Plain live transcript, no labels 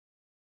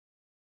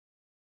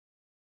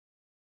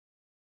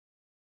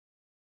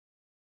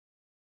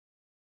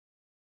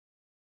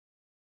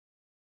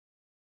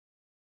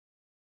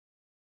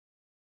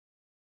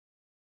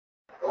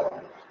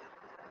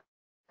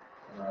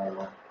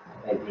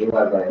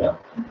भ्यूमा गएर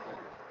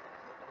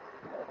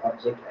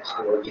object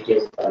explore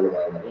details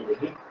जानुभयो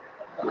भनेदेखि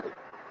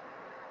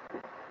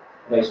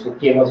र यसको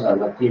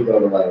टेबल्सहरुमा क्लिक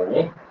गर्नुभयो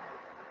भने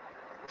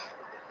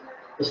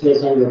यसले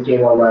चाहिँ यो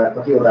टेबलमा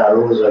कतिवटा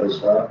रोजहरु छ,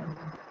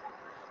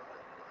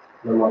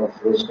 नम्बर अफ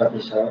रोज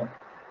कति छ,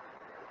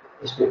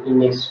 यसको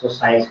इन्डेक्सको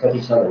साइज कति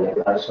छ भन्ने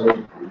कुराहरु सबै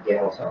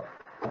देखाउँछ।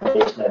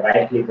 यसलाई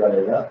राइट क्लिक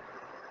गरेर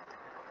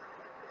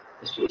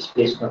यसको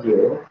स्पेस कति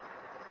हो,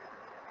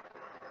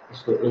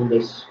 यसको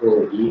इन्डेक्सको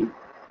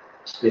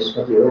स्पेस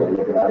कति हो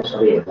भन्ने कुराहरु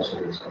सबै हेर्न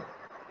सकिन्छ।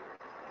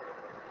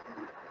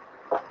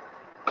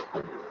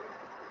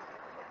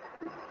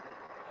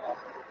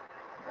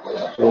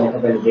 सो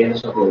तपाईले देख्न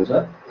सक्नुहुन्छ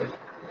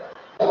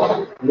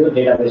यो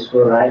डेटाबेसको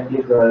राइट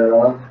क्लिक गरेर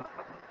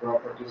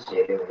प्रपर्टिज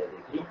हेर्यो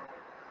भनेदेखि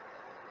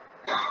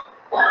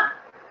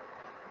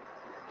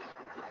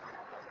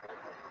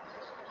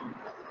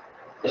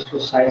यसको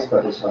साइज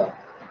कति छ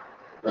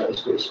र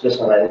यसको स्पेस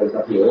अभाइलेबल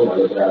कति हो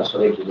भन्ने कुराहरु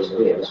सबै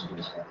डिटेल्सहरु हेर्न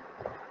सकिन्छ।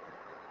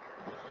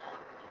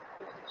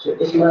 सो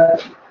यसमा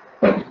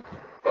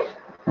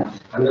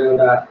हाम्रो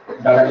एउटा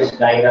डाटाबेस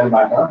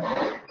डायग्रामबाट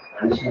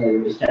हामीसँग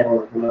यो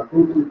स्ट्याकमा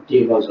कुन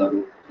टेबल्सहरु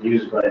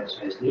युज गरेको छ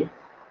यसले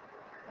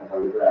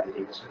भन्ने कुराहरु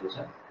देख्न सकिन्छ।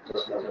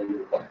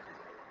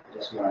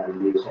 जसमा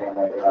हामीले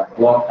एउटा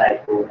ब्लक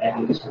टाइपको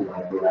एप्लिकेसन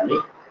भएको हुनाले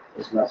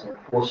यसमा चाहिँ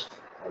पोस्ट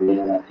भन्ने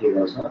एउटा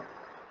टेबल छ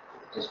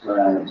जसमा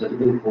जति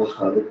पनि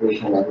पोस्टहरु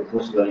क्वेशनहरु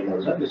पोस्ट गरेको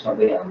हुन्छ त्यो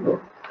सबै हाम्रो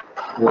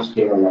पोस्ट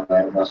टेबलमा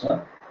गएर बस्छ।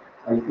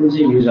 अनि कुन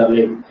चाहिँ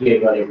युजरले क्रिएट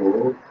गरेको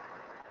हो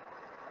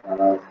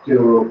त्यो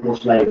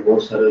पोस्टलाई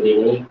भोट्सहरु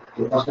दिने,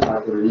 त्यो कस्तो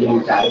खालको लिङ्क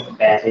टाइप,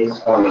 प्यासेज,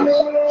 कमेन्ट्स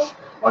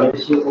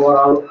भनेपछि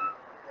ओभरअल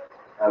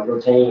हाम्रो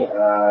चाहिँ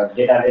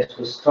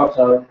डेटाबेसको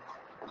स्ट्रक्चर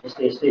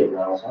यस्तै हुन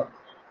आउँछ।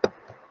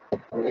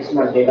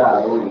 यसमा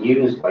डेटाहरु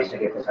युज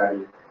भइसके पछाडि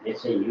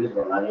लेट्स से युज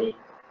भन्नाले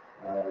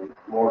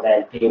मोर देन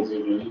 10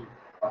 GB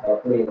अथवा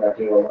कुनै एउटा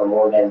टेबलमा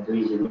मोर देन 2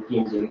 GB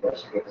 3 GB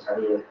भइसके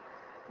पछाडि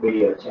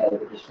क्वेरीहरु चाहिँ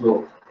अलिकति स्लो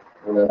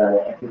हुन जाने,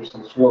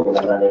 एप्लिकेसन स्लो हुन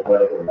जाने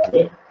गरेको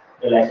हुनाले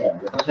यसलाई चाहिँ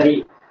हामीले कसरी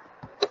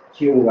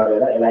ट्युन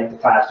गरेर यसलाई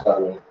फास्ट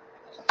गर्ने,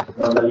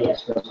 नर्मली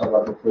एसक्यूएल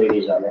सर्भरको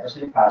क्वेरीजहरुलाई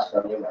कसरी फास्ट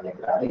गर्ने भन्ने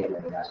कुराहरु हेर्न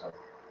गइरहेको छ।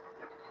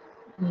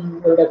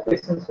 एउटा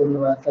क्वेशन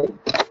सोध्नुभएको छ है,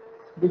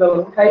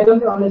 because I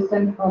don't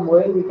understand from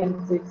where we can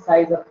check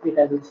size of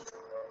database.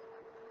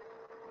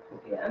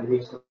 Okay, हामीले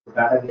यसको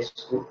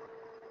डाटाबेसको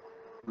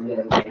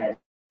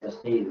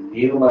जस्तै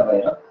भ्यूमा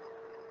गएर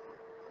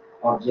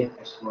अब्जेक्ट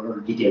एक्सप्लोरर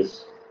डिटेल्स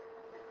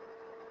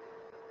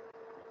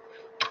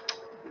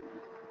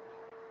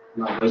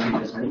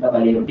गइसकेपछि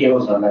तपाईले यो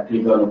टेबल्सहरुमा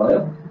क्लिक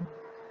गर्नुभयो।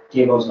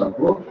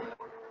 टेबल्सहरुको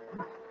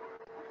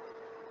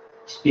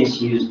स्पेस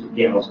युज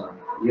देखाउँछ।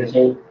 यो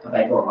चाहिँ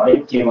तपाईको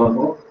हरेक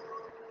टेबलको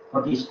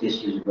कति स्पेस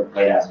युज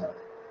भइरहेछ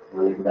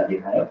भन्ने कुरा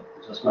देखायो,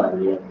 जसमा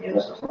हामीले हेर्न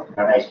सक्छौं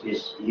data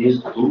space use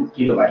in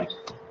kilobyte.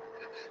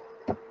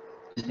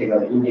 त्यस्तै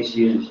गरेर इन्डेक्स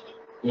युज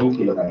इन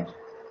किलोबाइट।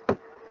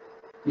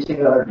 त्यसै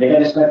गरेर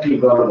डेटाबेसमा क्लिक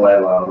गर्नुभयो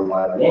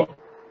भने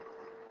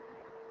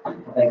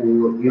तपाईको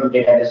यो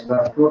डेटाबेसमा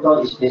total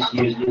space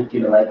use in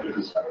kilobyte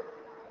यति छ।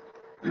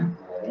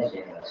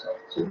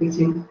 सो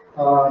एकछिन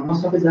म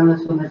सबैजना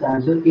सुन्न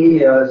चाहन्छु कि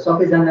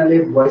सबैजनाले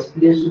भोइस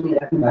क्लियर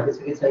सुनिराख्नु भएको छ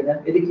कि छैन।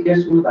 यदि क्लियर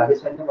सुन्नु भएको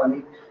छैन भने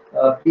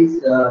प्लिज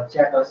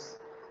च्याट अस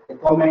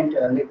कमेन्ट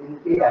लेखिदिनु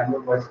कि हाम्रो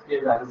भोइस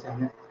क्लियर भएको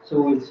छैन। So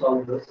will solve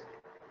this.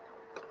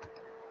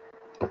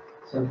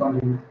 So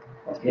comment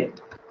okay.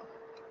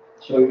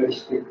 So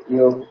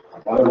यो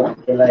भनौँ न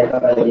यसलाई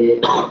तपाईले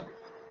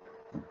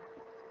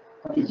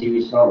कति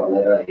जीबी छ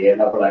भनेर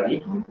हेर्नको लागि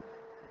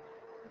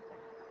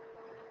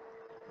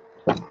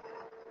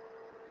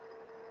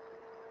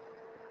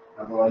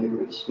अब यो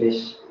स्पेस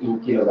इन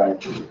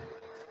किलोबाइट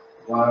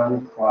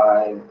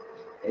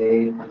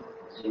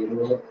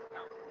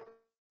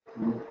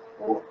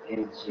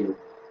 1580240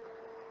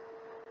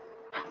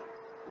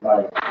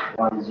 by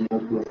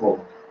 1024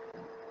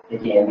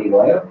 यति MB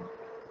भयो,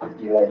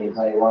 divided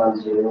by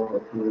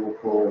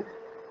 1024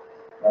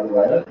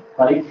 भयो,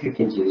 करिब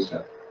 15 GB छ।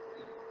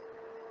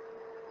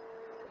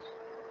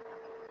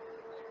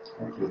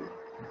 Okay.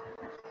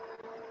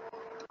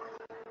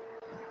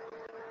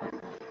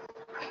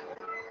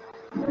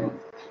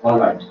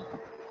 Alright.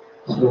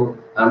 So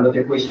हाम्रो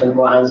त्यो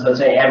क्वेशनको आन्सर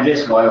चाहिँ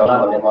एड्रेस भयो होला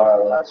भन्ने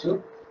मलाई लाग्छ।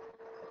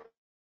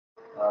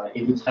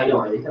 यदि छैन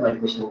भने तपाईले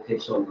क्वेशन फेरि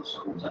सोल्भ गर्न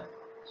सक्नुहुन्छ।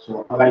 सो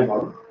अगाडि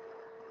बढौँ।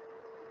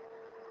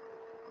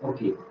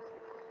 ओके।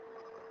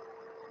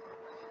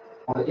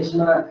 अब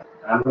यसमा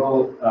हाम्रो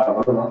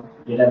भनौँ न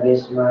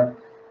डेटाबेसमा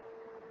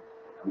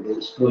हाम्रो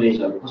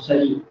स्टोरेजहरु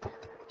कसरी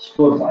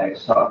स्टोर भएको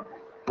छ,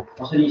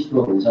 कसरी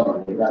स्टोर हुन्छ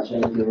भन्ने कुरा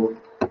चाहिँ त्यो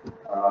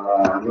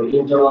हाम्रो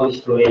इन्टरनल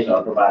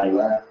स्टोरेजहरुको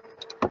बारेमा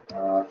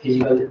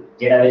फिजिकल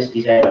डेटाबेस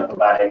डिजाइनहरुको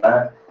बारेमा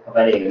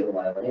तपाईले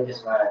हेर्नुभयो भने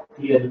त्यसमा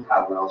क्लियरली थाहा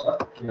हुन आउँछ।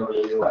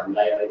 किनभने यो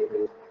हामीलाई अहिलेको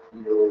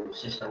यो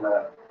सिस्टममा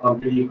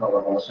कम्प्लिटली कभर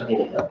गर्न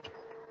सकिँदैन।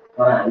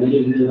 तर हामीले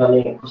युज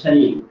गर्ने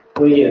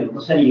क्वेरीहरु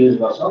कसरी युज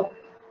गर्छौं,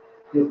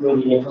 त्यो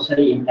क्वेरीले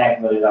कसरी इम्प्याक्ट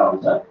गरेर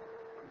हुन्छ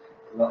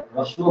र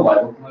स्लो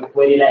भएको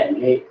क्वेरीलाई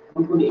हामीले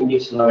कुन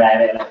इन्डेक्स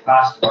लगाएर यसलाई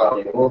फास्ट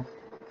बनाउने हो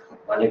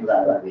भन्ने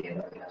कुराहरू हामी हेर्न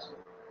गएका छौँ।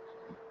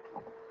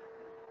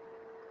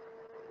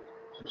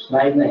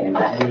 स्लाइडमा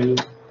हेर्दाखेरि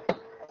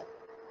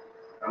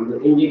हाम्रो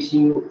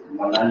इन्डेक्सिङ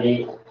भन्नाले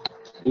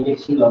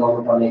इन्डेक्सिङ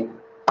लगाउनु पर्ने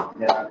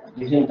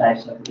different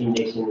types of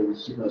indexing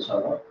sequel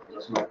server,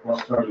 जसमा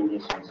क्लस्टर्ड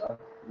इन्डेक्स हुन्छ,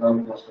 non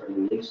clustered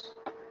index,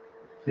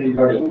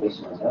 filtered index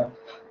भन्छ।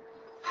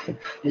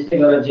 त्यस्तै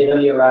गरेर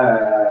जेनरली एउटा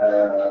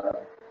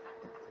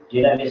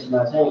डेटाबेसमा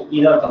चाहिँ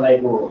इदर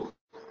तपाईँको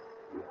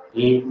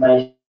हिपमा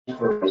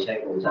स्टोर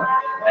भइसकेको हुन्छ,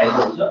 भएको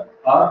हुन्छ,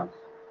 अर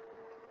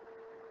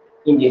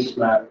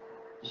इन्डेक्समा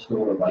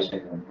स्टोर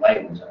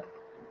भएको हुन्छ।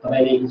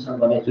 तपाईँले इन्सर्ट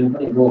गर्ने जुन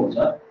पनि रो हुन्छ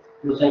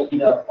त्यो चाहिँ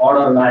इदर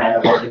अर्डरमा आएर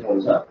बसेको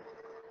हुन्छ।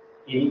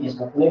 यदि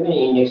त्यसमा कुनै पनि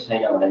इन्डेक्स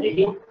छैन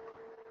भनेदेखि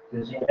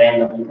त्यो चाहिँ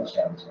ऱ्यान्डमली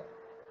बसेको हुन्छ।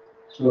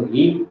 सो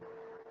हिप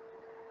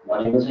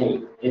भनेको चाहिँ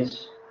it's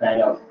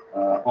kind of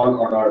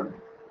अनअर्डर्ड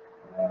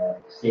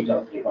set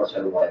of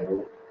रेकर्ड्सहरू भयो,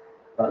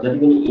 र जति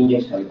पनि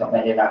इन्डेक्सहरू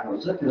तपाईँले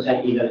राख्नुहुन्छ त्यो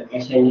चाहिँ इदर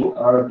एसेन्डिङ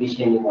अर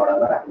डिसेन्डिङ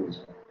अर्डरमा राख्नुहुन्छ।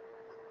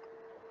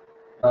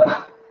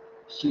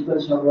 SQL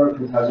सर्भर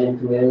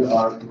 2012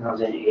 or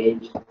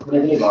 2008 कुनै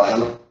पनि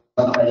भर्जनमा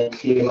तपाईँले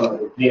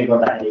टेबलहरू क्रिएट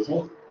गर्दाखेरि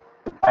चाहिँ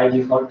बाई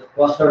डिफल्ट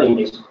क्लस्टर्ड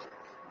इन्डेक्स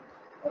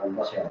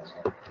बसेको हुन्छ,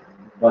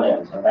 बनाएको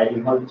हुन्छ। बाई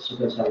डिफल्ट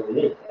SQL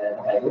सर्भरले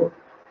तपाईँको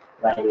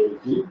प्राइमेरी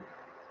की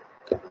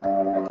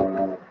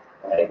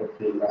भएको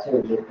फिल्डमा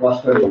चाहिँ यो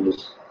क्लस्टर्ड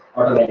इन्डेक्स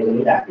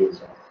अटोमेटिकली राखिदिन्छ।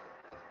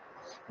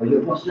 यो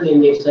क्लस्टर्ड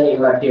इन्डेक्स चाहिँ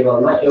एउटा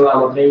टेबलमा एउटा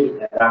मात्रै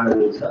राख्न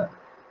मिल्छ,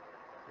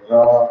 र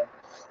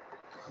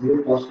यो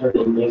क्लस्टर्ड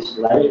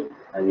इन्डेक्सलाई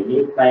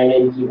हामीले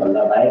प्राइमेरी की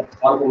भन्दा बाहेक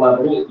अर्कोमा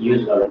पनि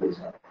युज गर्न मिल्छ।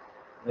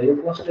 र यो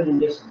क्लस्टर्ड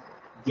इन्डेक्स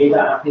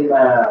डेटा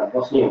आफैमा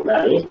बस्ने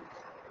हुनाले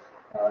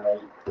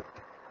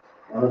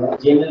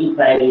जेनरली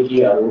प्राइमेरी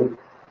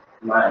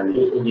कीहरूमा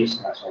हामीले इन्डेक्स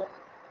राख्छौँ।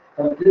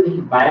 तर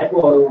त्योदेखि बाहिरको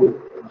अरू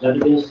जति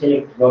पनि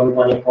सेलेक्ट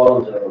गर्नुपर्ने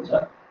कलम्सहरू हुन्छ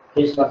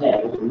त्यसमा चाहिँ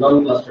हामी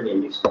नन क्लस्टर्ड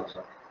इन्डेक्स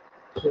गर्छौँ।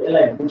 सो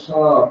यसलाई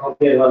बुकसँग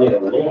कम्पेयर गर्ने हो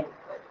भने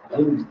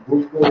जुन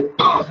बुकको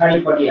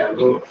पछाडिपट्टि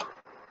हाम्रो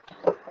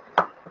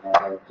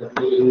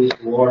जति इङ्ग्लिस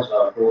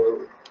वर्ड्सहरूको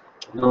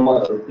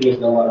नम्बरहरू पेज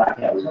नम्बर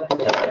राखेको हुन्छ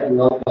त्यसलाई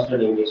नन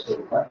क्लस्टर्ड इन्डेक्सको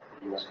रूपमा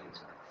लिन सकिन्छ।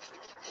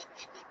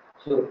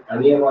 सो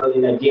हामी अब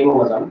यसलाई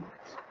डेमोमा जाउँ।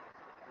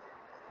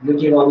 यो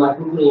टेबलमा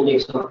कुन कुन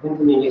इन्डेक्स छ, कुन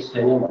कुन इन्डेक्स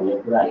छैन भन्ने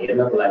कुरा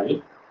हेर्नको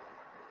लागि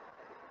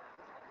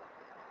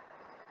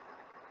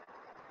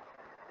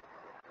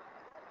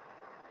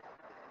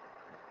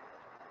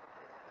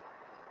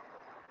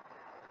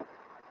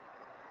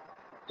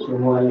सो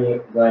म अहिले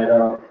गएर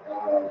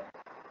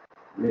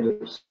मेरो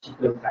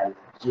SQL फाइल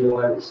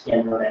Jiwan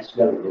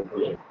scan.sql भन्ने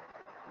खोलेँ।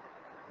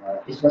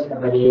 त्यसपछि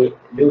तपाईँले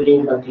यो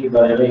लिङ्कमा क्लिक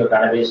गरेर यो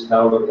डाटाबेस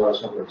डाउनलोड गर्न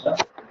सक्नुहुन्छ।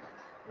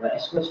 र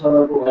SQL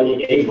सर्भरको अहिले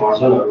धेरै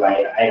भर्जनहरू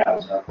आइरहेको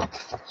छ।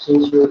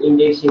 सिन्स यो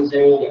इन्डेक्सिङ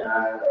चाहिँ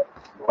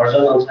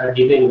भर्जन अनुसार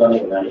डिपेन्ड गर्ने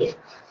हुनाले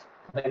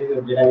तपाईँको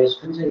यो डेटाबेस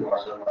कुन चाहिँ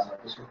भर्जनमा छ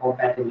त्यसको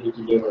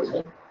कम्प्याटिबिलिटी लेभल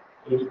चाहिँ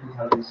यदि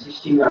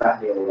 2016 मा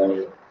राख्ने हो भने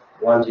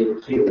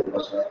 103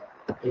 हुनुपर्छ।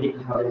 यदि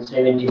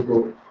 2017 को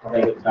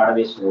तपाईँको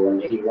डाटाबेस हो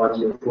भनेदेखि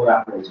 104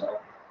 राख्नुहुन्छ।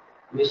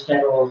 यो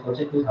स्ट्याक ओभरफ्लो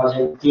चाहिँ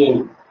 2010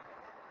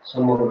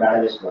 सम्मको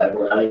डाटाबेस भएको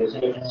हुनाले यो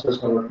चाहिँ SQL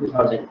सर्भर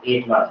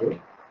 2008 मा थियो।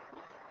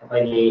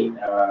 तपाईँले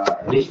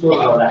रिस्टोर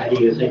गर्दाखेरि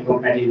यो चाहिँ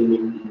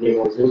कम्प्याटिबिलिटी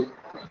लेभल चाहिँ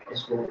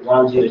यसको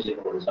 100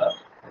 हुन्छ।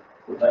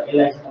 र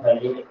यसलाई चाहिँ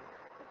तपाईँले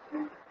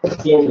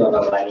चेन्ज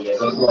गर्नको लागि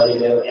जस्तो अहिले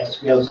मेरो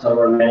SQL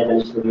सर्भर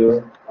म्यानेजमेन्ट स्टुडियो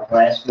अथवा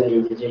SQL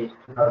इन्जिन चाहिँ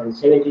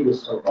 2017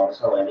 इन्स्टल गर्छ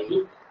भनेदेखि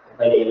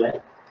तपाईँले यसलाई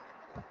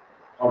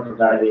alter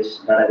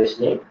database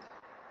name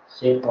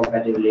set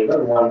compatible level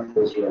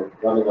 140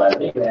 गर्नुभयो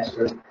भने यो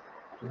SQL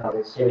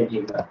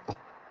 2017 मा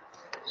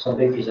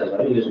सबै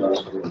फिचर्सहरू युज गर्न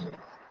सक्नुहुन्छ।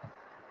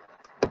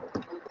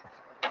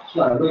 सो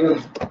हाम्रो यो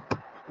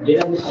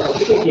डेटाबेसमा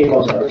के के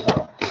टेबल्सहरू छ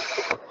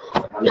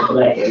भन्ने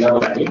कुरा हेर्नको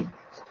लागि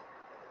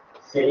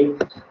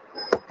सेलेक्ट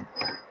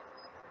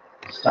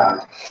स्टार्ट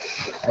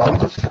फ्रम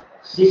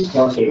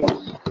sys.tables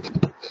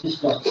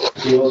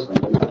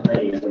भन्ने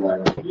तपाईँले हेर्नुभयो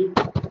भनेदेखि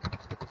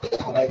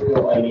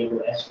तपाईँको अहिलेको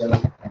SQL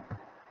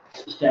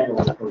स्ट्याक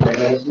ओभरफ्लो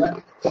डेटाबेसमा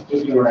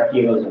कतिवटा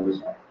टेबल्सहरू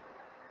छ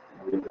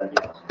भन्ने कुरा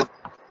देखाउँछ।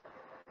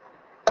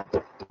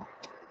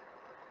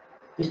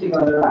 त्यस्तै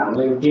गरेर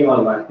हाम्रो यो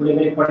टेबलमा कुनै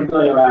पनि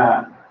पर्टिकुलर एउटा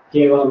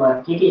टेबलमा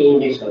के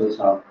इन्डेक्सहरू छ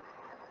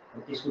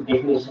त्यसको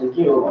डेफिनेसन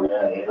के हो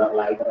भनेर हेर्नको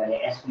लागि तपाईँले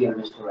sp_add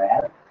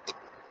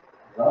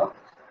र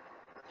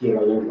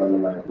टेबल नेम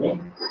गर्नुभयो भने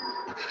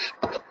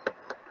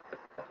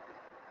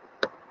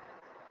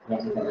यहाँ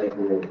चाहिँ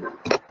तपाईँको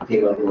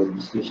टेबलको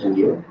डिस्क्रिप्सन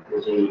दियो। यो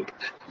चाहिँ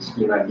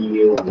स्किमा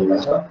डिबिओ भन्नेमा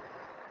छ।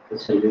 त्यो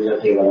चाहिँ युजर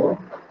टेबल हो।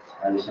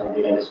 हामीसँग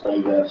डेटाबेसमा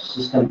यो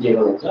सिस्टम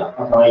टेबल हुन्छ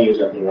अथवा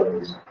युजर टेबल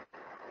हुन्छ।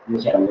 यो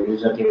चाहिँ हाम्रो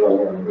युजर टेबल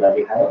हो भन्ने कुरा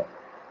देखायो।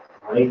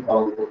 हरेक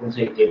कलमको कुन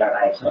चाहिँ डेटा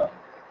टाइप छ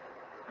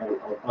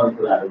अरू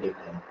कुराहरू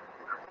देखायो।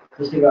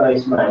 त्यस्तै गरेर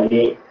यसमा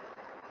हामीले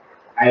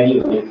आइडी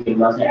भन्ने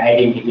फिल्डमा चाहिँ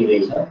आइडेन्टिटी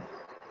रहेछ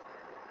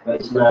र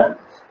यसमा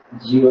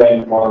GUI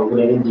फर्म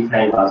कुनै पनि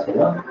डिफाइन भएको छैन।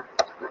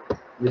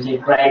 यो चाहिँ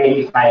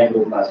प्राइमेरी फाइल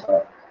रूपमा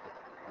छ।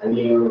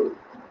 हामीले यो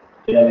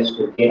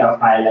डेटाबेसको डेटा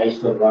फाइललाई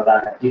स्टोर गर्दा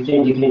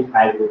डिफ्रेन्ट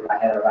फाइल ग्रुप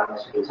राखेर राख्न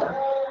सकिन्छ।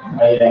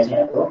 अहिलेलाई चाहिँ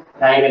हाम्रो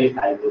प्राइमेरी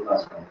फाइल ग्रुपमा छ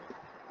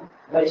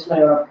र यसमा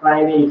एउटा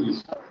प्राइमेरी की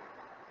छ।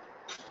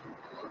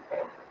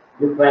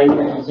 यो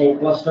प्राइमेरी की चाहिँ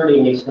क्लस्टर्ड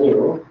इन्डेक्स पनि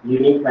हो,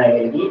 युनिक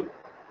प्राइमेरी की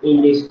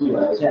इन्डेक्स की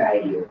भनेर चाहिँ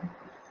आइडी हो।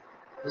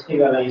 त्यसले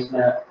गर्दा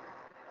यसमा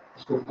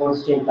यसको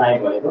कन्स्टेन्ट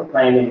टाइप भनेको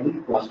प्राइमेरी की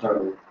क्लस्टर्ड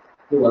हो।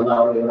 त्योभन्दा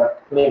अरू एउटा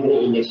कुनै पनि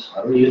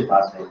इन्डेक्सहरू युज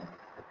भएको छैन।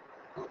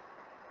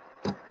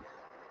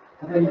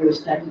 तपाईँले यो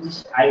स्ट्याटिस्टिक्स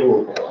आइओ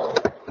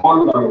अन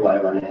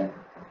गर्नुभयो भने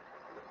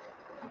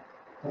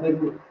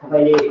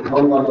तपाईँले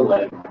रन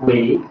गर्नुभएको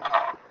क्वेरी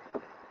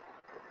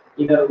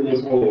इदर उसले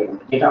चाहिँ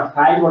डेटा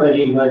फाइलबाट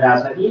रिड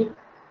गरिरहेछ कि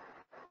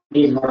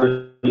पेजबाट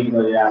रिड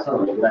गरिरहेछ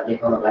भन्ने कुरा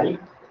देखाउनलाई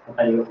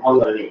तपाईँले यो अन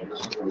गरेर हेर्न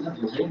सक्नुहुन्छ।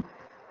 जुन चाहिँ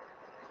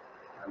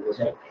हाम्रो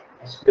चाहिँ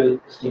एसक्यूएल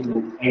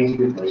स्टेटमेन्ट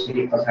एक्जिक्युट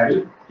भइसके पछाडि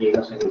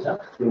देख्न सकिन्छ।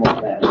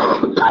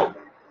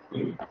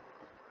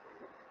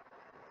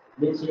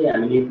 त्यो चाहिँ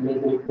हामीले कुनै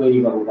पनि क्वेरी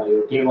गर्नु पर्यो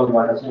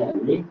टेबलबाट चाहिँ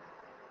हामीले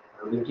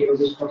हाम्रो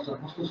टेबलको स्ट्रक्चर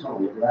कस्तो छ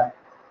भन्ने कुरा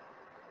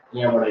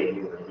यहाँबाट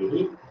हेर्यो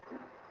भनेदेखि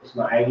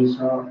यसमा आइडी छ,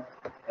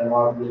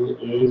 अबाउट मी,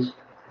 एज,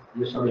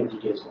 यो सबै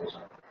डिटेल्स हुन्छ।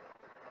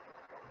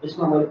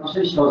 यसमा मैले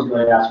कसरी सर्च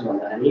गरिरहेको छु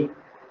भन्दाखेरि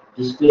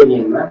डिस्प्ले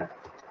नेममा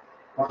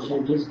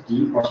पर्सेन्टेज डी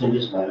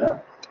पर्सेन्टेज गरेर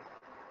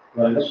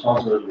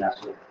सर्च गरिरहेको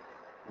छु।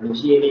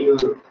 भनेपछि यसले यो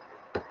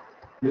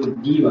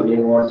डी भन्ने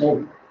वर्ड चाहिँ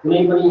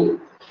कुनै पनि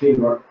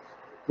फिल्डमा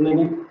कुनै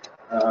पनि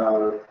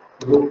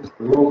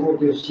रोको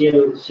त्यो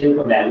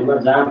सेलको भ्यालुमा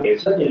जहाँ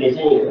भेट्छ त्यसले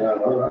चाहिँ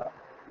भनौँ न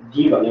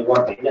डी भन्ने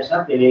वर्ड भेट्ने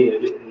साथ त्यसले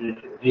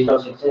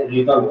रिजल्ट चाहिँ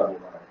रिटर्न गर्नु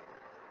पर्यो।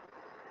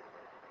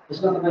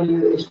 यसमा तपाईँले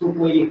यसको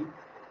क्वेरी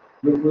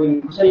यो क्वेरी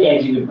कसरी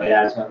एक्जिक्युट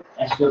भइरहेछ,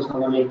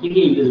 एसक्यूएलसँगले के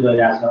युज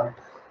गरिरहेछ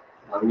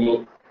भन्ने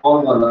अन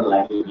गर्नको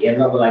लागि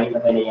हेर्नको लागि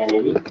तपाईँले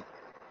यहाँनिर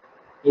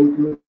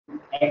include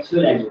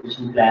actual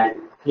execution plan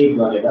click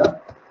गरेर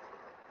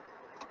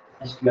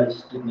एसक्यूएल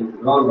स्टेटमेन्ट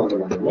रन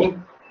गर्नुभयो भने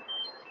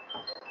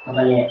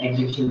तपाईँले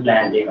एक्जिक्युसन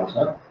प्लान देखाउँछ।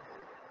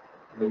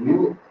 यो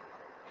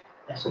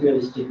एसक्यूएल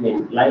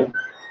स्टेटमेन्टलाई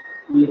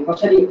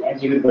कसरी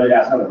एक्जिक्युट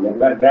गरिरहेछ भन्ने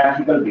कुरा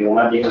ग्राफिकल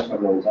भ्यूमा देख्न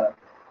सक्नुहुन्छ।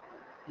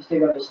 त्यसले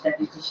गर्दा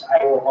स्ट्याटिस्टिक्स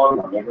आइओ अन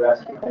भन्ने कुरा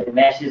चाहिँ तपाईँले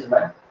म्यासेजमा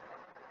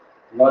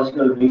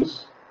लजिकल रिच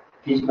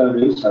फिजिकल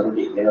रिचहरू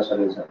हेर्न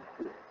सकिन्छ।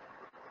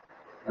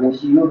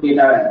 भनेपछि यो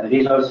डेटा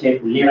रिजल्ट सेट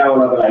लिएर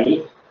आउनको लागि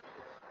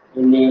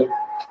यसले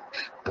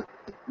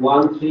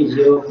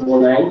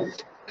 13049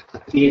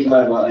 पेजमा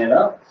गएर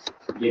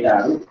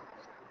डेटाहरू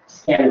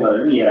स्क्यान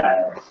गरेर लिएर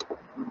आयो।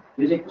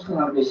 यो चाहिँ कस्तो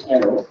खालको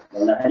स्क्यान हो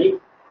भन्दाखेरि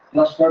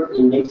क्लस्टर्ड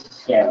इन्डेक्स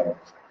स्क्यान हो।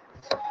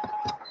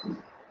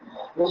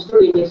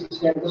 क्लस्टर्ड इन्डेक्स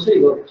स्क्यान कसरी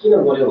किन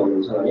गर्यो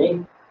भन्नुहुन्छ भने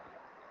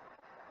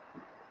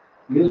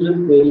यो जुन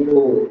क्वेरीको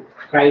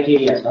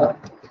क्राइटेरिया छ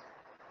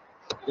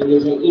यसले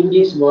चाहिँ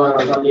इन्डेक्स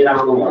गरेर लिएर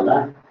आउनु भन्दा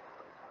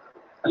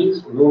each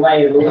row by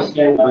rho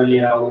scan गरेर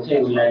लिएर आउनु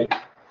चाहिँ उसलाई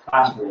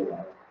फास्ट हुने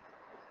भयो।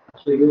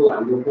 सो यो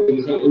हाम्रो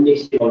क्वेरी चाहिँ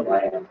इन्डेक्सेबल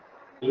भएन।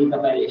 यदि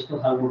तपाईँले यस्तो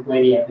खालको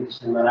क्वेरी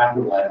एप्लिकेसनमा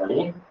राख्नुभयो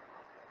भने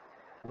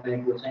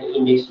तपाईँको चाहिँ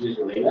इन्डेक्स युज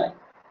हुँदैन,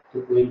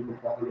 त्यो क्वेरीको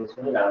पर्फर्मेन्स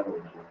पनि राम्रो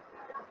हुँदैन।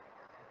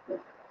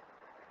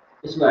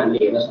 यसमा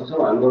हामीले हेर्न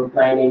सक्छौँ हाम्रो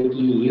प्राइमेरी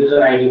की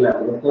युजर आइडीमा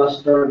हाम्रो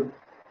clustered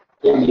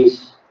index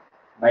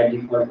by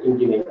default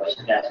implement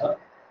भइसकेको छ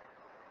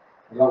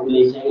र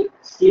उसले चाहिँ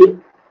स्टिल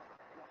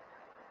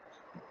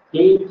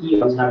त्यही की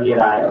अनुसार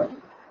लिएर आयो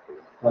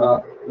तर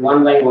 1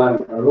 by 1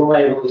 row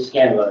by rho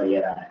scan गरेर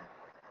लिएर आयो।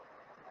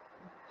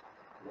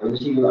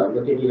 भनेपछि यो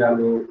हाम्रो त्यति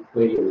राम्रो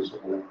क्वेरी हुन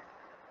सक्दैन।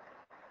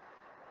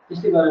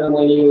 त्यस्तै गरेर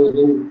मैले यो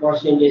जुन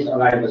पर्सेन्टेज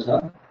अगाडिको छ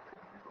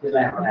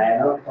त्यसलाई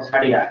हटाएर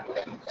पछाडि राखेँ।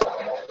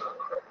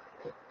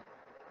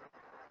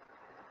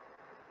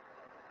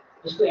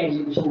 यसको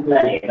एक्जिक्युसन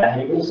प्लान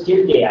हेर्दाखेरि पनि स्टिल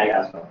त्यही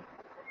आइरहेको छ।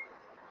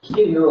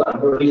 स्टिल यो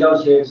हाम्रो रिजल्ट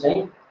सेट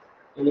चाहिँ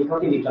यसले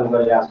कति रिटर्न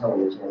गरिरहेको छ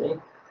भन्ने छ भने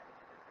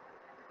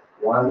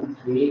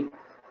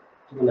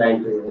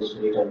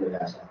 13292 रिटर्न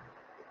गरिरहेको छ।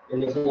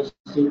 यसले चाहिँ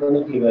स्टिल पनि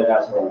के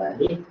गरिरहेको छ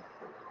भन्दाखेरि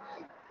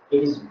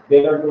it is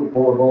better to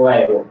go row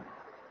by row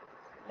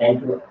than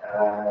to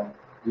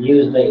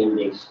use the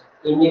index.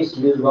 Index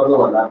use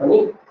गर्नुभन्दा पनि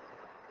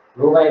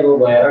रो बाई रो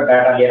गएर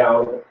डाटा लिएर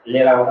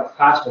आउँदा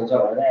फास्ट हुन्छ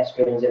भनेर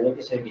एसक्यूएल इन्जिनले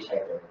त्यसरी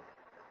डिसाइड गर्यो।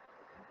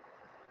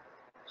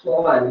 सो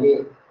अब हामीले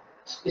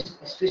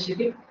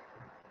स्पेसिफिक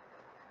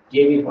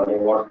जेबी भन्ने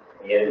वर्ड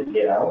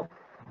लिएर आउँ।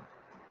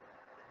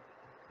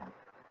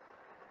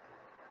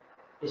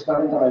 यसमा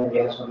पनि तपाईँले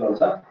देख्न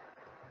सक्नुहुन्छ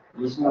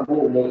यसमा पनि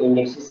उसले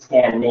इन्डेक्स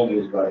स्क्यान नै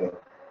युज गर्यो।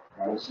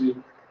 भनेपछि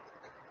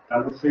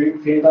हाम्रो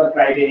फिल्टर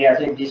क्राइटेरिया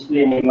चाहिँ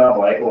डिस्प्ले नेममा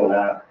भएको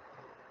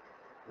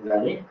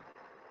हुनाले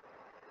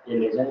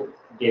यसले चाहिँ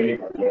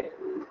डेबिट भन्ने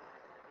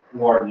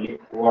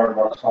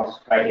वर्डबाट सर्च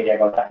क्राइटेरिया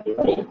गर्दाखेरि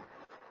पनि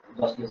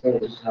जसले चाहिँ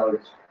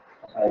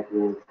तपाईँको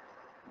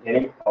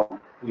धेरै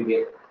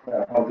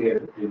compare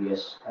to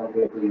previous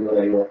compare to यो र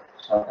यो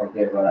सर्च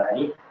कम्पेयर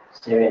गर्दाखेरि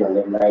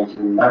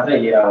 719 मात्रै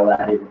लिएर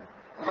आउँदाखेरि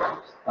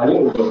अनि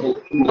उसले चाहिँ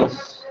इन्डेक्स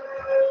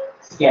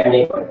स्क्यान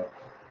नै गर्यो।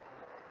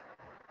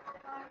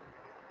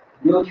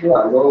 यो थियो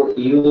हाम्रो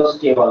युजर्स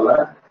टेबलमा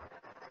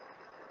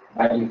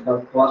by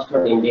default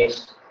cluster index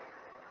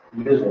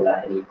use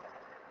हुँदाखेरि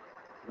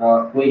र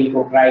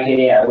क्वेरीको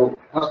क्राइटेरियाहरू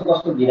कस्तो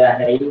कस्तो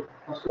दिँदाखेरि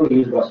कस्तो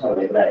युज गर्छ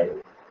भन्ने कुरा हेरौँ।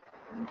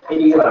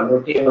 फेरि यो हाम्रो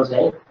टेबल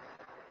चाहिँ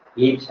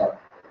हिप छ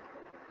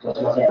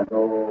जसमा चाहिँ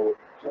हाम्रो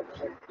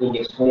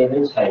इन्डेक्स कुनै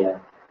पनि छैन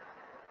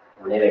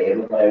भनेर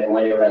हेर्नु पर्यो भने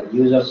मैले एउटा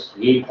युजर्स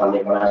हिप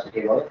भन्ने बनाएको छु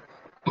टेबल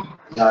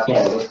जहाँ चाहिँ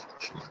हाम्रो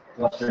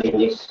क्लस्टर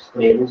इन्डेक्स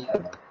कुनै पनि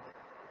छैन।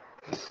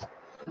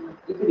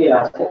 यति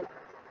बेला चाहिँ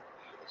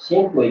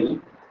same query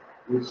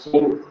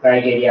same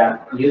criteria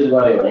use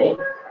गर्यो भने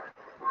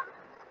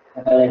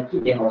तपाईँलाई के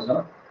देखाउँछ,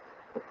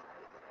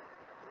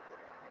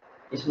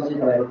 यसमा चाहिँ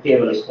तपाईँको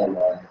टेबल स्क्यान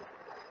भयो।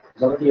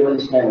 जब टेबल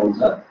स्क्यान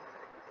हुन्छ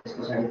त्यस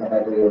पछाडि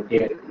तपाईँको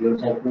यो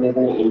चाहिँ कुनै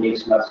पनि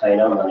इन्डेक्समा छैन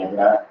भन्ने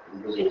कुरा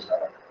बुझिन्छ।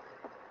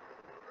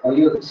 अब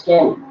यो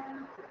स्क्यान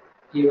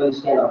टेबल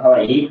स्क्यान अथवा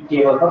हिप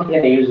टेबल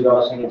कतिखेर युज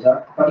गर्न सकिन्छ,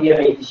 कतिखेर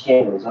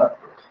स्क्यान हुन्छ,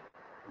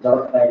 जब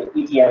तपाईँले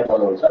इटिआर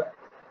गर्नुहुन्छ।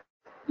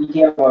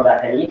 इटिआर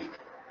गर्दाखेरि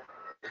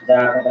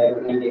जहाँ तपाईँको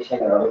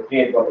इन्डेक्सनहरू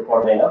क्रिएट गर्नु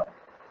पर्दैन,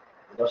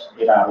 जस्ट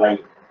डेटाहरूलाई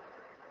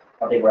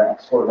कतैबाट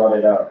एक्सपोर्ट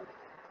गरेर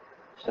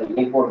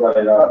इम्पोर्ट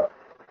गरेर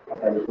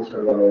तपाईँले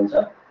इन्स्टल गर्नुहुन्छ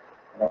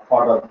र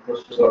फर्दर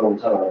प्रोसेस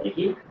गर्नुहुन्छ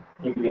भनेदेखि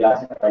त्यति बेला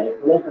चाहिँ तपाईँले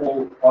कुनै पनि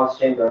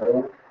कन्स्टेन्टहरू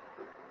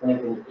कुनै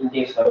पनि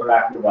इन्डेक्सहरू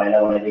राख्नु भएन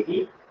भनेदेखि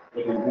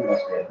त्यो पनि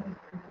बस्दैन।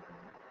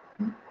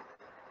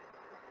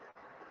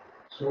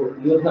 सो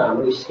यो त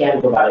हाम्रो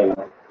स्क्यानको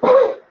बारेमा।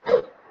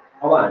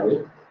 अब हामी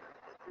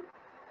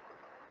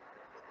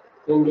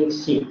इन्डेक्स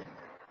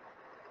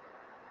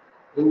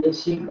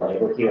सिक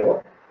भनेको के हो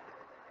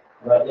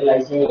र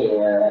यसलाई चाहिँ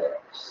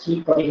सिक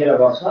कतिखेर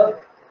गर्छ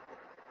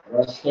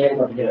र स्क्यान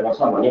कतिखेर गर्छ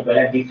भन्ने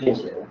पहिला डिफ्रेन्स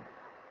हेरौँ।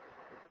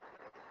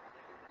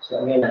 सो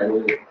अगेन हामी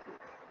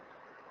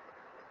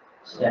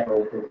स्ट्याक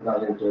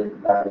 2002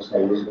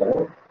 डाटाबेसलाई युज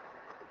गरौँ।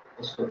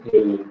 यसको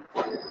फेरि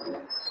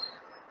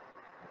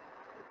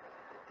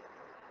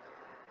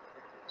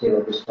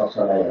टेबलको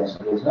स्ट्रक्चरलाई हेर्न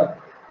सकिन्छ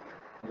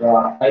र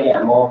अहिले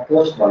म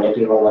पोस्ट भन्ने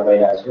टेबलमा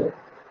गइरहेको छु।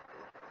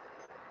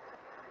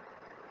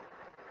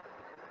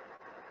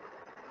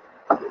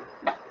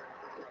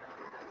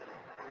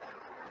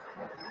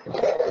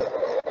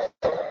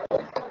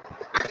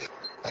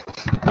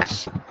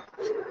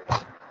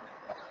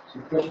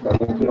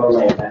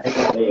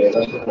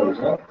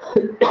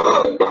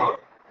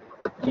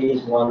 There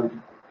is one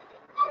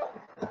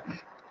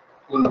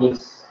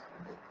index,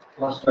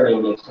 cluster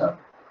index,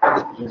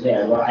 जुन चाहिँ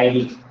हाम्रो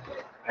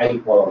आइडी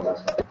कलममा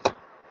छ।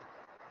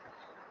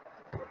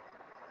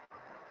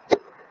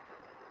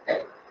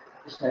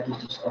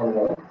 स्ट्याटिस्टिक्स अन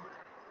गरौँ,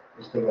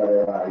 त्यस्तै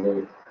गरेर हामीले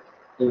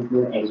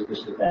इन्क्लुड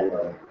एक्जिक्युसन प्लान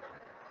गरौँ।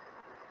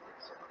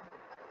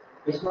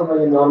 यसमा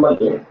मैले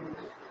नर्मली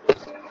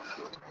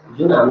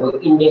जुन हाम्रो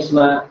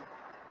इन्डेक्समा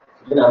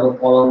जुन हाम्रो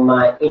कलममा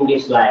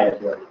इन्डेक्स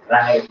राखेको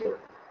थियो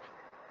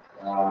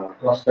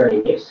क्लस्टर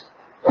इन्डेक्स,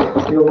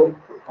 त्यो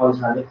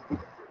अनुसारले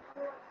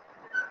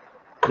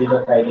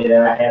फिल्टर क्राइटेरिया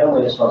राखेर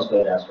मैले सर्च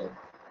गरिरहेको छु।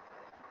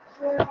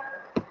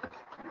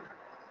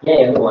 यहाँ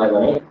हेर्नुभयो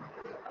भने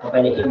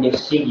तपाईँले इन्डेक्स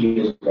सिक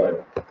युज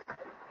गर्यो।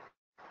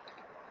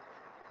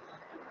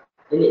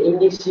 यसले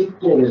इन्डेक्स सिक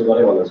किन युज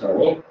गर्यो भन्नु छ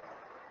भने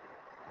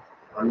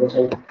हाम्रो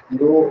चाहिँ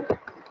यो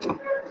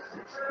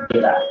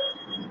डेटा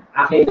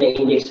आफै नै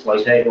इन्डेक्स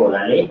भइसकेको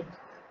हुनाले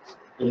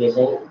यसले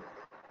चाहिँ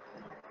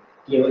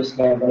टेबल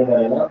स्क्यान पनि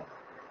गरेन,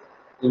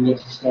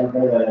 इन्डेक्स स्क्यान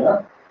पनि गरेन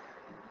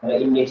र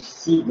इन्डेक्स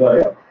सिक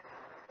गर्यो।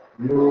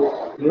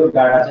 यो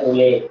डाटा चाहिँ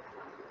उसले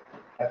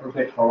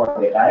एप्रोप्रिएट ठाउँमा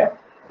भेटायो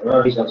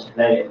र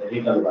रिजल्ट्सलाई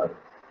रिटर्न गर्यो।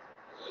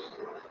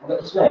 अब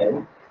यसमा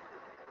हेरौँ,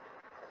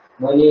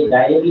 मैले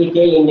डाइरेक्टली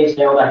त्यही इन्डेक्स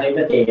ल्याउँदाखेरि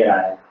त त्यही डेटा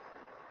आयो।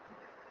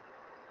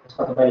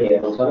 यसमा तपाईँले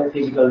हेर्नुहुन्छ भने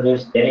फिजिकल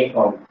रेट्स धेरै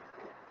कम,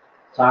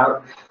 4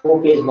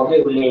 पेज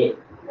मात्रै उसले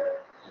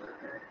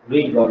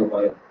रिड गर्नु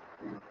पर्यो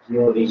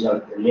यो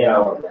रिजल्ट लिएर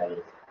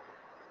आउँदाखेरि।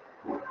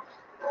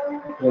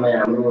 किनभने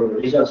हाम्रो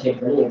रिजल्ट सेट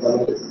पनि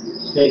एकदमै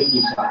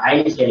सेलेक्टिभ छ,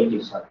 हाइली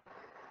सेलेक्टिभ छ।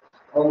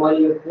 अब मैले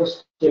यो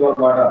पोस्ट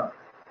टेबलबाट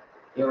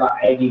एउटा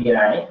आइडी लिएर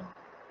आएँ,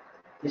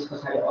 त्यस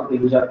पछाडि अर्को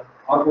युजर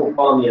अर्को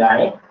कलम लिएर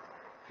आएँ,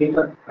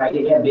 filter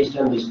criteria based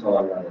on this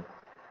कलम गरेँ।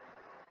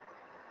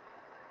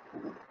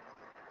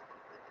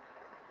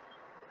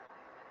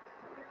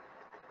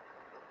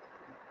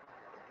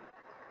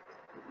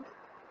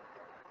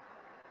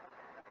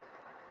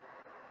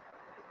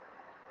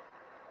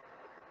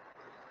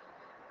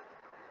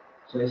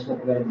 सो यसमा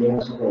तपाईँले देख्न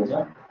सक्नुहुन्छ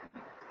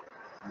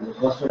हाम्रो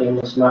क्लस्टर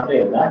इन्डेक्स मात्रै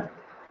होला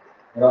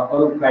र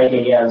अरू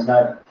क्राइटेरिया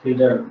अनुसार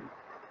फिल्टर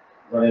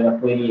गरेर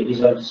क्वेरी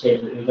रिजल्ट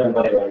सेट रिटर्न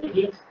गर्यो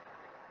भनेदेखि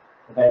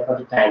तपाईँलाई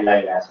कति टाइम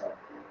लागिरहेछ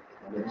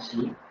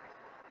भनेपछि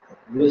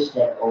यो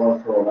स्ट्याक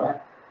ओभरफ्लोमा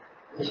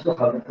यस्तो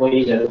खालको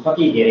क्वेरिजहरू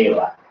कति धेरै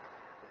होला।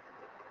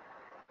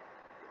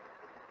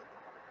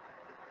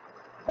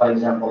 फर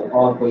इक्जाम्पल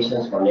अल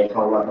क्वेसन्स भन्ने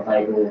ठाउँमा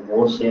तपाईँको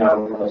भोट्स लिएर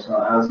आउनुपर्छ,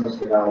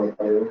 आन्सर्स लिएर आउनु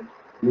पर्यो,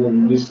 यो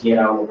लिस्ट लिएर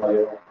आउनु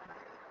पर्यो।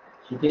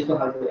 त्यस्तो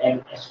खालको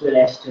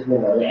एसक्यूएल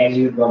स्टेटमेन्टहरू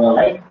एक्जिक्युट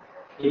गर्नलाई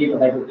यदि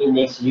तपाईँको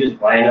इन्डेक्स युज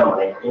भएन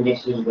भने,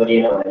 इन्डेक्स युज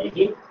गरिएन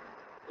भनेदेखि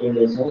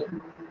यसले चाहिँ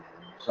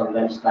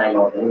समटाइम्स टाइम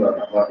आउट पनि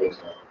गर्दैछ।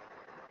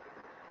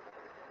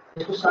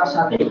 यसको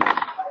साथसाथै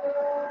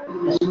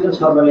एसक्युएल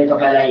सर्भरले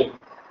तपाईलाई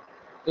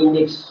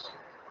इन्डेक्स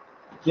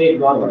ट्रेड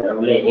गर भनेर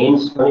उसले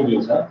हिन्ट्स पनि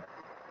दिन्छ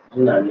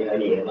जुन हामीले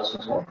अहिले हेर्न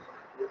सक्छौँ।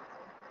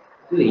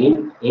 त्यो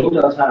हिन्ट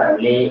अनुसार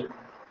हामीले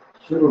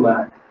सुरुमा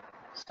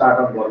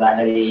स्टार्टअप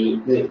गर्दाखेरि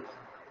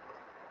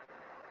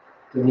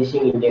त्यो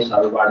मिसिङ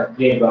इन्डेक्सहरूबाट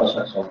ट्रेड गर्न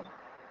सक्छौँ।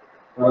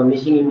 र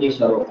मिसिङ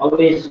इन्डेक्सहरू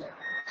अलवेज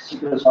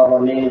एसक्युएल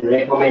सर्भरले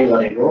रेकमेन्ड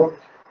गरेको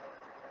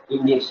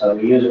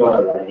इन्डेक्सहरू युज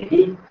गर्नु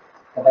भनेदेखि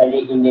तपाईले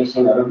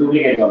इन्डेक्सिङहरू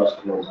डुप्लिकेट गर्न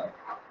सक्नुहुन्छ।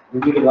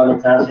 डुप्लिकेट गर्ने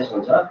चान्सेस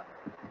हुन्छ,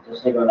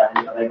 जसले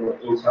गर्दाखेरि तपाईँको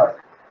इन्सर्ट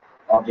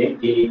अपडेट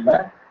डिलिटमा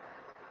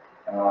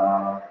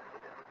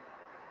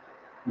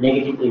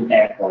नेगेटिभ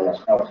इम्प्याक्ट पर्न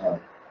सक्छ।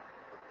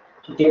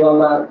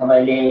 टेबलमा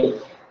तपाईँले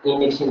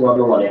इन्डेक्सिङ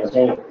गर्नु भनेको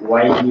चाहिँ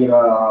वाइजली र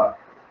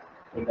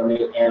एकदमै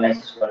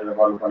एनालाइसिस गरेर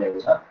गर्नुपर्ने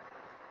हुन्छ।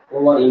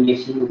 ओभर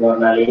इन्डेक्सिङ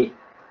गर्नाले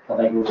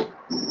तपाईँको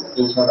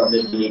इन्सर्ट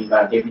अपडेट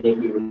डिलिटमा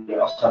डेफिनेटली उसले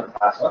असर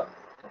पार्छ।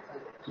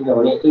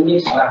 किनभने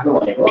इन्डेक्स राख्नु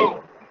भनेको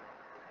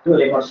त्यो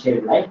रेकर्ड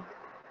सेललाई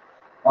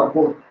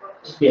अर्को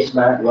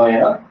स्पेसमा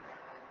गएर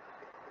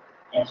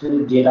एक्चुअली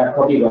डेटा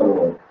कपी गर्नु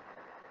हो।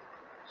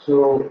 सो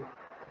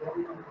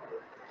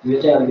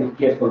यो चाहिँ अलिकति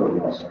केयरफुल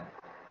हुनुपर्छ।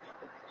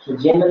 सो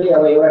जेनरली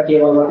अब एउटा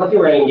टेबलमा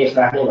कतिवटा इन्डेक्स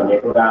राख्ने भन्ने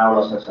कुरा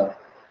आउन सक्छ।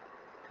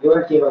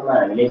 एउटा टेबलमा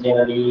हामीले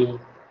जेनरली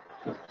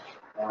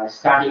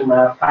स्टार्टिङमा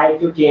 5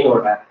 to 10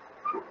 वटा,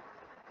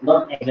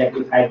 नट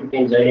एक्ज्याक्टली 5 to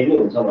 10 जहिले पनि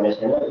हुन्छ भने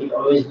छैन। It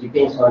always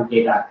depends on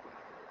data.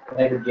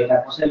 तपाईँको डेटा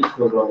कसरी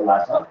स्टोर गर्नु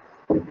भएको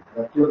छ र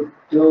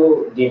त्यो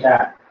डेटा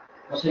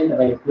कसरी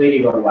तपाईँले क्वेरी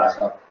गर्नु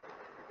भएको छ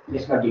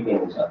त्यसमा डिपेन्ड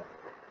हुन्छ।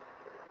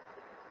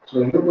 सो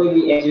यो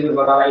क्वेरी एक्जिक्युट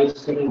गर्नलाई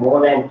it's taking more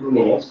than 2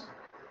 minutes।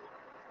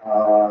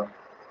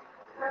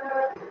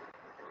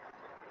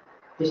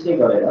 त्यस्तै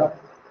गरेर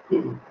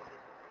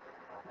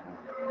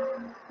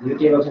यो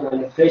टेबल चाहिँ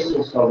मैले फ्रेस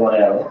इन्स्टल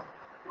गरेर हो,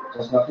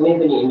 जसमा कुनै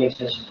पनि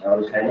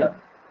इन्डेक्सेसहरू छैन र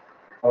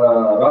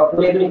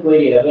कुनै पनि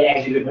क्वेरीहरू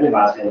एक्जिक्युट पनि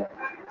भएको छैन।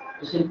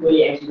 त्यसरी क्वेरी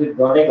एक्जिक्युट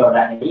गर्दै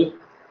गर्दाखेरि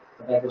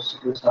तपाईँको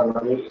एसक्युएल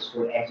सर्भरले यसको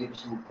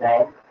एक्जिक्युसन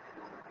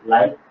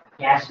टाइमलाई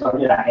क्यासमा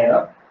पनि राखेर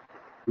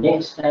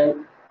नेक्स्ट टाइम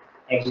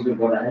एक्जिक्युट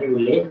गर्दाखेरि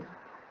उसले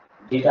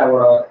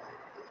डेटाबाट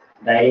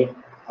डाइरेक्ट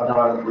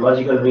अथवा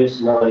लजिकल युज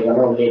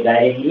नगरिकन उसले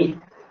डाइरेक्टली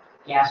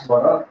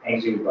क्यासबाट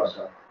एक्जिक्युट गर्छ।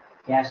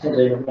 क्यास चाहिँ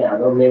जहिले पनि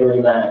हाम्रो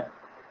मेमोरीमा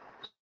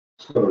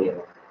स्टोर हुने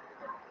हो।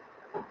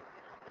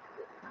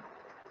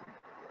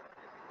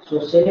 सो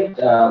सेलेक्ट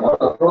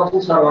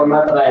प्रोसेस सर्भरमा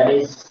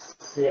तपाईँहरूले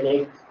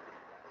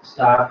सेलेक्ट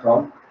स्टार्ट फ्रम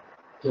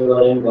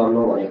टेबल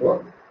गर्नु भनेको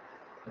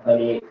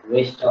तपाईँले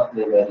वेस्ट अफ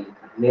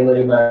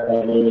मेमोरीमा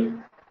तपाईँले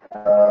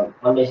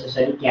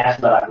अननेसेसरी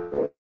क्यासमा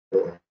राख्नु हो,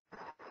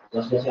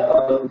 जसले चाहिँ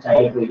अरू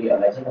चाहिएको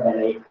क्वेरीहरूलाई चाहिँ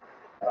तपाईँलाई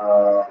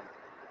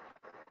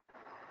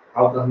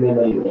आउट अफ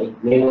मेमोरी हुने,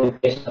 मेमोरी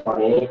टेस्ट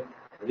गर्ने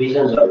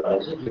रिजन्सहरू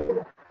भनेको चाहिँ के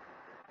हो।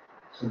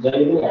 सो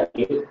जहिले पनि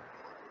हामीले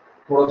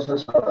प्रोडक्सन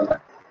सर्भरमा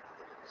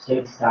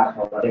सेलेक्ट स्टार्ट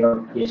फ्रम गरेर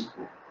टेस्ट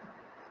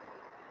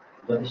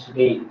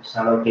जतिसुकै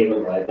सानो टेबल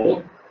भए पनि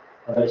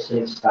तपाईँले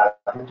सेलेक्ट स्टार्ट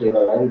फ्रम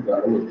टेबललाई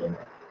गर्नु मिल्दैन।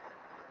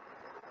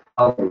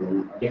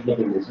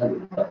 डेफिनेटली मिल्छ नि।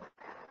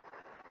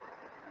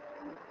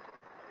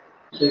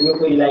 सो यो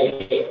क्वेरीलाई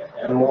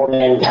मोर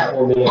देन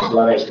 4 minutes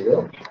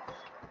लगाइसक्यो,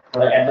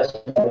 तर एट द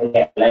सेम टाइम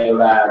हामीलाई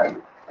एउटा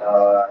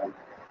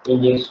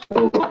इन्डेक्सको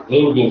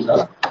हिन्ट दिन्छ।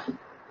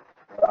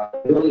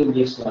 यो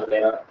इन्डेक्समा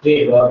गएर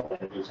ट्रेड गर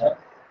भनेर दिन्छ।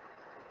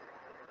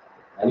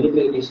 हामीले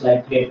त्यो इन्डेक्सलाई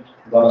ट्रेड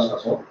गर्न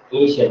सक्छौँ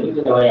इनिसियली,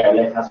 किनभने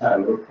हामीलाई थाहा छ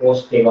हाम्रो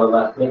पोस्ट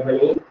टेबलमा कुनै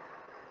पनि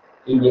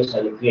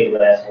इन्डेक्सहरू क्रिएट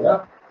गरेका छैन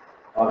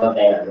अदर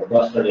देन हाम्रो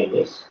क्लस्टर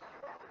इन्डेक्स।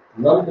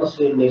 नन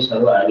क्लस्टर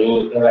इन्डेक्सहरू हामी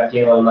एउटा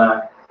टेबलमा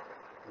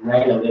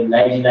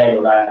 999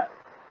 वटा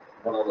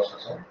बनाउन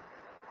सक्छौँ,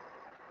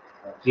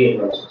 क्रिएट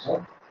गर्न सक्छौँ।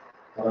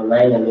 तर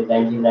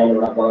 999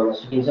 वटा बनाउन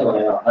सकिन्छ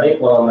भनेर हरेक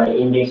कलममा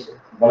इन्डेक्स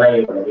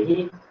बनाइयो भनेदेखि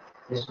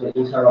त्यसको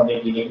इन्सर्ट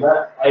अपडेट डिलिटमा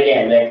अहिले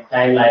हामीलाई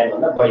टाइम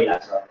लागेभन्दा बढी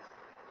लाग्छ।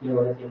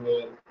 किनभने तिमीले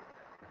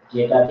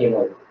डेटा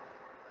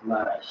टेबलमा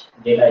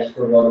डेटा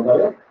स्टोर गर्नु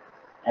पर्यो,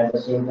 एट द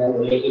सेम टाइम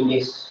उसले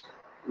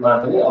इन्डेक्समा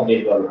पनि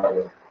अपडेट गर्नु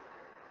पर्यो।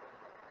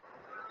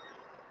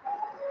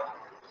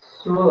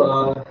 So,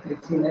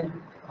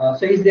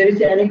 so is there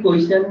is any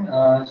question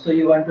so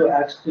you want to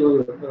ask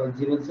to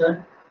Jiwan sir?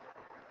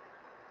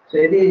 So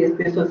यदि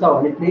त्यस्तो छ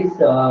भने please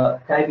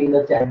type in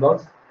the chat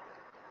box.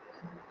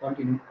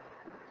 Continue.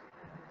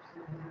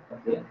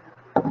 Okay.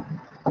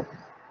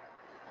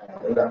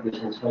 एउटा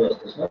क्वेसन छ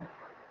जस्तो छ।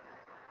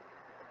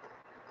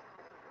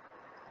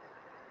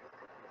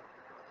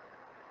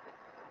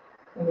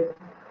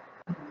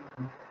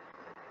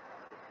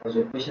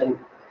 हजुर क्वेसन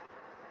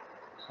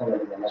छ भने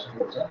भन्न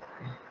सक्नुहुन्छ।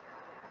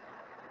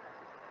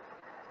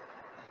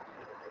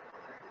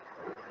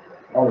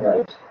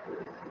 अलराइट,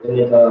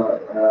 यसले त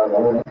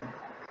भनौँ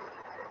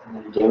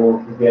न डेमो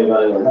प्रिपेयर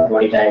गरेको भन्दा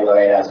बढी time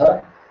लगाइरहेछ।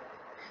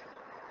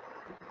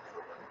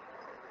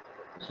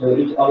 So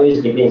it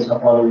always depends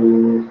upon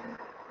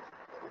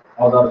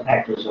other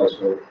factors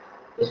also.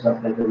 यसमा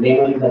तपाईँको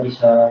मेमोरी कति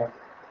छ,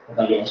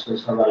 तपाईँले यसको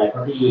सर्भरलाई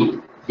कति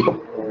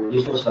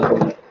रिसोर्सहरू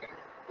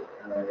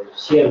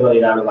सेयर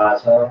गरिरहनु भएको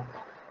छ,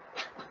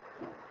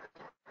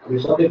 यो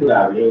सबै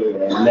कुराहरूले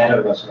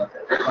म्याटर गर्छ।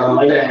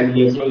 अहिले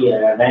हामीले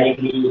चाहिँ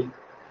डाइरेक्टली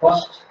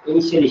फर्स्ट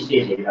इनिसियल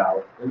स्टेज हेरेर हो।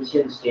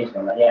 इनिसियल स्टेज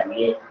भन्नाले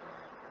हामीले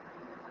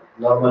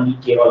नर्मली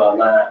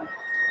टेबलहरूमा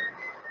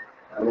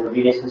हाम्रो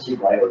रिलेसनसिप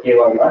भएको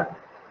टेबलमा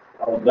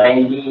अब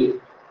ब्लाइन्डली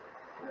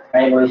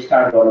कहीँबाट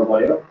स्टार्ट गर्नु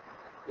पऱ्यो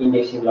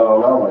इन्डेक्सिङ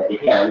लगाउन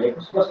भनेदेखि हामीले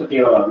कस्तो कस्तो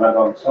टेबलहरूमा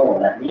गर्छौँ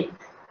भन्दाखेरि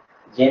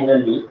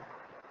जेनरली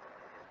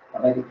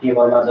तपाईँको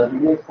टेबलमा जति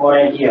पनि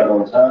फरेन्टीहरू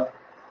हुन्छ,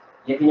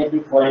 डेफिनेटली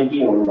फरेन्टी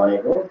हुनु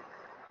भनेको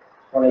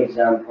फर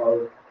इक्जाम्पल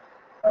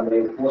हाम्रो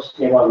यो पोस्ट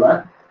टेबलमा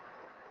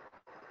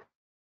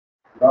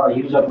र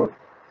युजरको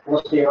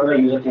पोस्ट टेबल र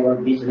युजर टेबल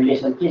बिच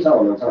रिलेसन के छ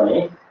भन्नुहुन्छ भने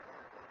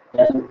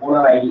यहाँ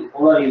owner ID,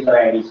 owner user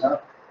ID छ,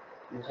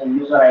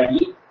 युजर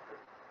आइडी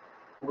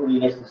को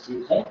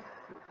रिलेसनसिप चाहिँ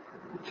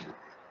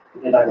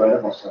यता गएर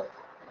बस्छ।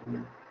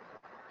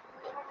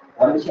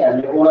 भनेपछि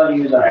हामीले ओनर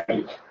युजर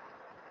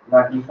आइडीमा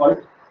डिफल्ट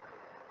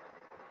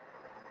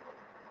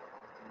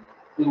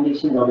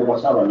इन्डेक्सिङ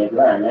गर्नुपर्छ भन्ने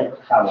कुरा हामीलाई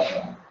थाहा भएको छ।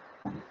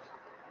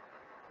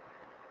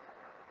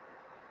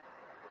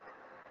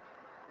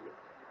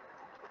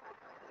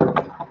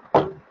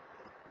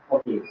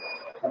 ओके,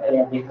 तपाईँले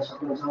यहाँ देख्न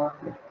सक्नुहुन्छ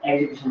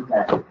एक्जिक्युसन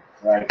प्लान,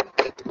 राइट।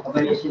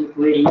 तपाईँले यसरी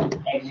क्वेरी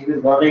एक्जिक्युट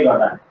गर्दै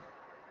गर्दा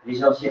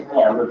रिजल्ट सेट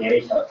पनि हाम्रो धेरै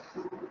छ,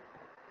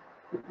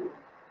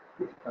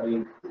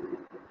 करिब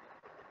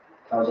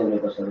 1000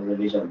 रेकर्ड्सहरू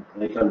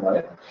रिटर्न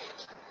भयो।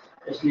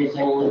 यसले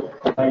चाहिँ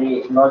तपाईँले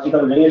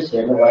लजिकल रेट्स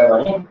हेर्नुभयो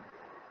भने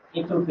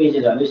यत्रो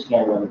पेजेसहरू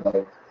स्क्यान गर्नु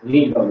पऱ्यो,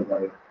 रिड गर्नु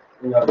पऱ्यो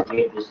in order to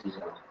get this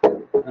result.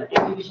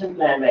 Execution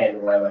प्लानमा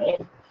हेर्नुभयो भने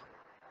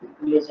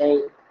उसले चाहिँ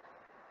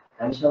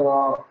हामीसँग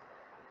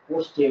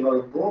पोस्ट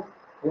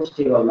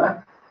टेबलमा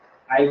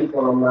आइडी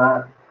कलममा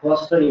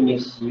क्लस्टर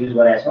इन्डेक्स युज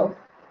गरेका छौँ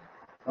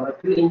र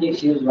त्यो इन्डेक्स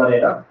युज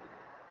गरेर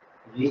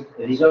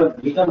रिजल्ट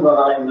रिटर्न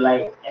गर्नलाई उसलाई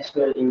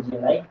एसक्यूएल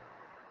इन्जिनलाई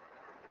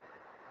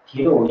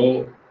छिटो हुने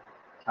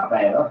थाहा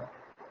पाएर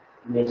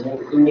उसले चाहिँ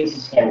इन्डेक्स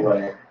स्क्यान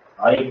गरेर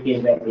हरेक पेज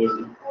बाई पेज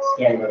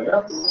स्क्यान गरेर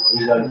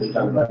रिजल्ट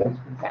रिटर्न गर्यो।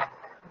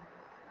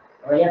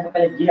 र यहाँ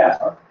तपाईँले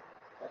दिइरहेको छ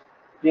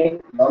create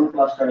non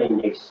cluster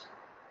index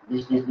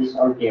this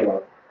on table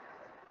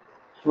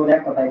so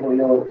that तपाईँको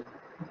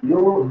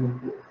यो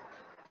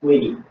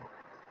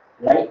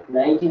क्वेरीलाई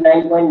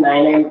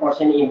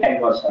 99.99% इम्प्याक्ट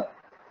गर्छ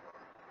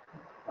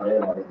भनेर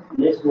भन्यो।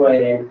 Let's go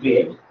ahead and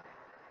create.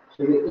 So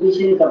यो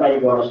इनिसियली तपाईँले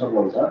गर्न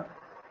सक्नुहुन्छ।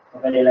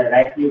 तपाईँले यसलाई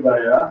राइट क्लिक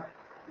गरेर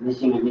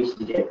मिसिङ इन्डेक्स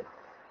डिटेल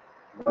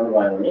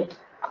गर्नुभयो भने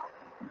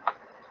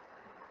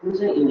कुन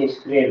चाहिँ इन्डेक्स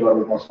क्रिएट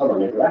गर्नुपर्छ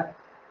भन्ने कुरा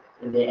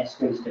यसले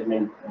एसक्यूएल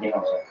स्टेटमेन्ट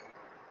देखाउँछ।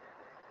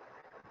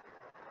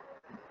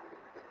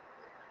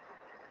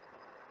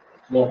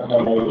 यहाँ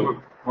तपाईँलाई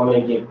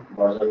कमेन्टेड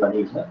भर्जनमा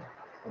दिन्छ,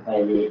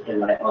 तपाईँले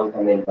यसलाई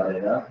अनकमेन्ट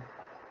गरेर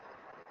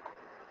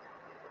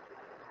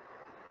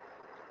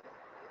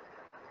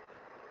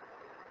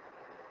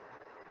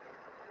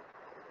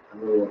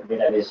हाम्रो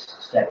डेटाबेस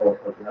स्ट्याक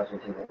ओभरफ्लो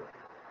थियो।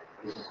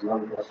 This is non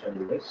cluster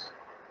index.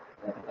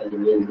 यहाँ तपाईँले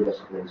मेन दिन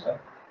सक्नुहुन्छ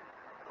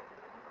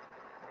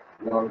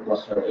non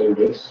cluster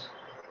index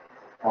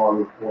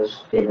on post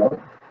table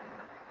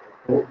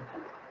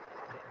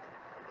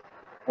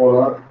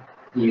owner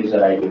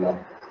user आइडीमा।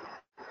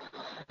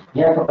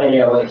 यहाँ तपाईँले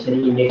अब यसरी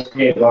इन्डेक्स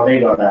क्रिएट गर्दै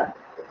गर्दा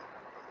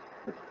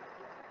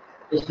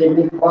यसले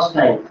पनि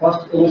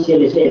फर्स्ट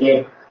इनिसियली चाहिँ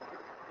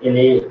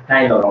यसले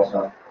टाइम लगाउँछ।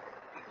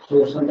 सो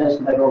समटाइम्स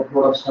तपाईँको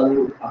प्रोडक्सन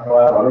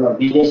अथवा भनौँ न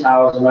बिजनेस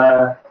आवर्समा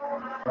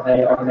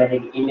तपाईँले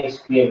अटोमेटिक इन्डेक्स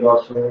क्रिएट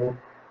गर्छु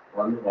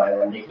भन्नुभयो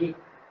भनेदेखि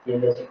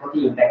त्यसले चाहिँ कति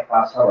इम्प्याक्ट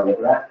पार्छ भन्ने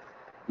कुरा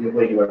यो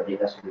क्वेरीबाट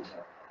देख्न सकिन्छ।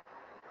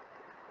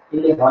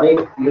 यसले हरेक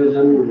यो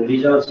जुन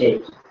रिजल्ट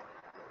सेट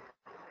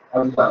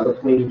अघिको हाम्रो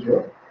क्वेरी थियो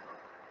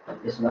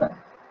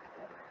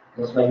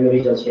जसमा यो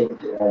रिजल्ट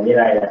सेट लिएर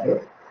आइरहेको थियो,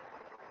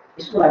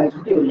 यसको लागि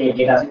छुट्टै उसले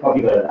डेटा चाहिँ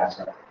कपी गरेर राख्छ।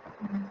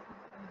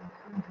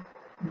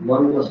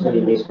 नन क्लस्टर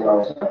इन्डेक्स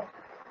बनाउँछ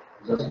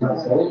जसमा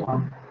चाहिँ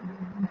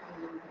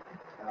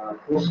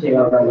पोस्ट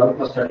टेबलमा नन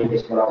क्लस्टर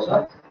इन्डेक्स बनाउँछ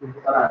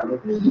तर हाम्रो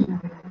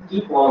की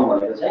कलम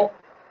भनेको चाहिँ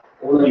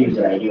ओनर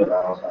युजर आइडी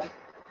बनाउँछ।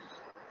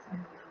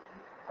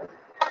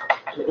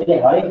 यसले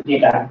हरेक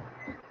डेटा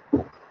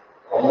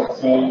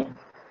चाहिँ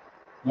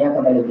यहाँ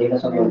तपाईँले देख्न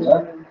सक्नुहुन्छ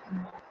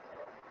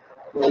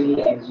क्वेरी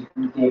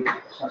एक्जिक्युटेड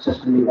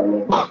सक्सेसफुली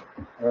भनेको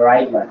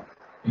राइटमा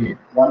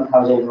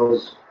 1000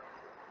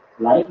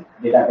 रोजलाई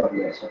डेटा कपी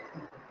गर्छ।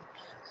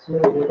 सो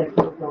डेटा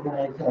के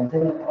प्रोग्राम छ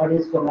भने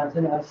अडियन्सको मान्छे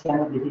अलिक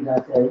सानो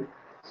देखिरहेको छ है।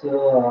 So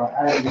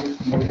I will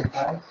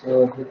modify so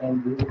they can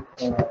do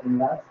in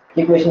last.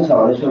 के क्वेसन छ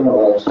भने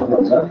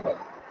सोध्नुहुन्छ।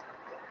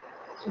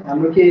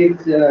 हाम्रो के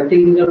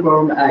टेक्निकल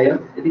प्रब्लम आयो,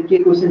 यदि के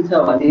क्वेसन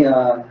छ भने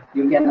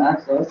you can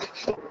ask us.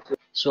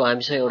 So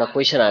हामीसँग एउटा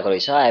क्वेसन आएको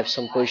रहेछ। I have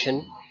some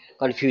question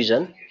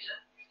confusion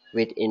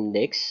with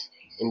index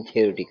in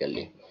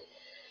theoretically.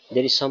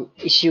 There is some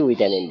issue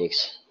with an index.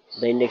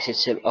 The index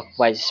itself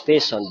occupies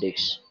space on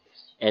disk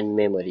and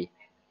memory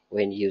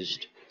when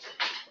used.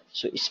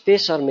 So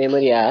space or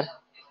memory are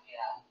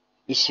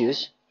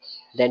issues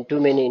then too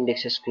many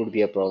indexes could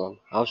be a problem.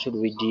 How should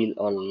we deal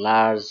on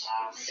large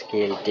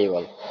scale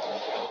table?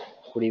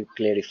 Could you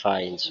clarify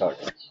in short?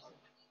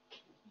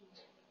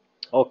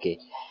 Okay,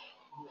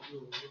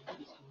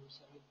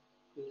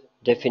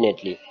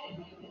 definitely.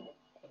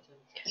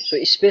 So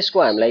space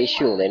को हामीलाई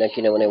issue हुँदैन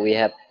किनभने we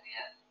have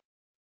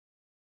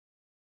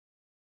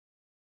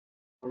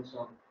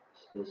also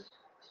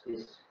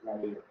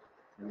spaceलाई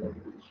हामीलाई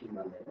त्यति issue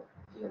मान्दैन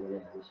किनभने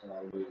हामीसँग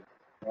अहिले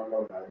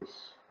रनआउट हार्डिस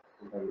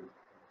एकदम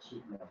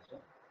चिपमा छ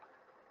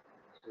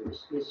सो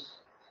स्पेस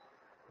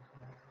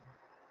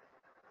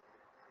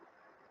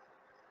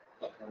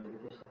हामीले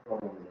त्यस्तो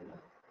प्रब्लम हुँदैन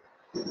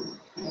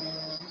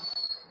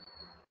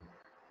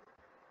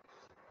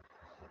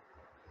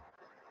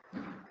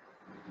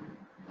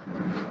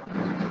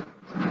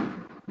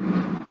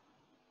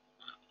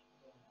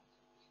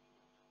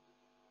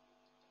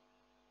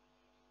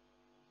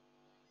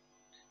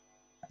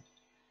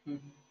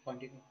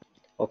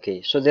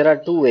okay. So there are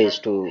two ways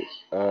to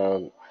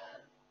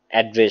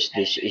address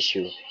this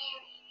issue.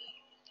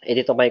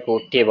 यदि तपाईको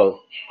टेबल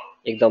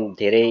एकदम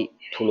धेरै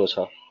ठुलो छ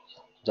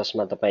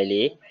जसमा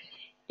तपाईले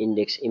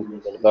इन्डेक्स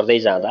इम्प्लिमेन्ट गर्दै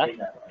जाँदा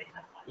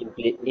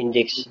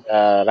इन्डेक्स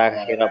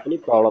राखेर पनि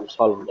प्रब्लम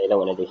सल्भ हुँदैन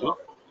भनेदेखि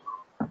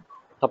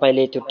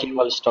तपाईले त्यो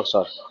टेबल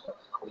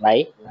स्ट्रक्चरलाई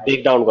ब्रेक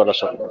डाउन गर्न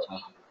सक्नुहुन्छ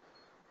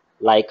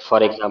like for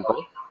example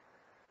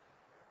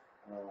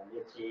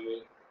let's say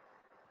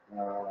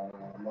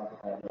म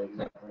तपाईँलाई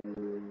example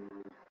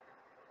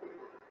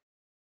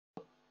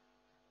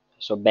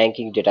so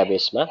banking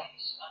डेटाबेसमा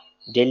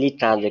daily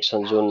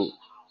transaction जुन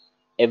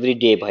एभ्री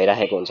डे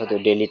भइरहेको हुन्छ त्यो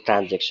डेली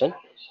ट्रान्जेक्सन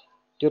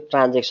त्यो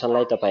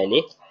ट्रान्जेक्सनलाई तपाईले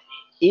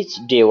इच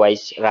डे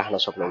वाइज राख्न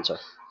सक्नुहुन्छ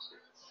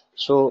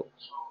so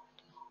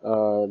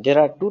there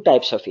are to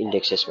types of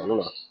indexes भनौँ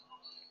न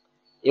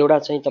एउटा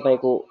चाहिँ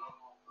तपाईको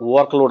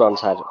वर्कलोड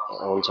अनुसार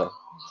हुन्छ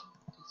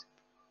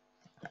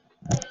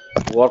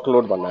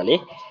वर्कलोड भन्नाले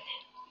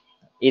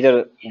इदर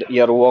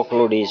योर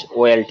वर्कलोड इज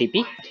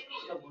ओएलटीपी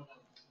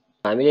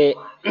हामीले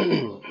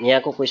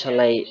यहाँको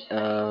क्वेशनलाई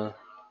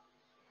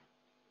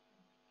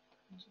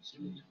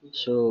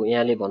सो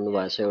यहाँले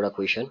भन्नुभएको छ एउटा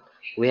question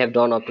we have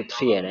done up to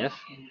 3 and f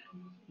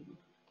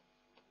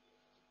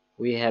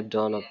we have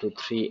done up to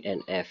 3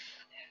 and f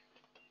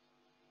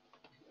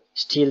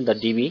still the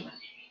db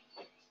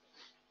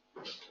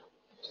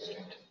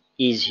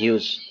is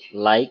huge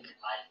like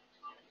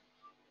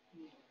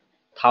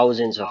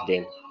thousands of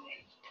them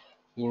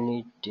you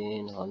need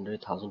 10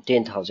 100,000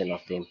 10,000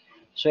 of them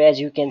so as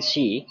you can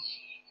see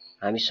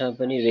हामीसँग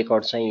पनि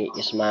record चाहिँ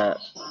यसमा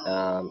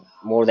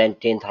more than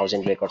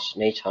 10,000 records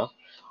नै छ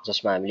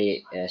जसमा हामीले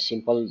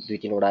simple दुई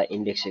तीनवटा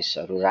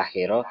इन्डेक्सेसहरु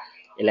राखेर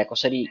यसलाई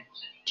कसरी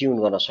ट्युन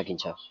गर्न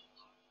सकिन्छ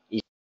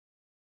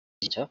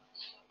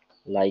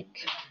लाइक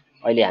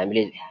अहिले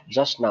हामीले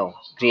जस्ट नाउ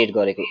क्रिएट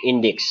गरेको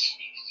इन्डेक्स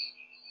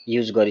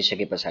युज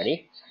गरिसकेपछि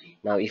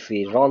now if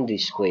we run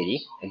this query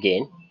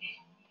again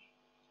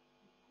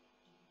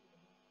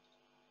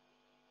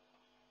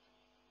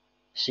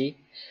C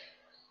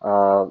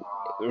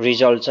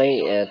result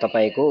चाहिँ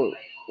तपाईको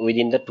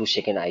विदिन द 2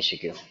 सेकेन्ड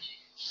आइसक्यो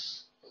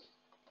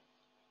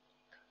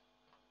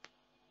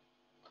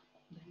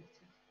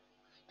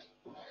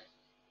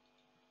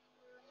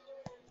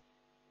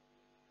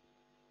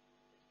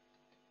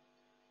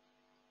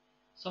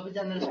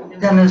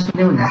सबैजनाले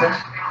सुन्दै हुनुहुन्छ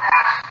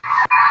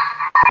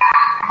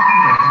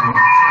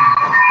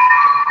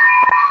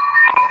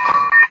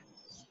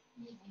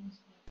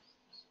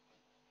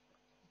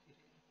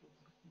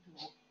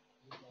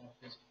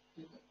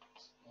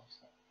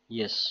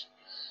Yes,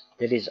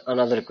 there is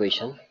another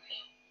question.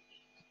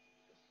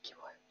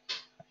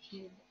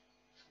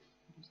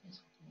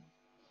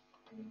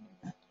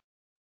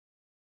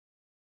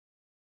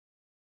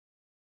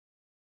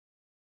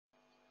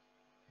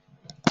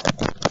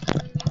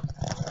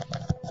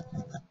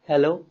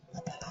 Hello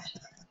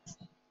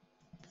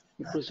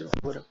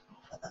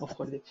of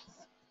कर दे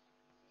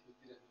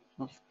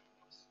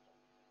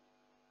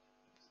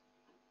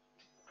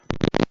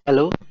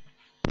हेलो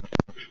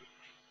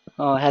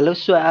हेलो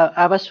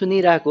आवाज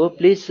सुनिरहेको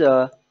प्लिज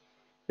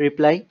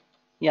रिप्लाई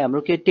यहाँ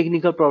हाम्रो के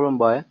टेक्निकल प्रब्लम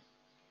भयो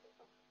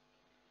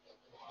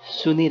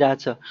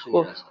सुनिरहेछ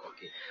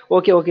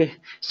okay okay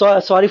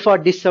sorry for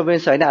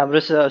disturbance हैन हाम्रो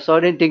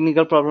सडन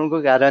टेक्निकल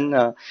प्रब्लमको कारण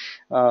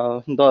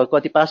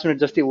कति 5 मिनट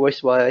जति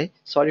वेस्ट भयो है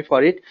sorry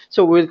for it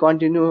so we will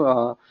continue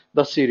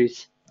the series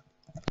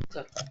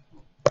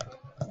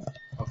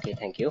Okay,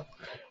 thank you.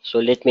 So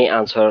let me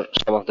answer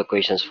some of the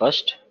questions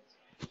first.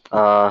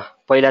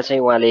 पहिला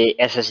चाहिँ उहाँले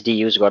एसएसडी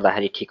युज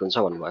गर्दाखेरि ठीक हुन्छ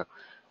भन्नुभयो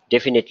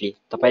डेफिनेटली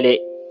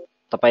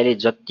तपाईले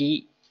जति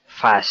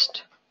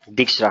फास्ट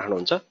डिस्क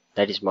राख्नुहुन्छ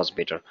दैट इज मच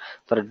बेटर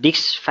तर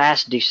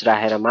फास्ट डिस्क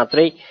राखेर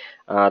मात्रै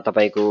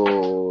तपाईको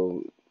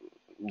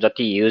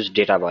जति युज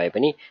डेटा भए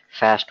पनि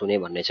फास्ट हुने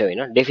भन्ने चाहिँ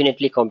होइन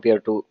definitely compare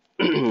to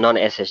non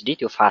SSD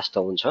त्यो फास्ट त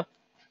हुन्छ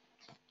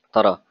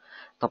तर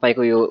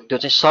तपाईको यो त्यो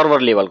चाहिँ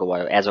सर्भर लेभलको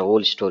भयो as a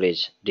whole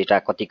storage data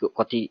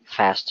कति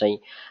फास्ट चाहिँ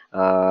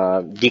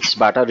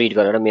डिस्कबाट रिड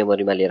गरेर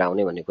मेमोरीमा लिएर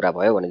आउने भन्ने कुरा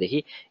भयो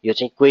भनेदेखि यो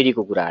चाहिँ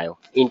क्वेरीको कुरा आयो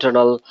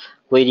इन्टरनल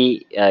क्वेरी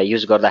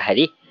युज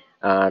गर्दाखेरि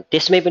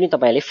त्यसमै पनि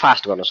तपाईले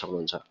फास्ट गर्न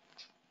सक्नुहुन्छ।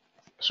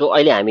 सो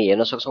अहिले हामी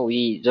हेर्न सक्छौं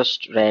वी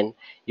जस्ट ran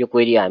यो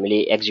क्वेरी हामीले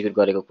एक्जिक्युट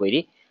गरेको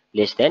क्वेरी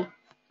लेस देन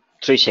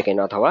 3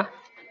 सेकेन्ड अथवा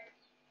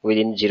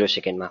विदिन 0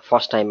 सेकेन्डमा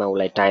फर्स्ट टाइममा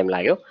उलाई टाइम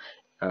लाग्यो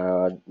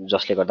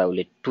जसले गर्दा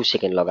उले 2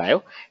 सेकेन्ड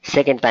लगायो।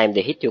 सेकेन्ड टाइम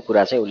देखि त्यो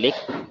कुरा चाहिँ उले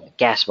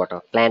क्याशबाट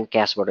प्लान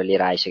क्याशबाट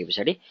लिएर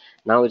आइसकेपछि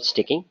now it's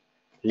taking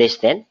less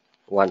than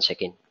 1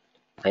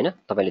 second हैन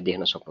तपाईले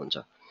देख्न सक्नुहुन्छ।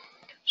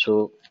 So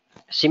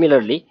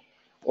similarly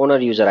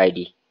owner user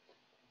ID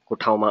को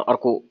ठाउँमा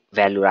अर्को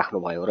भ्यालु राख्नु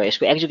भयो र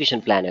यसको execution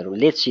प्लानहरु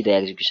let's see the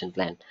execution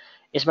plan.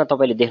 यसमा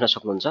तपाईले देख्न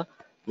सक्नुहुन्छ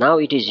now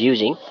it is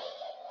using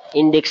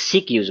index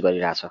sick use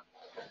गरिरहेछ।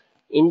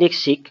 इन्डेक्स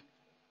सिक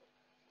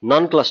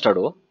नन क्लस्टर्ड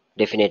हो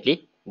definitely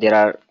there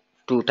are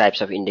to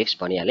types of index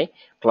भनिहाले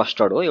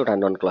clustered हो एउटा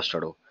नन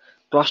क्लस्टर्ड हो।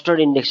 क्लस्टर्ड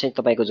इन्डेक्स चाहिँ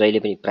तपाईको जहिले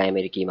पनि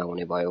प्राइमेरी कीमा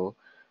हुने भयो।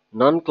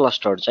 नन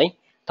क्लस्टर्ड चाहिँ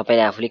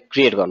तपाईले आफूले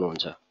क्रिएट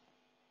गर्नुहुन्छ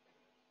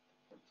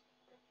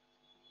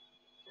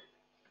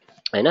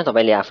हैन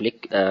तपाईले आफूले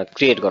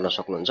क्रिएट गर्न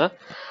सक्नुहुन्छ।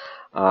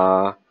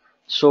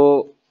 सो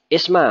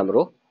यसमा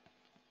हाम्रो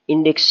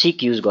इन्डेक्स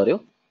सिक युज गर्यो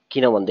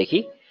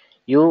किनभनेदेखि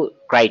यो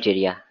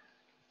क्राइटेरिया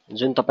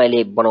जुन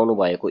तपाईले बनाउनु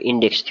भएको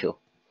इन्डेक्स थियो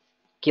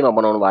केमा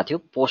बनाउनु भएको थियो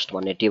पोस्ट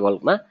भन्ने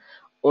टेबलमा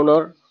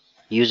ओनर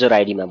युजर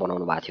आइडी मा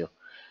बनाउनु भएको थियो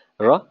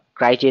र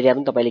क्राइटेरिया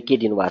पनि तपाईले के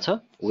दिनु भएको छ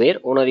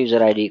where owner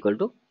user ID equal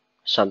to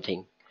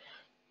something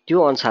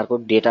त्यो अनुसारको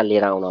डेटा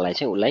लिएर आउनलाई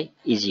चाहिँ उलाई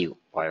इजी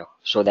भयो।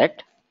 सो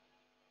दैट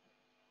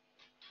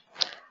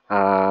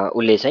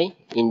उले चाहिँ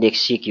इन्डेक्स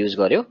सिक युज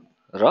गर्यो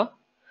र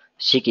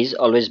सिक इज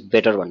अलवेज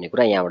बेटर भन्ने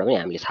कुरा यहाँबाट पनि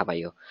हामीले थाहा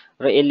पाइयो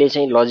र यसले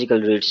चाहिँ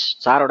लजिकल रिड्स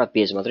 4 वटा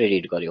पेज मात्रै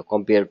रिड गर्यो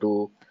कम्पेयर टु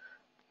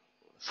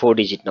 4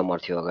 डिजिट नम्बर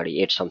थियो अगाडि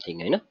 8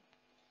 समथिङ हैन।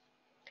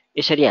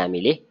 यसरी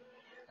हामीले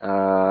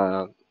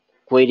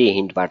क्वेरी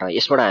हिन्टबाट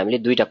यसबाट हामीले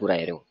दुईटा कुरा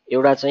हेर्यौं।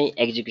 एउटा चाहिँ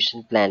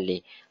एक्जिक्युसन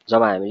प्लानले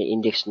जब हामीले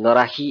index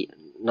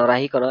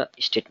नराखिकन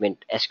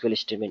statement SQL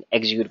statement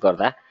execute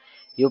गर्दा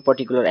यो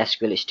पर्टिकुलर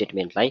एसक्यूएल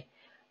स्टेटमेन्टलाई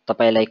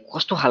तपाईलाई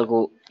कस्तो खालको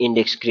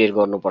इन्डेक्स क्रिएट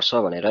गर्नुपर्छ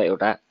भनेर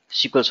एउटा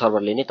सिक्वल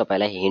सर्भरले नै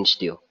तपाईलाई हिन्ट्स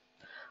दियो।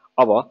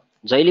 अब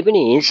जहिले पनि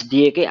हिन्ट्स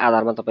दिएकै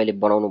आधारमा तपाईले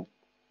बनाउनु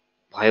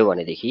भयो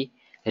भनेदेखि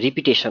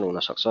रिपिटेसन हुन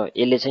सक्छ।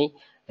 यसले चाहिँ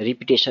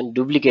रिपिटेसन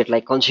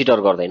डुप्लिकेटलाई कन्सिडर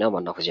गर्दैन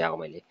भन्न खोजेको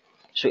मैले।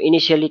 सो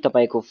इनिशियली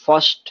तपाईको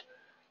फर्स्ट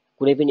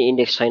कुनै पनि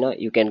इन्डेक्स छैन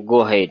you can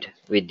go head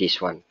with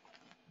this one.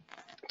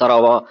 तर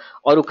अब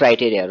अरु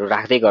क्राइटेरियाहरु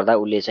राख्दै गर्दा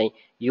उले चाहिँ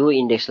यो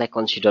इन्डेक्सलाई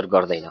कन्सिडर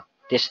गर्दैन।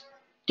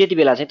 त्यति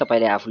बेला चाहिँ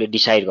तपाईले आफूले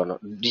डिसाइड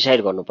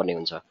गर्नुपर्ने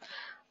हुन्छ।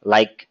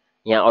 लाइक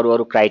यहाँ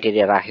अरु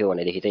क्राइटेरिया राख्यो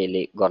भनेदेखि त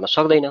यसले गर्न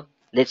सक्दैन।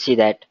 लेट्स सी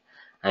दैट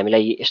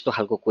हामीलाई यस्तो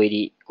खालको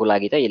क्वेरी को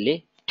लागि त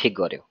यसले ठीक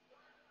गर्यो।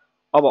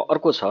 अब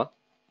अर्को छ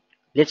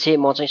लेट्स से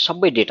म चाहिँ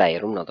सबै डेटा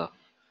हेरौं न त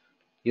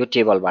यो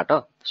टेबलबाट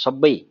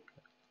सबै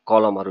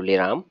कलमहरु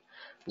लिएर आऊँ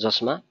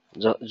जसमा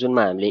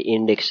जुनमा हामीले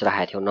इन्डेक्स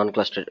राखेको थियौ नन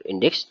क्लस्टर्ड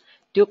इन्डेक्स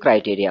त्यो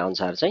क्राइटेरिया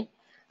अनुसार चाहिँ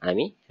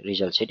हामी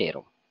रिजल्ट सिट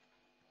हेरौं।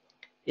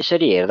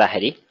 यसरी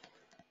हेर्दाखेरि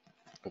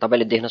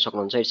तपाईले देख्न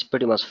सक्नुहुन्छ इट्स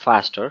प्रिटी मच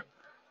फास्टर।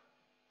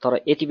 तर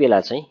यति बेला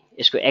चाहिँ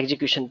यसको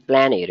एक्जिक्युसन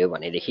प्लान हेर्यो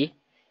भनेदेखि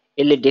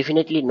यसले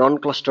डेफिनेटली नन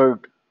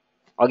क्लस्टर्ड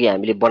अघि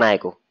हामीले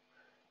बनाएको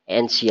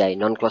NCI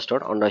non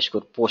clustered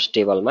underscore post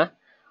टेबलमा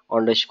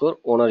अंडरस्कोर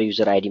ओनर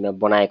युजर आइडी मा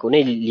बनाएको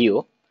नै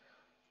लियो।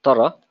 तर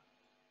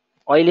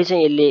अहिले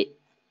चाहिँ यसले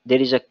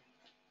there is a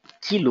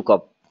Ki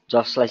lookup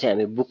जसलाई चाहिँ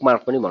हामी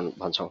बुकमार्क पनि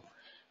भन्छौं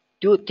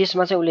त्यो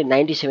त्यसमा चाहिँ उले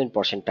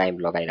 97% टाइम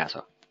लगाइराछ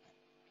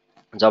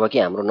जबकि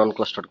हाम्रो नन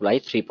क्लस्टर्डको लागि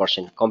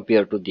 3%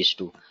 कम्पेयर टु दिस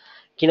टु।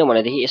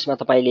 किनभनेदेखि यसमा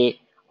तपाईले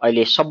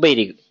अहिले सबै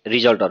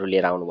रिजल्टहरु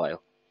लिएर आउनु भयो।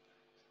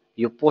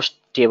 यो पोस्ट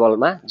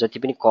टेबलमा जति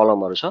पनि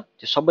कलमहरु छ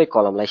त्यो सबै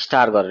कलमलाई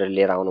स्टार गरेर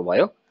लिएर आउनु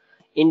भयो।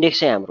 इन्डेक्स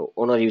चाहिँ हाम्रो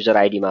ओनर युजर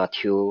आइडी मा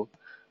थियो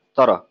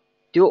तर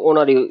त्यो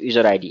ओनर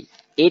युजर आइडी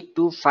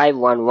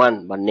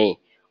 82511 भन्ने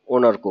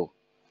ओनरको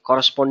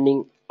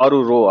करस्पोन्डिङ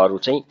अरु रोहरु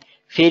चाहिँ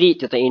फेरि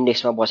त्यो त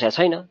इन्डेक्समा बसेको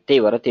छैन। त्यही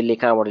भएर त्यसले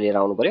कहाँबाट लिएर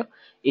आउनु पर्यो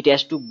it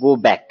has to go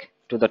back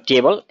to the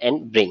table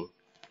and bring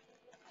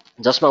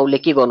जसमा उले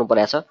के गर्नु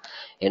पर्या छ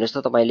हेर्नुस् त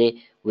तपाईले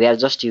we are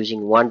just using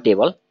one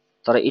table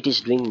तर it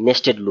is doing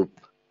nested loop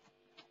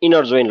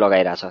inner join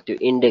लगाइराछ त्यो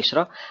इन्डेक्स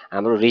र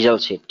हाम्रो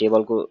रिजल्ट सेट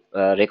टेबलको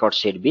रेकर्ड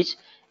सेट बीच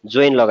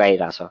जोइन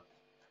लगाइराछ।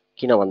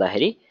 किन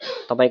भन्दाखेरि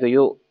तपाईको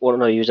यो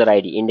ओनर युजर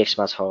आइडी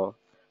इन्डेक्समा छ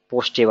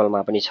पोस्ट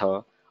टेबलमा पनि छ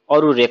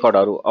अरु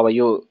रेकर्डहरु अब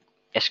यो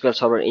एसक्यूएल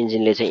सर्भर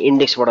इन्जिनले चाहिँ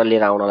इन्डेक्सबाट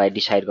लिएर आउनलाई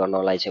डिसाइड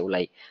गर्नलाई चाहिँ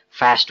उलाई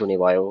फास्ट हुने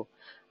भयो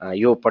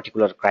यो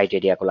पर्टिकुलर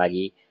क्राइटेरियाको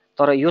लागि।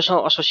 तर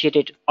योसँग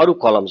एसोसिएटेड अरु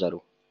कलम्सहरु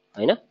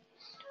हैन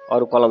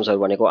अरु कलम्सहरु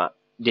भनेको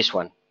this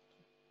one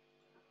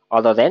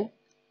other than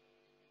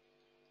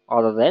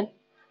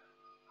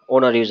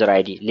owner user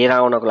ID लिएर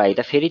आउनको लागि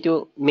त फेरि त्यो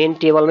मेन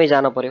टेबलमै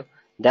जान पर्यो।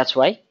 दैट्स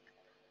व्हाई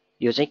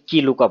यो चाहिँ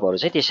की लुकअपहरु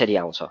चाहिँ त्यसरी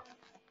आउँछ।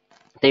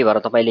 त्यही भएर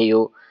तपाईले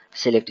यो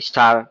सिलेक्ट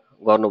स्टार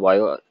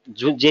गर्नुभयो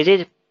जुन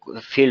जे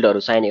फिल्डहरु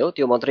चाहिने हो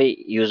त्यो मात्रै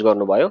युज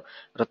गर्नुभयो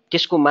र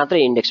त्यसको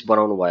मात्रै इन्डेक्स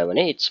बनाउनु भयो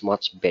भने it's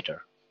much better.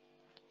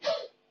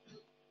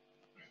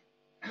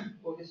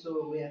 Okay,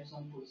 so we have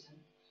some question.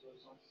 So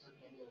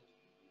can you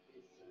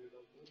please read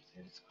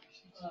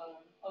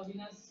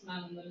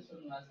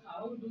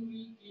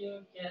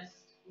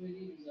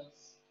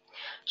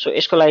so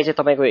यसको लागि चाहिँ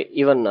तपाईको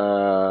इभन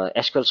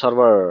एसक्यूएल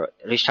सर्भर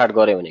रिस्टार्ट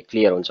गर्यो भने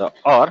क्लियर हुन्छ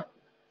or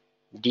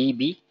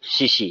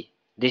डीबीसीसी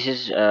this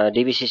is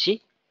डीबीसीसी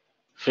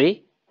free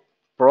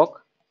proc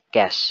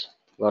cash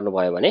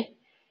गर्नुभयो भने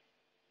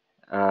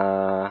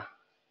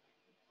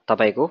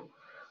तपाईको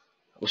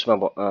उसमा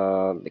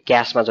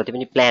क्याशमा जति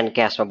पनि प्लान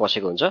क्याशमा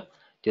बसेको हुन्छ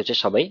त्यो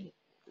चाहिँ सबै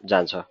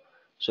जान्छ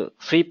सो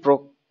फ्री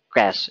प्रोक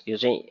क्याश यो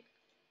चाहिँ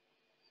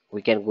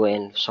we can go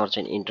and search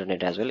in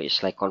internet as well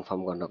यसलाई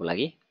कन्फर्म गर्नको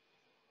लागि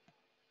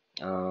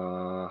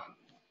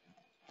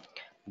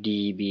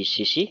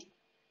DBCC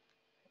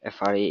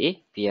FRAE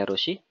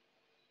PROC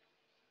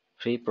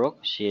free proc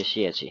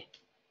CACHE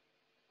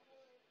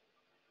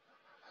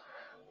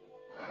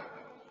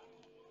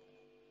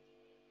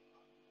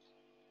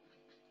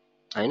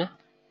हैन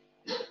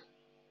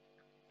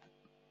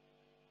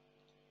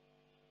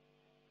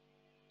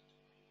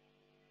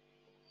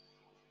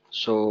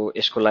सो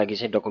यसको लागि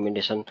चाहिँ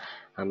डकुमेन्टेसन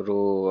हाम्रो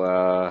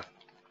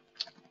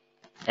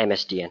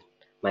MSDN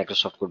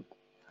माइक्रोसफ्टको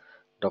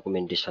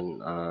डकुमेन्टेसन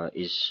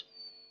इज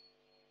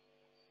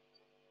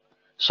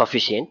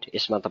सफिसिएन्ट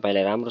यसमा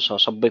तपाईलाई राम्रोसँग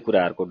सबै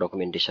कुराहरुको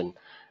डकुमेन्टेसन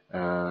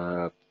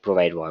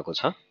प्रोभाइड भएको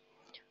छ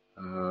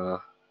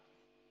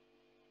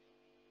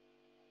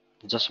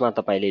जसमा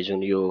तपाईले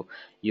जुन यो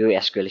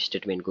एसक्यूएल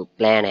स्टेटमेन्टको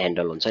प्लान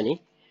ह्यान्डल हुन्छ नि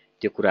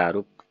त्यो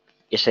कुराहरु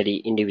यसरी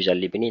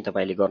इन्डिभिजुअली पनि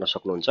तपाईले गर्न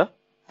सक्नुहुन्छ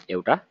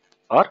एउटा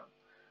अर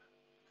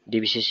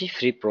डीबीसीसी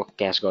फ्री प्रोक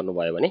क्याश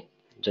गर्नुभयो भने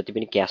जति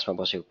पनि क्याशमा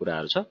बसेको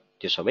कुराहरु छ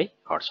त्यो सबै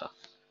हट्छ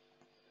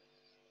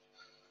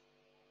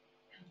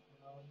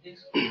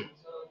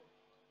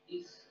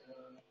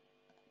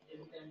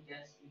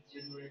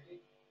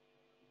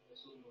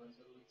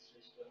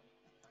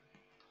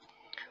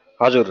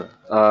हजुर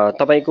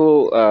तपाईको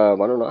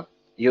भनौं न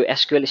यो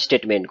एसक्यूएल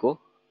स्टेटमेन्टको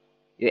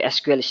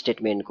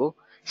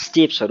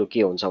स्टेप्सहरु के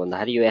हुन्छ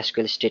भन्दाखेरि यो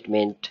एसक्यूएल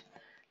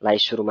स्टेटमेन्टलाई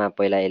सुरुमा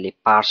पहिला यसले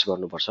पार्स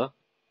गर्नुपर्छ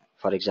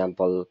फर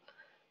एक्जाम्पल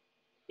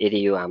यदि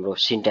यो हाम्रो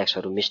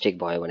सिन्ट्याक्सहरु मिस्टेक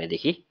भयो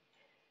भनेदेखि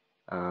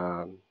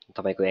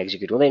तपाईको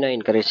एक्जिक्युट हुँदैन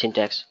इनकरेक्ट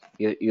सिन्ट्याक्स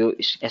यो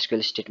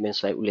एसक्यूएल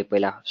स्टेटमेन्ट्सलाई उले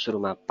पहिला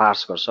सुरुमा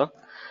पार्स गर्छ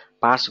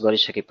पार्स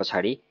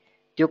गरिसकेपछि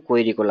त्यो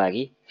क्वेरीको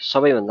लागि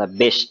सबैभन्दा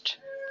बेस्ट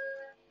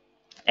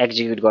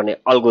एक्जिक्युट गर्ने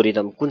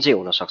अल्गोरिदम कुन चाहिँ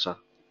हुन सक्छ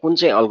कुन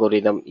चाहिँ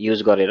अल्गोरिदम युज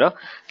गरेर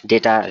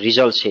डेटा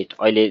रिजल्ट सेट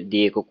अहिले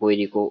दिएको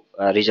क्वेरीको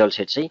रिजल्ट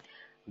सेट चाहिँ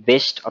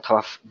बेस्ट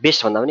अथवा बेस्ट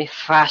भन्दा पनि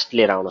फास्ट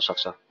लिएर आउन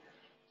सक्छ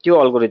त्यो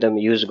अल्गोरिदम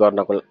युज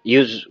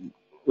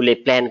उले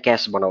प्लान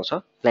क्याश बनाउँछ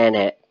प्लान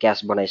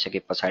क्याश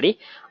बनाइसकेपछि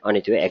अनि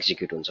त्यो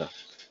एक्जिक्युट हुन्छ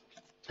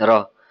र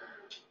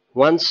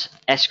once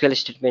SQL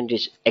statement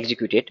is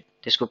executed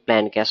त्यसको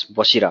प्लान क्याश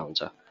बसिरा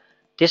हुन्छ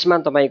त्यसमा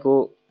तपाईको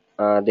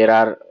देयर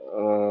आर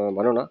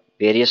भनौं न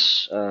भेरियस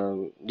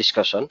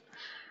डिस्कसन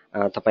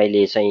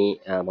तपाईले चाहिँ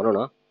भनौं न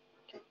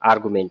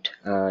आर्गुमेन्ट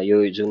यो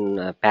जुन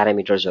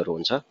प्यारामिटर्सहरु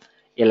हुन्छ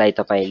यसलाई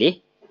तपाईले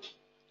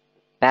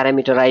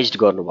प्यारामिटराइज्ड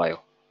गर्नुभयो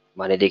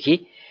भनेदेखि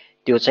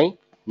त्यो चाहिँ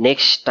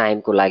नेक्स्ट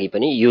टाइमको लागि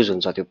पनि युज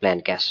हुन्छ त्यो प्लान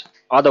क्याश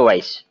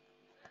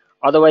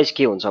अदरवाइज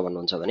के हुन्छ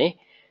भन्नुहुन्छ भने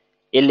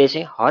यसले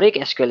चाहिँ हरेक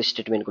एसक्यूएल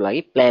स्टेटमेन्टको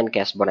लागि प्लान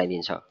क्याश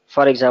बनाइदिन्छ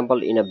for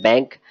example in a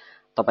bank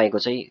तपाईको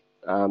चाहिँ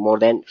मोर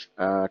देन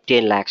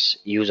 10 लाख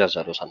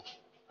युजर्सहरु छन्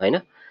हैन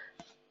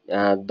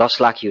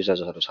 10 लाख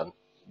युजर्सहरु छन्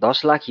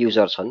 10 लाख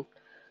युजर छन्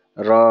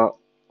र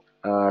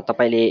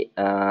तपाईले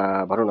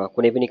भनौं न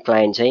कुनै पनि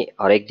क्लाइन्ट चाहिँ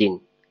हरेक दिन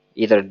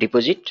इदर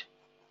डिपोजिट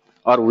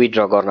अर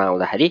विथड्र गर्न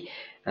आउँदाखेरि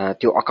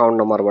त्यो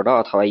अकाउन्ट नम्बरबाट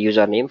अथवा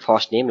user name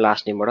first name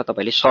last नेमबाट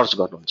तपाईले सर्च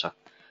गर्नुहुन्छ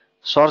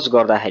सर्च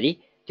गर्दाखेरि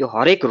त्यो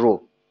हरेक रो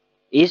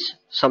इज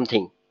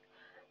समथिङ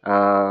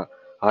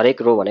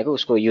हरेक रो भनेको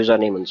उसको युजर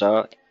नेम हुन्छ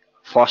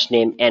फर्स्ट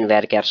नेम एन्ड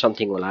भ्यारक्यार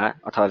समथिङ होला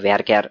अथवा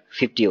भ्यारक्यार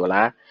 50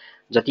 होला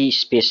जति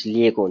स्पेस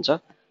लिएको हुन्छ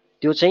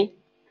त्यो चाहिँ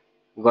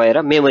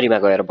गएर मेमोरीमा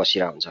गएर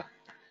बसिरा हुन्छ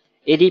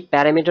यदि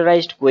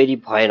प्यारामिटराइज्ड क्वेरी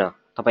भएन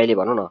तपाईले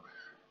भनौं न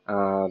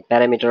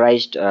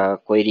प्यारामिटराइज्ड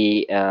क्वेरी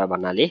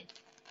भन्नाले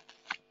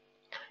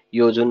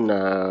यो जुन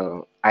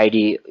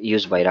आईडी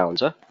युज भइरा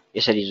हुन्छ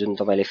यसरी जुन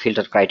तपाईले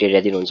फिल्टर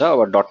क्राइटेरिया दिनुहुन्छ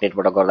अब .net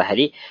बाट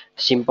गर्दाखेरि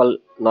simple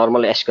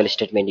normal SQL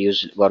statement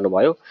use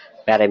गर्नुभयो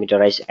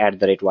प्यारामिटराइज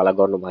 @ वाला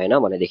गर्नु भएन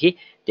भनेदेखि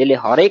त्यसले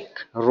हरेक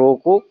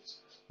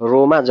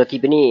रोमा जति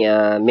पनि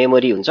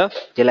मेमोरी हुन्छ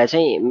त्यसलाई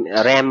चाहिँ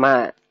र्याममा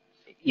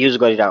युज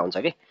गरिरा हुन्छ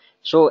के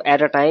सो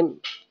एट अ टाइम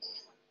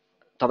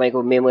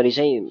तपाईको मेमोरी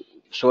चाहिँ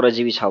 16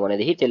 GB छ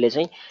भनेदेखि त्यसले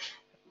चाहिँ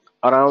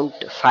around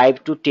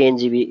 5 to 10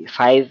 GB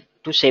 5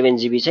 to 7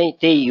 GB चाहिँ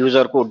त्यही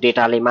युजरको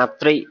डेटाले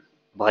मात्रै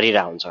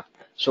भरिरा हुन्छ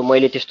सो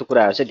मैले त्यस्तो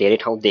कुराहरु चाहिँ धेरै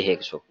ठाउँ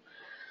देखेको छु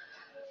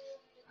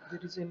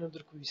There is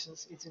another question.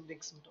 It's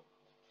indexing.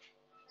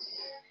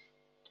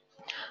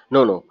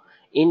 No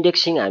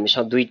indexing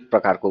हामीसँग दुई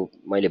प्रकारको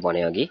मैले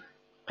भने अघि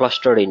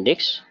clustered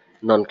index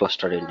non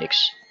clustered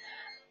index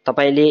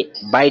तपाईले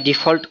बाइ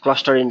डिफल्ट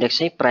क्लस्टर्ड इन्डेक्स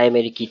चाहिँ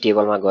प्राइमरी की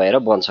टेबलमा गएर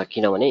बन्छ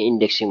किनभने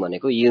इन्डेक्सिङ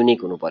भनेको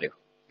युनिक हुनु पर्यो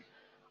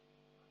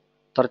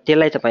तर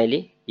त्यसलाई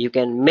तपाईले you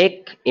can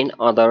make in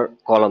other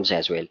columns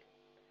as well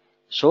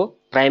so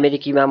primary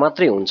कीमा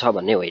मात्रै हुन्छ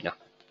भन्ने होइन।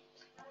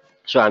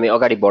 सो हामी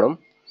अगाडि बढौँ।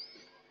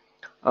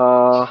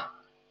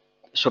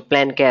 सो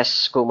प्लान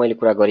क्यासको मैले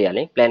कुरा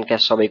गरिहालेँ। प्लान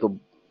क्यास सबैको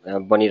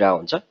बनिरहेको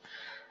हुन्छ।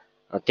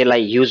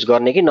 त्यसलाई युज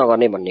गर्ने कि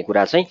नगर्ने भन्ने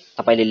कुरा चाहिँ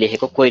तपाईले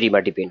लेखेको क्वेरीमा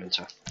डिपेन्ड हुन्छ।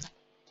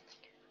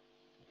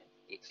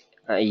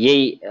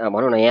 यही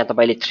भनौँ न, यहाँ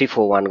तपाईले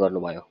 341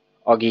 गर्नुभयो।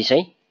 अघि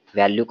चाहिँ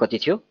भ्यालु कति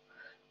थियो?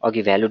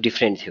 अघि भ्यालु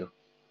डिफ्रेन्ट थियो।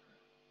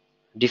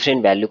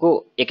 डिफ्रेन्ट भ्यालुको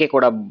एक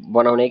एकवटा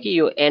बनाउने कि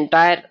यो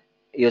एन्टायर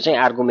यो चाहिँ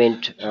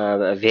आर्गुमेन्ट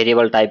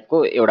भेरिएबल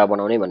टाइपको एउटा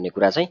बनाउने भन्ने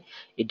कुरा चाहिँ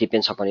it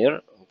depends upon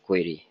your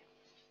query.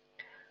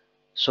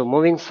 So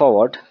moving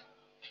forward,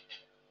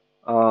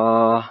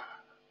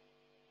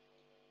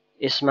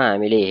 यसमा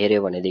हामीले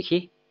हेर्यो भनेदेखि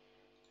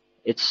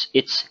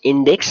इट्स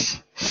इन्डेक्स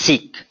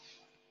सिक।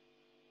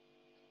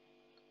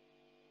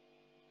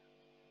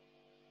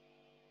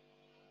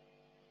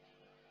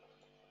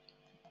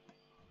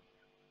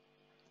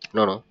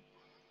 नो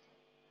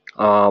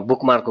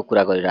बुकमार्कको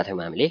कुरा गरिरहेको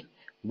थियौँ हामीले।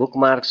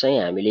 बुकमार्क चाहिँ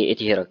हामीले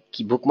यतिखेर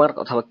बुकमार्क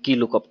अथवा की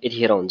लुकअप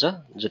यतिखेर हुन्छ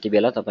जति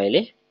बेला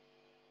तपाईले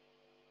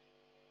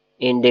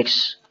इन्डेक्स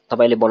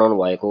तपाईले बनाउनु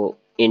भएको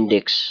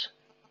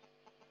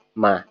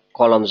इन्डेक्समा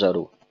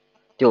कलम्सहरू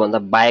त्योभन्दा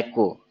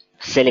बाहेकको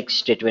सेलेक्ट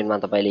स्टेटमेन्टमा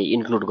तपाईले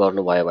इन्क्लुड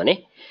गर्नुभयो भने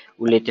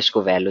उसले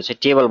त्यसको भ्यालु चाहिँ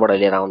टेबलबाट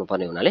लिएर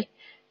आउनुपर्ने हुनाले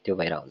त्यो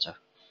भइरहेको हुन्छ।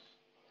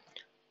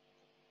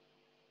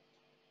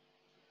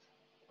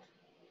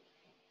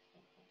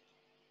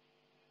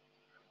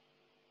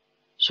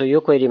 सो यो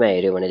क्वेरीमा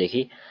हेर्यो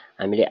भनेदेखि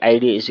हामीले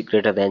आइडी इज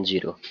ग्रेटर देन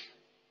 0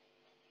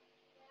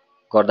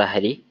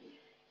 गर्दाखेरि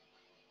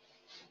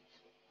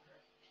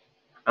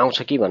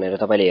आउँछ कि भनेर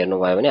तपाईले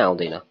हेर्नुभयो भने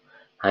आउँदैन।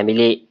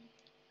 हामीले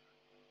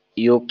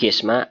यो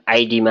केसमा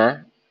आइडीमा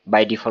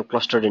बाइ डिफल्ट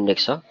क्लस्टर्ड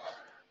इन्डेक्स छ,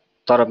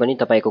 तर पनि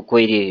तपाईको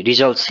क्वेरी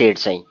रिजल्ट सेट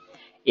चाहिँ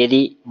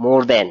यदि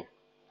मोर देन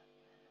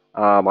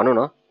भनौँ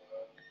न,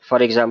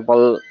 फर इक्जाम्पल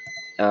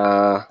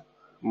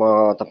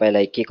म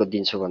तपाईलाई के को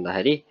दिन्छु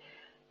भन्दाखेरि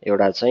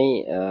एउटा चाहिँ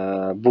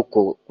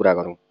बुकको कुरा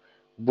गरौँ।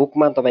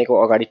 बुकमा तपाईको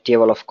अगाडि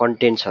टेबल अफ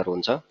कन्टेन्ट्सहरू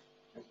हुन्छ।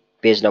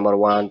 पेज नम्बर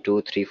 1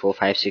 2 3 4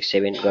 5 6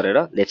 7 गरेर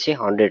लेट्स से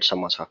 100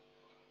 सम्म छ।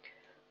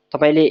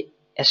 तपाईले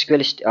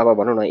एसक्यूएल अब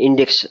भनौँ न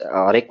इन्डेक्स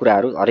हरेक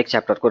कुराहरू हरेक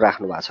च्याप्टरको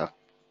राख्नु भएको छ।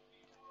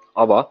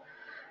 अब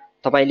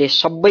तपाईले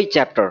सबै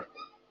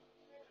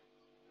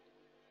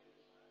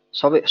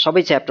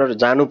च्याप्टर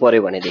जानु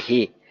पर्यो भनेदेखि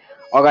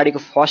अगाडिको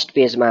फर्स्ट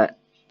पेजमा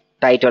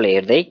टाइटल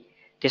हेर्दै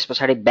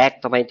त्यसपछि ब्याक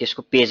तपाई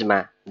त्यसको पेजमा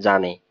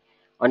जाने,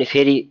 अनि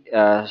फेरि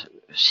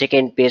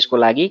सेकेन्ड पेजको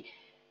लागि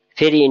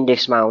फेरि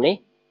इन्डेक्समा आउने,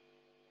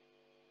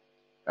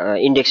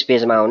 इन्डेक्स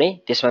पेजमा आउने,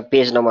 त्यसमा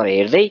पेज नम्बर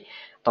हेर्दै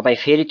तपाई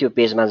फेरि त्यो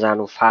पेजमा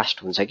जानु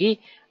फास्ट हुन्छ कि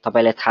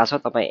तपाईलाई थाहा छ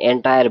तपाई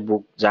एन्टायर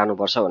बुक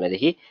जानुपर्छ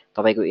भनेदेखि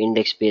तपाईको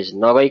इन्डेक्स पेज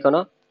नगइकन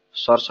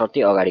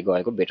सरसर्ती अगाडि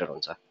गएको बेटर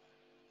हुन्छ,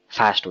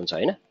 फास्ट हुन्छ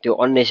हैन? त्यो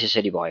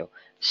अननेसेसरी भयो।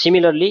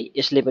 सिमिलरली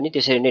यसले पनि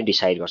त्यसरी नै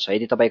डिसाइड गर्छ।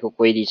 यदि तपाईको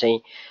क्वेरी चाहिँ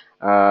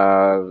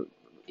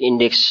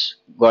इन्डेक्स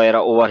गएर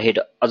ओभरहेड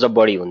अझ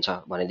बढी हुन्छ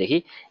भनेदेखि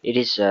इट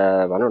इज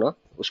भनौँ न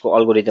उसको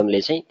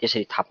अल्गोरिदमले चाहिँ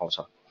त्यसरी थाहा पाउँछ।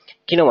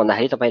 किन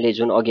भन्दाखेरि तपाईले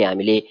जुन अघि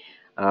हामीले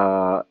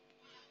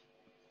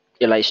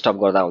यसलाई स्टप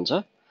गर्दा हुन्छ,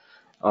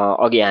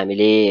 अघि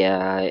हामीले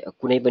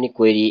कुनै पनि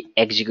क्वेरी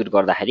एक्जिक्युट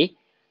गर्दाखेरि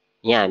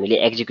यहाँ हामीले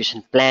एक्जिक्युसन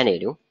प्लान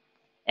हेर्यौं।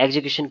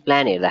 एक्जिक्युसन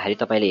प्लान हेर्दाखेरि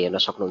तपाईले हेर्न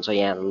सक्नुहुन्छ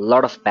यहाँ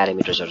लट अफ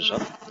प्यारामिटर्सहरू छ,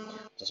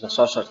 जसमा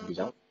सरसर्ती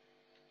दिन्छौँ।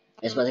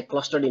 यसमा चाहिँ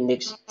क्लस्टर्ड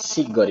इन्डेक्स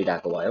सिक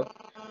गरिरहेको भयो,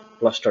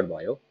 क्लस्टर्ड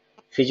भयो।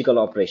 फिजिकल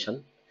अपरेसन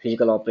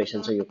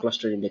चाहिँ यो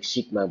क्लस्टर्ड इन्डेक्स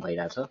सिकमा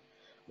भइरहेछ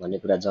भन्ने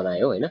कुरा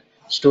जनायो हैन?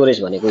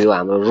 स्टोरेज भनेको यो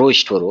हाम्रो रो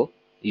स्टोर हो।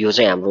 यो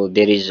चाहिँ हाम्रो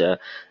देयर इज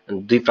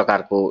दुई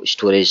प्रकारको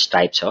स्टोरेज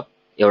टाइप छ।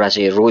 एउटा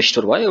चाहिँ रो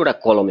स्टोर भयो, एउटा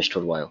कलम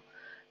स्टोर भयो।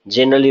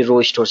 जेनरली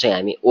रो स्टोर चाहिँ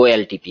हामी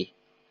ओएलटीपी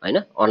हैन,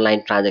 अनलाइन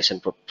ट्रान्ज्याक्सन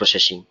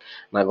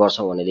प्रोसेसिङमा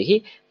गर्छौं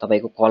भनेदेखि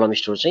तपाईको कलम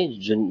स्टोर चाहिँ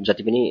जुन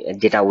जति पनि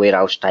डेटा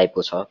वेयरहाउस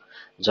टाइपको छ,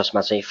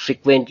 जसमा चाहिँ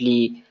फ्रिक्वेन्टली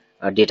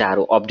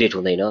डेटाहरू अपडेट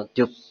हुँदैन,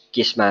 त्यो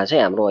केसमा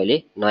चाहिँ हाम्रो अहिले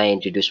नयाँ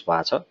इन्ट्रोड्युस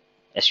भएको छ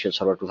एसक्यूएल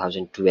सर्भर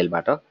 2012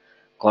 बाट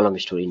कलम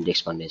स्टोर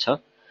इन्डेक्स भन्ने छ,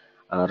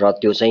 र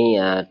त्यो चाहिँ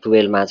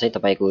 12 मा चाहिँ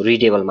तपाईको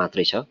रिडेबल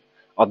मात्रै छ,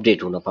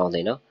 अपडेट हुन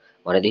पाउँदैन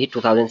भनेदेखि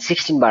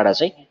 2016 बाट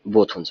चाहिँ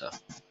बोथ हुन्छ।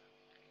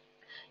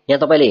 यहाँ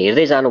तपाईले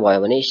हेर्दै जानुभयो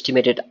भने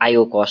एस्टिमेटेड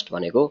आईओ कस्ट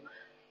भनेको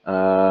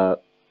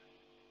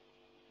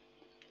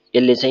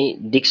यसले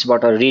चाहिँ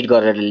डिस्कबाट रिड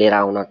गरेर लिएर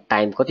आउन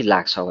टाइम कति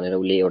लाग्छ भनेर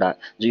उसले एउटा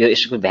यो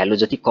यसको भ्यालु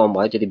जति कम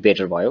भयो त्यति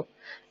बेटर भयो।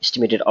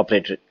 एस्टिमेटेड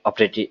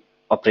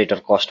अपरेटर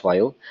कस्ट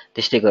भयो।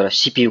 त्यस्तै गरेर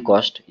सीपीयू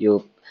कस्ट, यो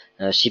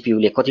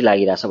सीपीयूले कति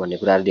लागिरहेछ भन्ने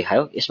कुराहरु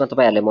देखायो। यसमा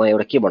तपाईहरुले म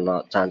एउटा के भन्न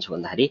चाहन्छु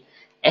भन्दाखेरि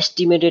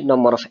एस्टिमेटेड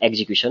नम्बर अफ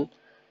एक्जिक्युसन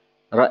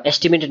र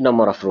एस्टिमेटेड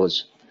नम्बर अफ रोज,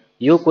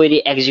 यो क्वेरी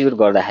एक्जिक्युट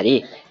गर्दाखेरि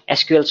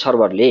एसक्यूएल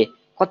सर्भरले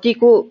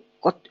कतिको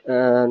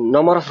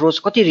नम्बर अफ रोज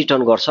कति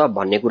रिटर्न गर्छ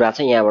भन्ने कुरा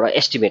चाहिँ यहाँबाट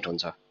एस्टिमेट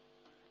हुन्छ।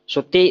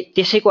 सो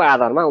त्यसैको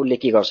आधारमा उसले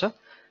के गर्छ,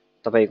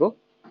 तपाईको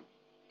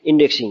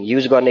इन्डेक्सिङ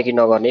युज गर्ने कि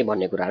नगर्ने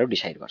भन्ने कुराहरु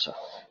डिसाइड गर्छ।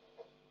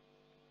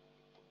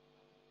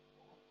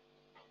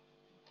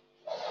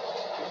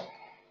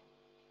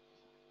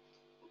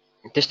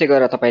 त्यस्तै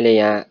गरेर तपाईले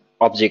यहाँ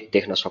अब्जेक्ट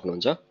देख्न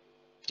सक्नुहुन्छ।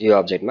 यो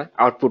अब्जेक्टमा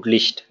आउटपुट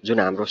लिस्ट जुन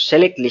हाम्रो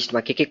सेलेक्ट लिस्टमा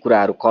के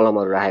कुराहरू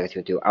कलमहरू राखेको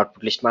थियो त्यो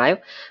आउटपुट लिस्टमा आयो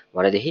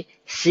भनेदेखि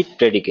सिक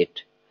प्रेडिकेट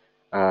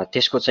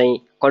त्यसको चाहिँ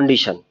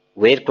कन्डिसन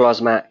वेयर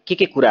क्लजमा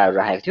के कुराहरू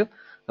राखेको थियो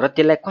र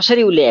त्यसलाई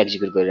कसरी उसले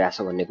एक्जिक्युट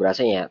गरिरहेछ भन्ने कुरा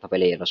चाहिँ यहाँ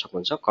तपाईले हेर्न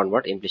सक्नुहुन्छ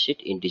कन्भर्ट इम्प्लिसिट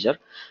इन्टिजर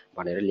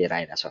भनेर लिएर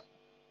आइरहेछ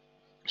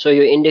सो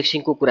यो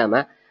इन्डेक्सिङको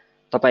कुरामा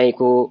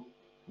तपाईको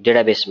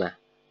डेटाबेसमा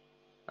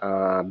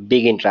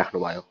बिग इन्ट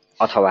राख्नुभयो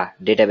अथवा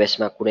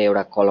डेटाबेसमा कुनै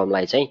एउटा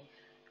कलमलाई चाहिँ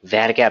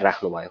भ्यारक्यार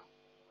राख्नुभयो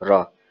र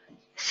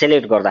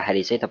सेलेक्ट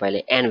गर्दाखेरि चाहिँ तपाईले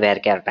एन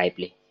भ्यारक्यार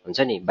टाइपले हुन्छ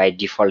नि बाइ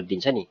डिफल्ट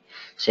दिन्छ नि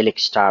select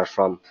star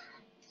from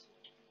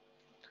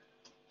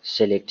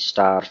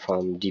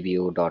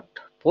dbo dot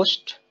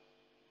post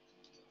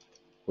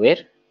where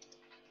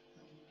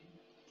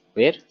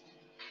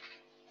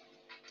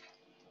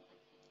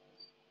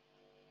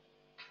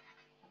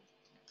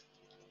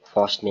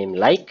first name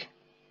like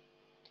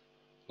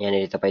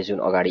यहाँनिर तपाई जुन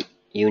अगाडि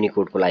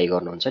युनिकोडको लागि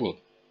गर्नुहुन्छ नि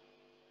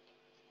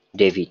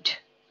डेभिड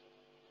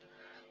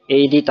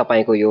यदि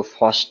तपाईको यो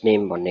फर्स्ट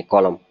नेम भन्ने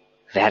कलम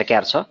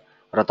भ्यारक्यार छ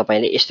र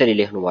तपाईले यसरी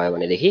लेख्नु भयो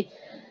भनेदेखि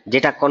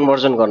डेटा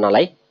कन्भर्जन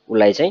गर्नलाई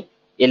उलाई चाहिँ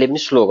यसले पनि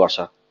स्लो गर्छ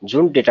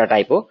जुन डेटा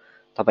टाइप हो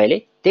तपाईले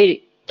त्यही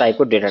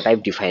टाइपको डेटा टाइप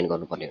डिफाइन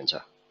गर्नुपर्ने हुन्छ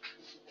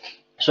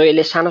सो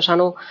यसले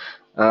सानो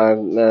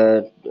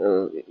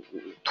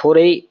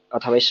थोरै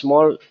अथवा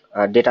स्मल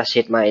डेटा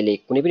सेटमा यसले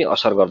कुनै पनि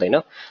असर गर्दैन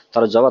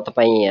तर जब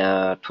तपाई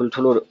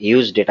ठुलठुलो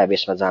ह्युज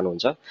डेटाबेसमा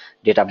जानुहुन्छ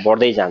डेटा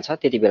बढ्दै जान्छ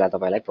त्यति बेला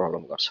तपाईलाई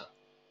प्रब्लम गर्छ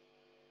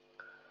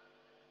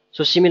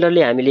सो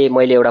सिमिलरली हामीले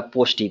मैले एउटा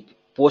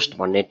पोस्ट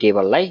भन्ने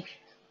टेबललाई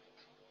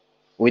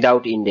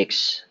विदाउट इन्डेक्स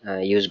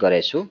युज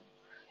गरेछु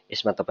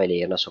यसमा तपाईले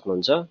हेर्न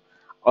सक्नुहुन्छ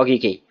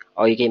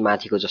अघिकै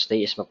माथिको जस्तै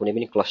यसमा कुनै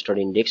पनि क्लस्टर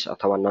इन्डेक्स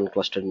अथवा नन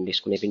क्लस्टर इन्डेक्स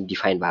कुनै पनि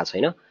डिफाइन भएको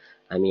छैन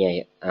हामी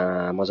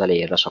यहाँ मजाले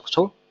हेर्न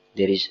सक्छौं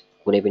देयर इज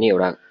कुनै पनि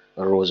एउटा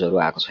रोजहरु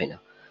आएको छैन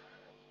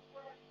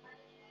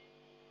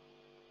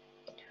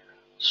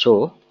सो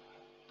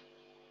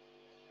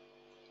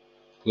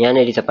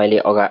यहाँनेरि तपाईले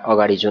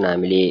अगाडि जुन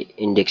हामीले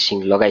इन्डेक्सिङ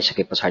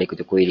लगाइसके पछाडीको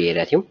त्यो क्वेरी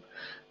हेरेका थियौं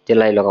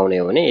त्यसलाई लगाउने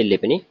हो भने यसले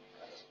पनि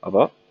अब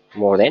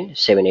मोर देन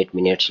 7-8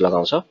 मिनेट्स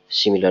लगाउँछ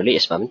सिमिलरली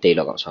यसमा पनि त्यही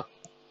लगाउँछ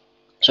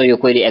सो यो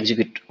क्वेरी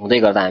एक्जिक्युट हुँदै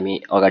गर्दा हामी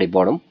अगाडि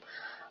बढौं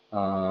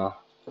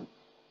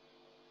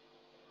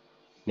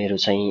मेरो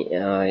चाहिँ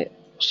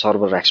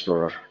सर्भर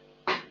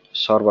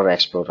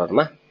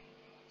एक्सप्लोररमा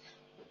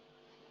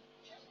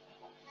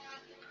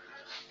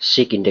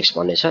सिक इन्डेक्स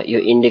भन्ने छ यो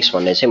इन्डेक्स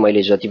भन्ने चाहिँ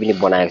मैले जति पनि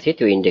बनाएको थिए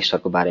त्यो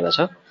इन्डेक्सहरुको बारेमा छ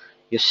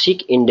यो सिक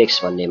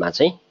इन्डेक्स भन्नेमा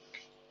चाहिँ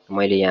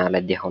मैले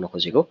यहाँलाई देखाउन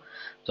खोजेको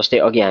जस्तै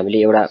अघि हामीले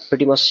एउटा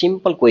pretty much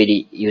simple query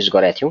use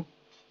गरेका थियौं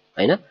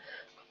हैन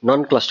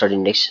नन क्लस्टर्ड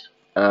इन्डेक्स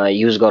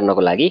युज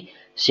गर्नको लागि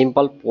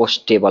सिम्पल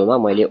पोस्ट टेबलमा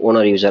मैले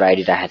ओनर युजर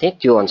आइडी राखेको थिएँ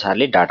त्यो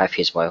अनुसारले डाटा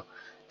फेच भयो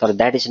तर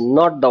that is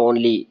not the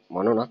only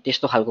भनौं न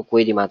त्यस्तो खालको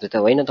क्वेरी मात्र त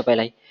होइन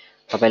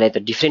तपाईलाई त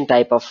डिफरेन्ट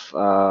टाइप अफ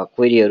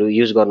क्वेरीहरु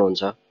युज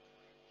गर्नुहुन्छ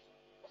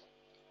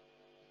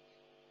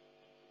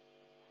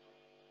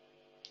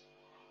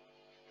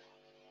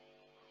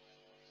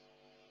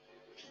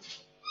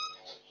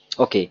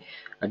ओके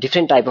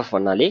डिफरेन्ट टाइप अफ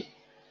भन्नाले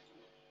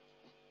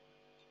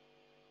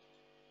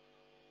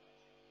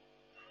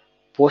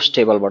पोस्ट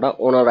टेबलबाट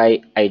ओनर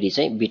आइडी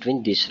चाहिँ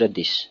बिट्विन दिस र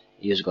दिस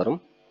युज गरौँ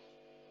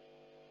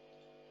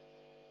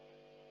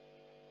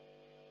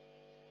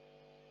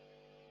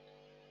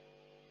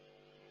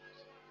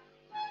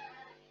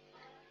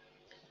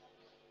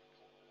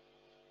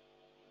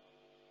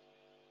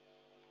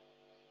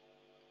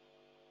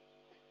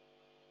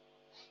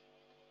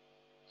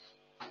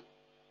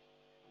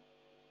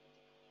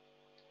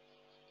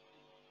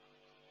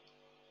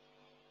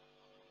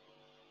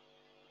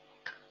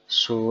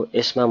सो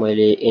यसमा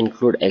मैले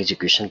इन्क्लुड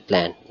एक्जिक्युसन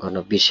प्लान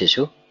गर्न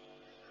बिर्सेछु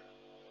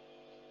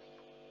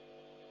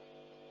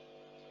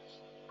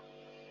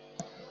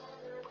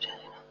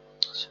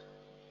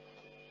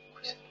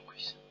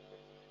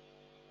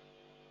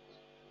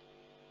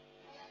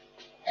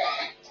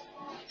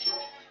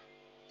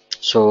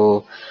सो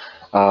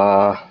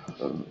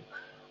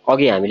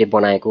अघि हामीले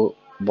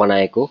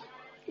बनाएको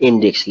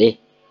इन्डेक्सले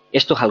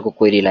यस्तो खालको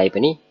क्वेरीलाई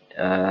पनि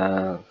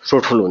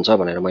फ्रुटफुल हुन्छ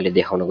भनेर मैले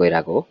देखाउन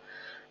गइरहेको हो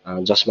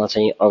जसमा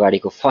चाहिँ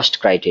अगाडिको फर्स्ट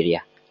क्राइटेरिया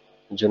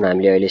जुन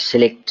हामीले अहिले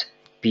select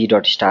p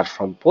dot star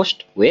from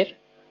post where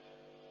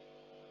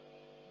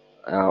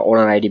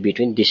owner ID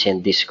between this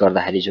and this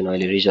गर्दाखेरि जुन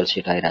अहिले रिजल्ट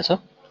सिट आइराछ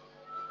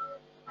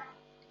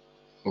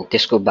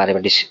त्यसको बारेमा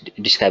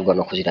डिस्क्राइब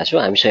गर्न खोजिरहेको छु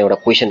हामीसँग एउटा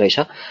क्वेशन रहेछ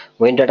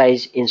when data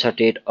is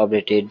inserted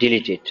updated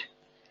deleted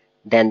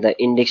then the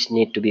index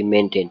need to be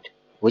maintained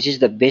which is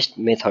the best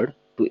method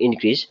to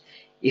increase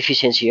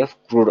efficiency of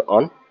crude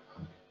on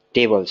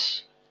tables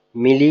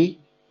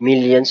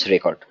millions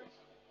record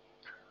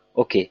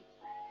okay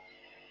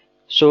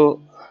so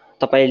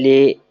तपाईले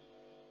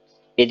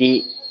यदि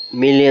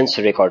millions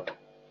record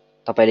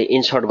तपाईले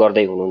insert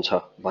गर्दै हुनुहुन्छ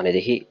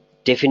भनेदेखि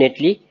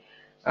definitely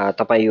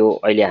तपाई यो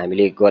अहिले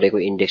हामीले गरेको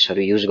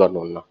इन्डेक्सहरु युज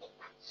गर्नुहुन्न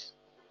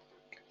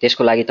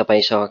त्यसको लागि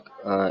तपाईसँग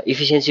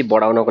एफिसिएन्सी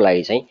बढाउनको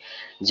लागि चाहिँ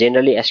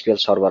जेनरली एसक्यूएल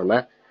सर्भरमा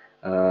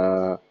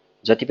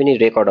जति पनि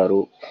रेकर्डहरु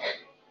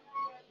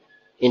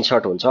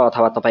इन्सर्ट हुन्छ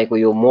अथवा तपाईको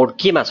यो मोड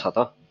केमा छ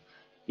त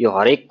यो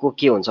हरेकको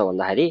के हुन्छ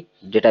भन्दाखेरि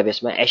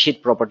डेटाबेसमा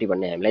एसिड प्रपर्टी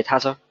भन्ने हामीलाई थाहा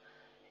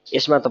छ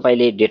यसमा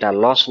तपाईले डेटा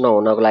लस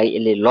नहुनको लागि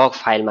यसले लग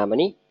फाइलमा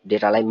पनि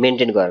डेटालाई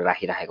मेन्टेन गरेर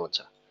राखिराखेको हुन्छ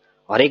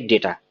हरेक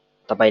डेटा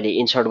तपाईले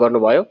इन्सर्ट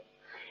गर्नुभयो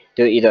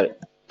त्यो इदर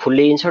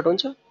फुल्ली इन्सर्ट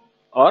हुन्छ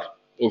अर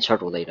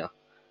इन्सर्ट हुँदैन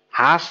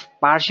हाफ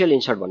पार्शियल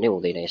इन्सर्ट भन्ने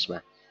हुँदैन यसमा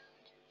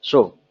सो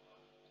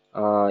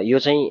यो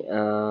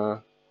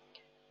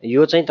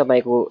चाहिँ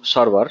तपाईको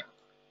सर्भर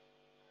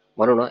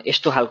भनौं न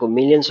यस्तो खालको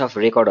मिलियन्स अफ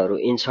रेकर्डहरु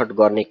इन्सर्ट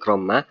गर्ने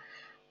क्रममा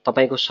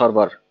तपाईको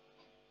सर्भर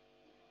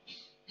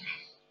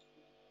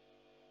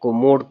को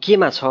मोड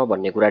केमा छ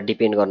भन्ने कुरा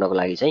डिपेन्ड गर्नको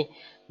लागि चाहिँ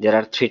देयर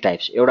आर 3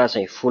 टाइप्स एउटा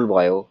चाहिँ फुल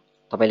भयो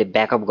तपाईले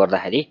ब्याकअप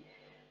गर्दाखेरि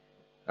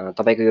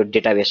तपाईको यो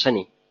डेटाबेस छ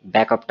नि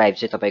ब्याकअप टाइप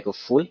चाहिँ तपाईको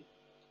फुल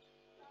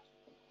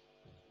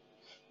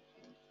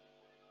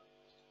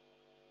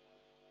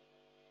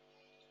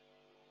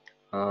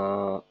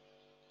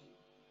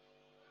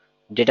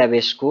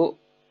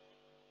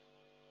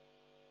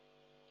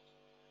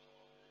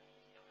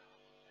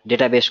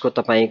डेटाबेसको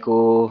तपाईको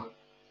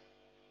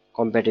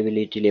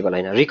कम्प्याटिबिलिटी लेभल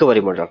हैन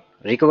रिकभरी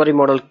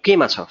मोडल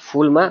केमा छ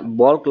फुलमा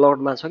बल्क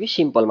लोडमा छ कि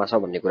सिम्पलमा छ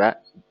भन्ने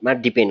कुरामा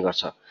डिपेन्ड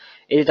गर्छ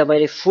यदि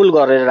तपाईले फुल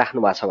गरेर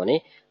राख्नु भएको छ भने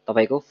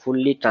तपाईको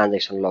फुल्ली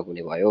ट्रान्ज्याक्सन लग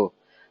हुने भयो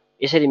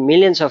यसरी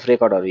मिलियन्स अफ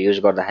रेकर्डहरु युज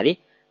गर्दाखेरि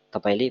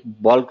तपाईले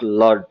बल्क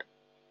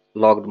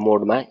लग्ड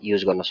मोडमा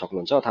युज गर्न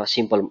सक्नुहुन्छ अथवा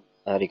सिम्पल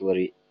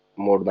रिकभरी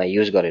मोडमा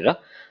युज गरेर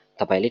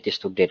तपाईले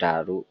त्यस्तो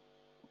डेटाहरु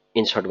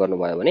इन्सर्ट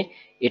गर्नुभयो भने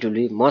it will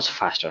be much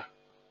faster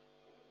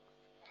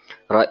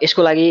र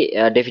यसको लागि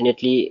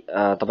डेफिनेटली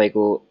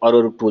तपाईको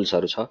अरु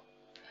टुल्सहरु छ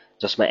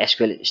जसमा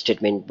एसक्यूएल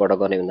स्टेटमेन्टबाट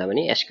गर्ने भन्दा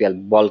पनि एसक्यूएल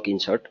बल्क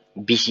इन्सर्ट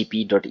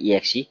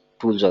bcp.exe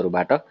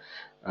टुल्सहरुबाट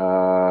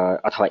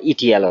अथवा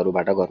ETL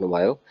हरुबाट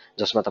गर्नुभयो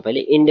जसमा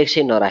तपाईले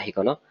इन्डेक्सै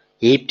नराखिकन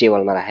हिप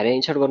टेबलमा राखेर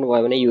इन्सर्ट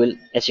गर्नुभयो भने you will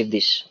achieve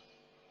this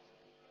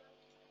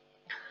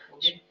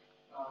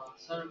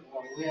Sir,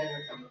 we are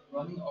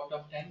running out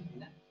of time,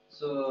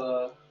 so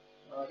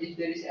if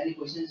there is any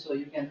question, so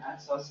you can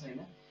ask us,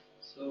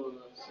 so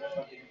sir,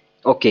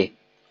 okay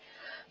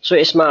so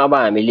यसमा अब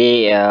हामीले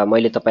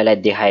मैले तपाईलाई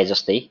देखाए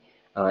जस्तै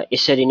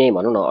यसरी नै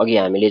भनौं न अघि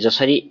हामीले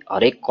जसरी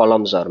हरेक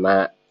कलम्सहरुमा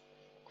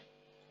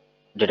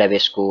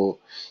डेटाबेसको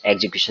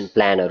एक्जिक्युसन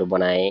प्लानहरु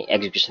बनाए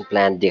एक्जिक्युसन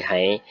प्लान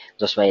देखाए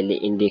जसमा यसले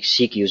इन्डेक्स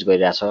सिक युज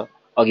गरिरहेछ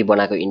अघि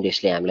बनाएको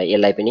इन्डेक्सले हामीलाई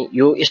यसलाई पनि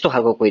यो यस्तो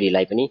खालको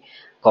क्वेरीलाई पनि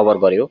कभर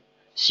गर्यो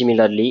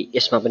सिमिलरली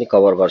यसमा पनि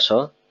कभर गर्छ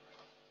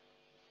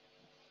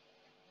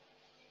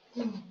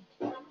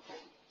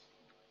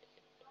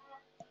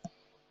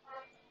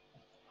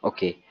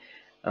ओके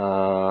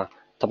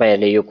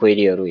तपाईहरुले यो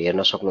क्वेरीहरु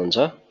हेर्न सक्नुहुन्छ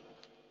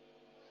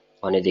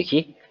भनेदेखि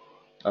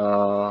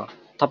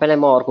तपाईलाई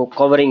म अर्को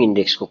कभरिङ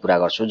इन्डेक्सको कुरा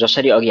गर्छु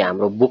जसरी अघि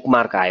हाम्रो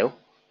बुकमार्क आयो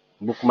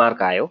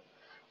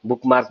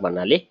बुकमार्क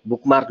भन्नाले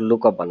बुकमार्क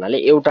लुकअप भन्नाले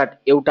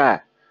एउटा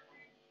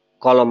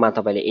कलममा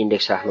तपाईले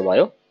इन्डेक्स राख्नु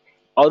भयो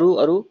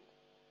अरु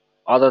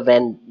अदर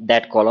देन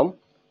दैट कलम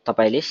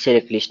तपाईले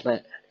सेलेक्ट लिस्टमा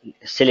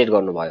सेलेक्ट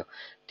गर्नु भयो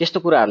त्यस्तो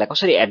कुराहरुलाई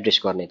कसरी एड्रेस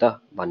गर्ने त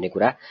भन्ने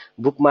कुरा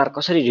बुकमार्क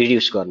कसरी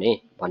रिड्युस गर्ने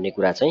भन्ने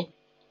कुरा चाहिँ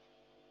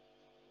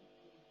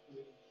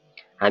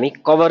हामी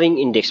कभरिङ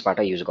इन्डेक्सबाट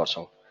युज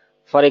गर्छौं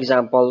फर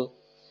एक्जाम्पल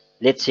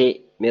लेट्स से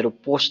मेरो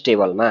पोस्ट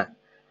टेबलमा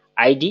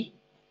ID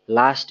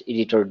last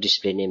editor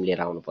display name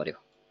लिएर आउनु पर्यो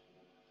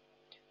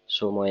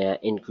सो म यहाँ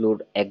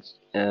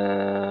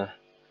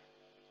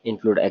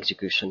इन्क्लुड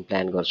एक्जिक्युसन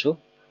प्लान गर्छु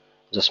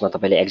जसमा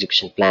तपाईले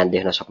एक्जिक्युसन प्लान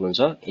देख्न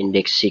सक्नुहुन्छ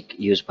index sick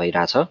use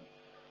भइराछ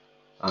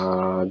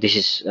this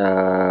is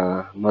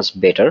much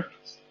better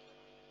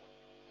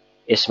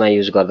यसमा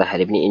युज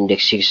गर्दाखेरि पनि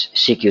इन्डेक्स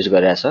सिक युज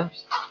गरिरहेछ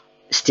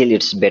स्टिल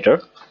इट्स बेटर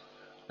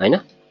हैन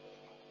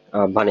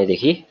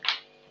भनेदेखि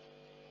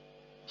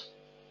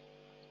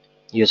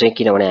यो चाहिँ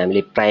किनभने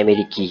हामीले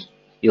प्राइमेरी की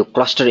यो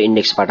क्लस्टर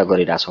इन्डेक्सबाट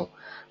गरिराछौं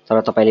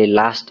तर तपाईले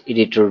लास्ट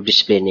एडिटर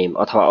डिस्प्ले नेम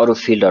अथवा अरु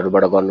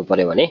फिल्डहरुबाट गर्नु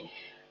पर्यो भने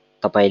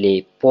तपाईले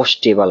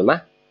पोस्ट टेबलमा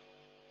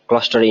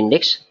cluster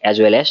index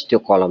as well as त्यो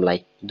कलमलाई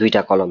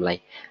दुईटा कलमलाई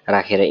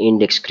राखेर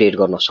इन्डेक्स क्रिएट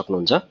गर्न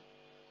सक्नुहुन्छ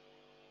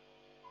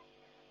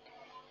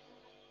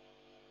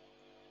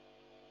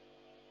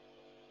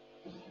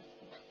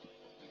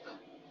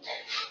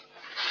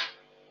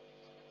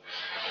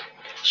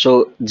सो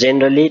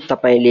जनरली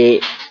तपाईले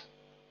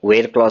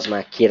वेयर क्लजमा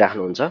के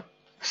राख्नुहुन्छ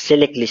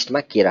सेलेक्ट लिस्टमा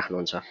के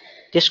राख्नुहुन्छ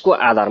त्यसको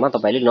आधारमा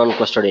तपाईले नन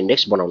क्लस्टर्ड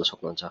इन्डेक्स बनाउन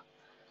सक्नुहुन्छ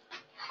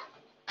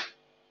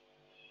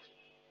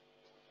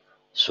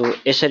सो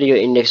यसरी यो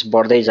इन्डेक्स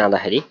बढ्दै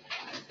जाँदाखेरि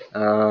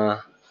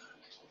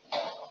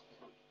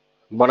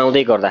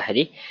बनाउँदै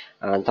गर्दाखेरि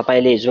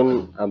तपाईले जुन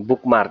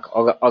बुकमार्क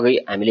अघि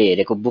हामीले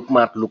हेरेको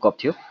बुकमार्क लुकअप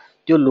थियो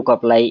त्यो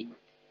लुकअपलाई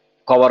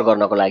कभर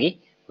गर्नको लागि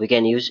वी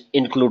क्यान युज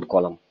इन्क्लुड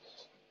कलम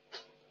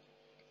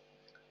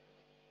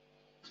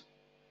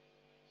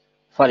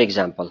फर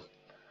एक्जाम्पल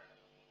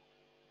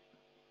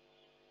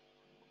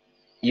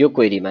यो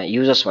क्वेरीमा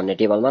युजर्स भन्ने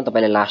टेबलमा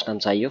तपाईलाई लास्ट नाम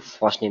चाहियो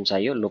फर्स्ट नेम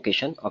चाहियो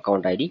location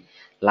account ID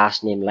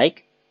last name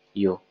like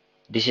यो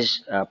दिस इज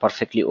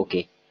पर्फेक्टली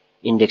ओके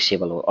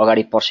इन्डेक्सेबल हो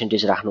अगाडि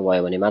पर्सेन्टेज राख्नु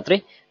भयो भने मात्रै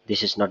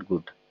this is not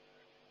good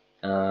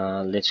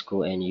Let's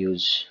go and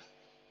use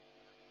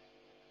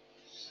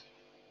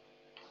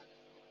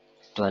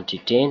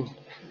 2010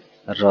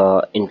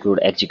 र include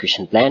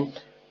execution plan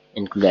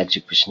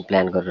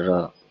गरेर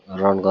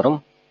रन गरौँ।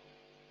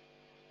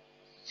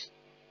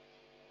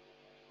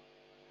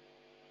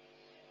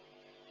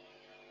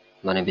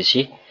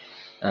 भनेपछि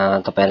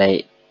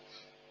तपाईलाई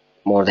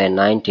more than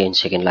 9-10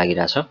 सेकेन्ड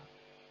लागिरहेछ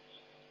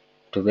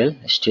 12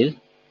 स्टिल।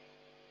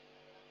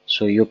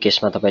 सो यो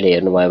केसमा तपाईले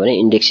हेर्नुभयो भने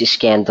इन्डेक्स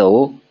स्क्यान त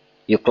हो,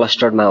 यो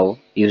क्लस्टर्डमा हो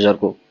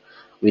युजरको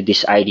विथ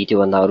दिस आईडी, त्यो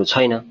भन्दा अरु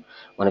छैन।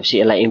 भनेपछि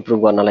यसलाई इम्प्रुभ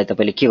गर्नलाई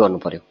तपाईले के गर्नु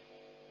पर्यो,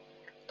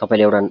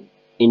 तपाईले एउटा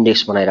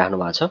इन्डेक्स बनाइराख्नु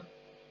भएको छ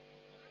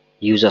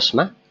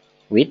युजर्समा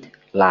विथ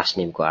लास्ट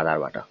नेमको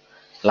आधारबाट।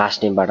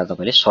 लास्ट नेमबाट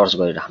तपाईले सर्च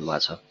गरिराख्नु भएको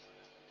छ।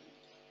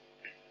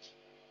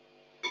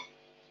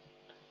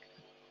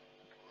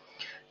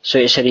 सो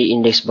यसरी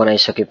इन्डेक्स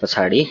बनाइसके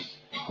पछाडि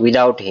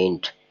विदाउट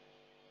हिन्ट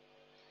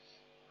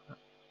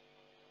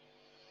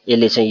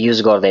यसले चाहिँ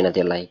युज गर्दैन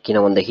त्यसलाई,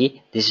 किनभनेदेखि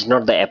this is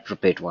not the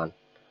appropriate one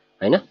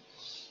हैन।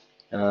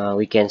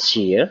 We can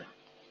see here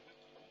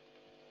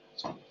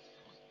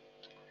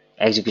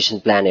execution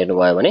plan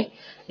हेर्नुभयो भने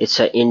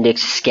इट्स अ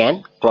इन्डेक्स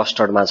स्क्यान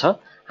क्लस्टर्डमा छ,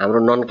 हाम्रो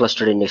नन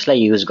क्लस्टर्ड इन्डेक्सलाई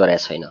युज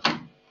गरेको छैन।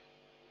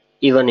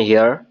 इभन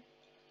हियर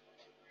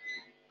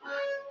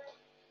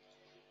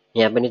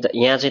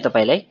यहाँ चाहिँ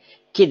तपाईलाई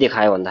के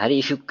देखायो भन्दाखेरि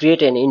if you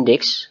create an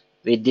index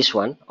with this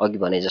one, अघि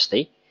भने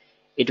जस्तै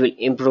इट विल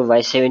इम्प्रुभ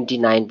बाई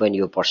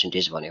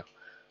 79% भन्यो।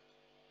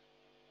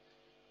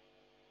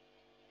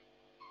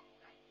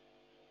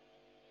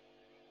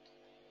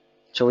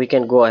 So we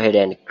can go ahead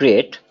and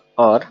create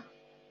or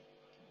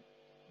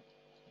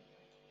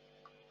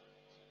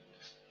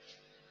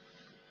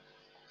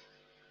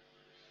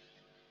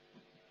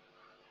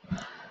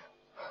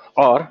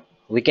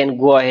we can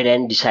go ahead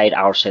and decide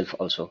ourselves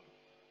also।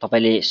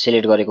 तपाईले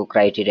सिलेक्ट गरेको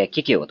क्राइटेरिया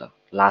के हो त,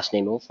 लास्ट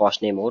नेम हो,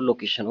 फर्स्ट नेम हो,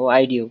 लोकेसन हो,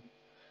 आईडी हो।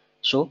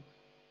 सो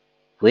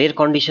वेयर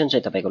कन्डिसन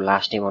चाहिँ तपाईको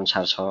लास्ट नेम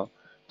अनुसार छ,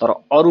 तर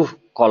अरु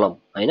कलम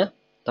हैन।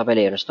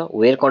 तपाईले हेर्नुस् त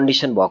वेयर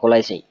कन्डिसन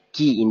भएकोलाई चाहिँ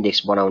की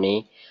इन्डेक्स बनाउने,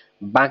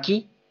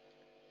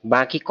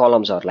 बाँकी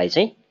कलम्सहरुलाई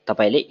चाहिँ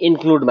तपाईले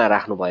इन्क्लुडमा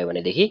राख्नु भयो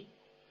भनेदेखि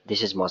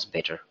दिस इज मच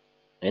बेटर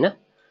हैन।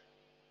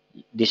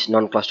 This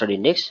non clustered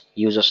index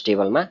users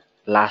टेबलमा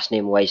लास्ट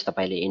नेम वाइज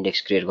तपाईले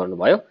इन्डेक्स क्रिएट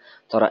गर्नुभयो,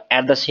 तर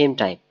एट द सेम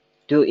टाइम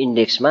त्यो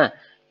इन्डेक्समा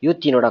यो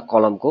तीनवटा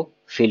कलमको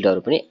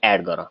फिल्डहरु पनि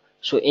एड गर।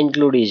 So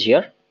include is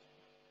here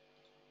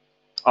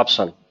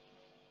option,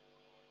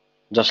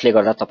 जसले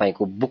गर्दा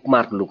तपाईको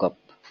बुकमार्क लुकअप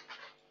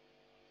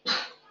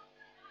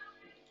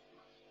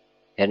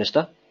हेर्नुस्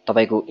त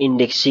तपाईको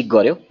इन्डेक्स सिक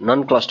गर्यो,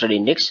 नन क्लस्टर्ड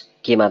इन्डेक्स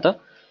केमा त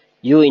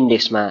यो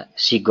इन्डेक्समा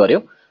सिक गर्यो,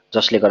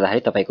 जसले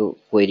गर्दाखेरि तपाईको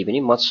क्वेरी पनि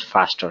much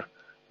faster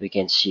we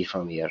can C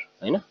from here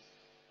हैन।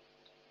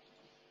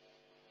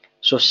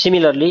 सो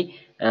सिमिलरली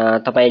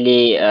तपाईले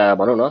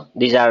भनौं न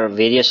these are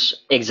various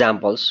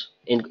examples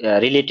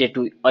related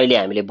to अहिले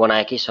हामीले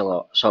बनाएकै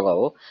सँग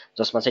हो,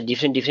 जसमा चाहिँ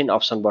डिफ्रेन्ट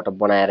अप्सनबाट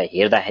बनाएर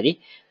हेर्दाखेरि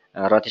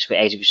र त्यसको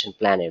एक्जिक्युसन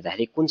प्लान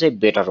हेर्दाखेरि कुन चाहिँ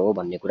बेटर हो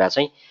भन्ने कुरा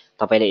चाहिँ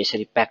तपाईले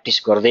यसरी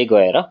प्र्याक्टिस गर्दै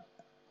गएर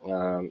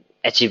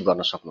एचिभ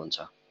गर्न सक्नुहुन्छ।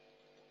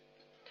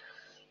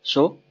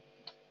 सो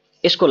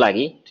यसको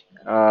लागि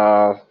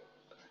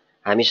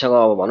हामीसँग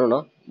अब भनौं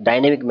न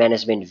डाइनामिक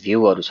म्यानेजमेन्ट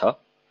भ्यूहरु छ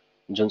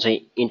जुन चाहिँ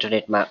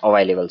इन्टरनेटमा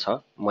अवेलेबल छ।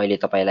 मैले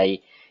तपाईलाई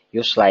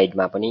यो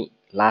स्लाइडमा पनि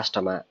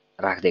लास्टमा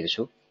राख्दिएको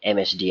छु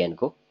एमएसडीएन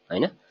को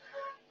हैन।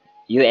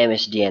 यो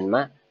एमएसडीएन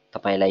मा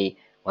तपाईलाई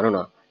भनौं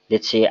न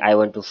let's say I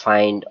want to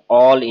find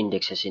all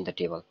indexes in the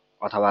table,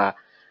 अथवा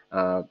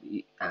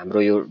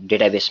हाम्रो यो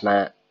डेटाबेसमा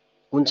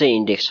कुन चाहिँ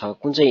इन्डेक्स छ,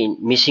 कुन चाहिँ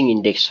मिसिङ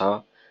इन्डेक्स छ,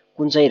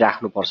 कुन चाहिँ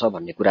राख्नुपर्छ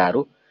भन्ने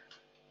कुराहरु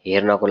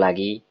हेर्नको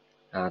लागि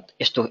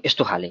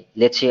यस्तो खाले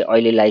लेट्स से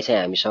अहिलेलाई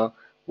चाहिँ हामीसँग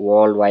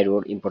वर्ल्ड वाइड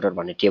वेब इम्पोर्टर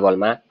भन्ने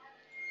टेबलमा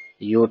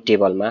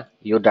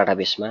यो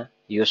डाटाबेसमा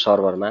यो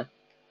सर्भरमा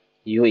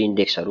यो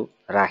इन्डेक्सहरु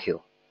राख्यो,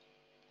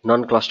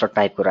 नन क्लस्टर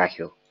टाइपको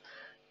राख्यो।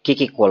 के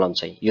कलम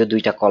चाहिँ यो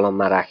दुईटा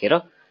कलममा राखेर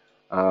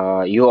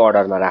यो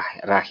अर्डरमा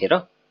राखेर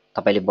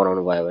तपाईले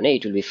बनाउनु भयो भने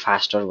इट विल बी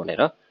फास्टर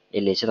भनेर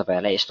यसले चाहिँ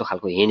तपाईलाई यस्तो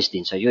खालको हिन्ट्स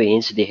दिन्छ। यो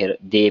हिन्ट्स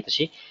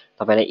दिएपछि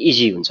तपाईलाई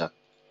इजी हुन्छ।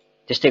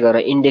 त्यस्तै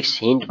गरेर इन्डेक्स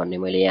हिन्ट भन्ने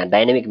मैले यहाँ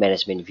डाइनामिक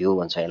म्यानेजमेन्ट भ्यू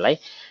भन्छ यसलाई,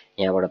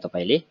 यहाँबाट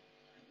तपाईले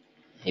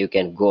you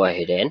can go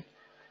ahead and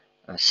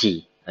C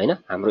हैन।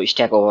 हाम्रो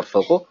स्ट्याक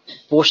ओभरफ्लोको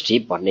पोस्ट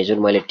हिप भन्ने जुन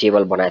मैले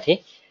टेबल बनाएको थिएँ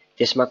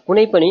त्यसमा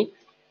कुनै पनि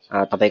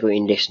तपाईको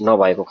इन्डेक्स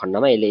नभएको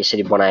खण्डमा यसले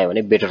यसरी बनायो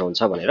भने बेटर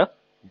हुन्छ भनेर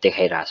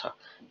देखाइराछ।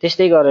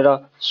 त्यस्तै गरेर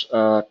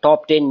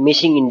टप 10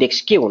 मिसिङ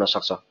इन्डेक्स के हुन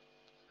सक्छ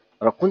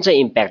र कुन चाहिँ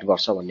इम्प्याक्ट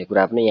गर्छ भन्ने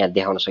कुरा पनि यहाँ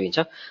देखाउन सकिन्छ,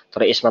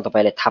 तर यसमा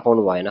तपाईले थाहा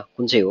पाउनु भएन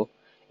कुन चाहिँ हो।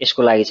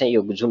 यसको लागि चाहिँ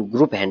यो जुन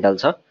ग्रुप ह्यान्डल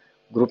छ,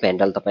 ग्रुप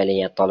ह्यान्डल तपाईले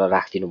यहाँ तल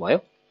राखिदिनु भयो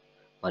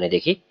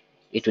भनेदेखि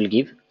it will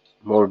give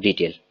more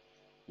detail,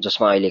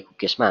 जसमा अहिलेको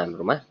केसमा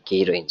हाम्रोमा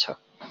केही रहन्छ।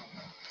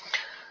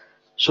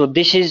 So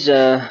this is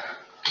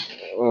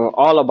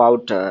all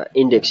about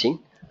indexing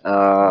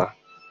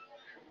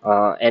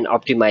and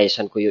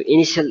optimization को यो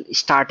इनिशियल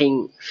स्टार्टिङ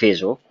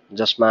फेज हो,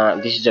 जसमा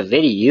this is a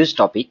very huge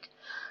topic.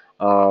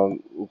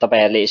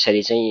 तपाईहरुले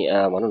यसरी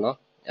चाहिँ भनौं न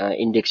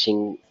इन्डेक्सिङ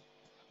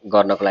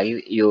गर्नको लागि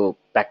यो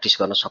प्र्याक्टिस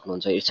गर्न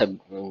सक्नुहुन्छ। इट्स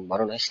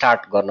भनौँ न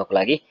स्टार्ट गर्नको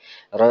लागि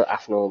र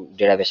आफ्नो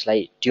डेटाबेसलाई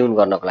ट्युन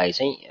गर्नको लागि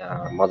चाहिँ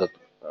मद्दत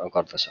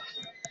गर्दछ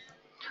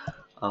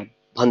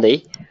भन्दै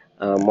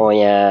म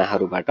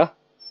यहाँहरूबाट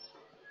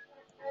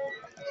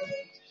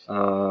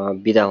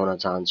बिदा हुन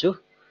चाहन्छु।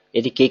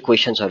 यदि केही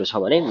क्वेसन्सहरू छ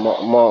भने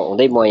म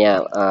हुँदै म यहाँ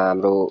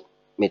हाम्रो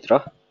मित्र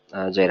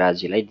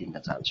जयराजजीलाई दिन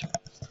चाहन्छु।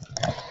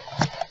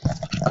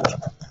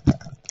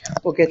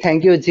 Okay,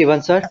 thank you,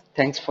 Jiwan sir.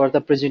 Thanks for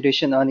the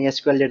presentation on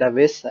SQL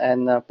database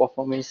and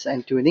performance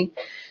and tuning.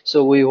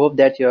 So we hope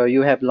that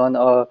you have learned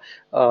a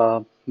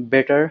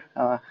better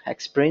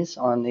experience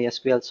on the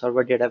SQL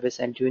Server database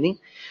and tuning.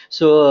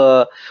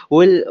 So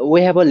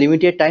we have a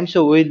limited time,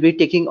 so we'll be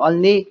taking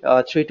only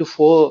 3 to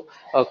 4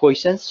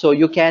 questions. So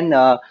you can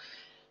uh,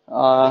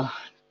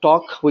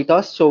 talk with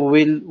us. So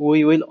we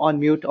will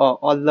unmute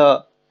all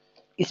the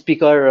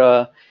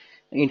speaker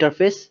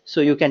interface, so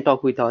you can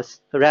talk with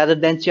us rather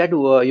than chat.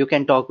 You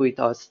can talk with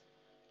us.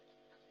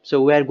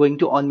 So we are going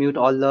to unmute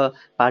all the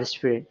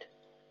participant.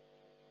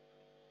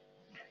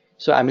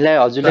 So हामीलाई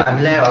हजुरले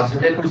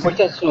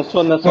question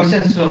सोध्न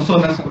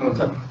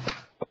सक्नुहुन्छ।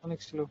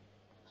 Next slow.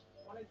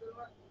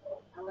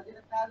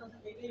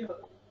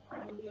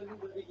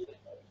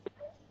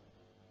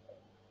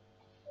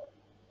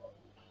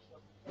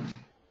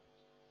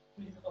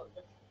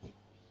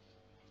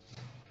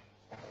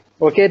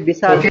 Okay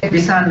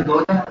विशाल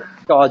गौतम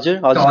हजुर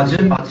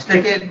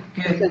हजुरले के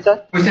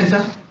question छ?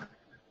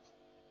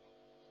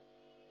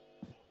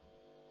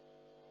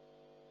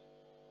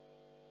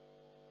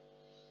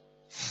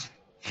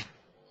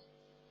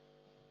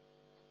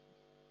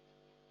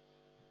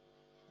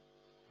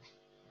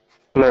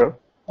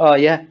 Hello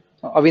या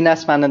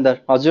अविनाश मानन्दर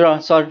हजुर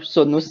sir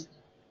सोध्नुस्।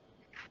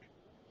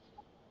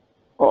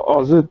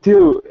 हजुर त्यो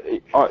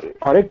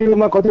हरेक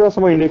टेबलमा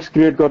कतिवटासम्म इन्डेक्स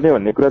क्रिएट गर्ने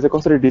भन्ने कुरा चाहिँ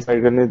कसरी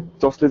डिसाइड गर्ने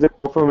जसले चाहिँ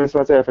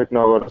पर्फर्मेन्समा चाहिँ एफेक्ट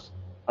नगरोस्?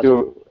 त्यो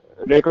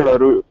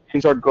रेकर्डहरू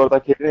इन्सर्ट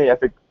गर्दाखेरि नै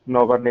एफेक्ट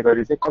नगर्ने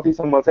गरी चाहिँ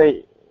कतिसम्म चाहिँ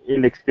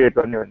इन्डेक्स क्रिएट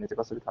गर्ने भन्ने चाहिँ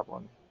कसरी थाहा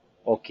पाउने?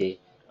 ओके,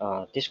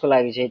 त्यसको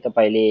लागि चाहिँ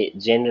तपाईँले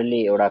जेनरली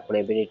एउटा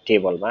कुनै पनि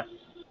टेबलमा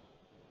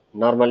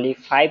नर्मल्ली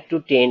 5 to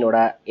 10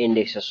 वटा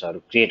इन्डेक्सेसहरू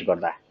क्रिएट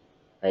गर्दा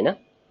हैन,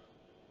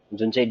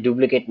 जुन चाहिँ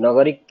डुप्लिकेट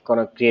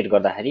नगरिकन क्रिएट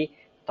गर्दाखेरि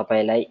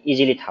तपाईँलाई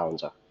इजिली थाहा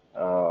हुन्छ।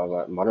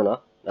 भनौँ न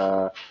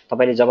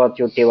तपाईँले जब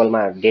त्यो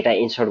टेबलमा डेटा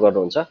इन्सर्ट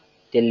गर्नुहुन्छ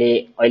त्यसले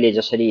अहिले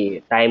जसरी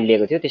टाइम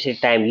लिएको थियो त्यसरी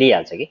टाइम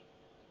लिइहाल्छ कि।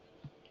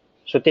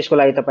 सो त्यसको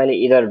लागि तपाईँले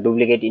इदर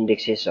डुप्लिकेट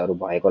इन्डेक्सेसहरू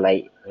भएकोलाई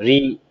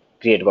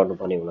रिक्रिएट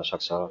गर्नुपर्ने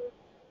हुनसक्छ।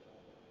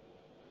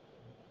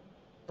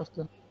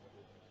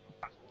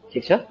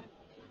 ठिक छ,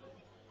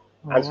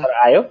 आन्सर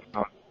आयो?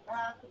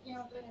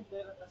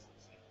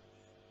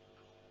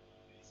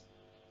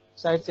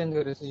 साइड चेन्ज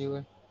गरेछ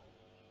युवन।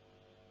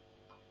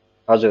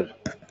 हजुर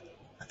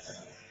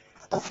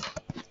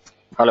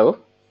हेलो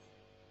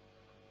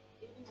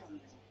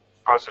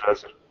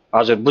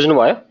हजुर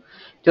बुझ्नुभयो?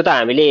 त्यो त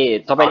हामीले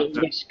तपाईँले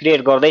इन्डेक्स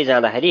क्रिएट गर्दै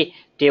जाँदाखेरि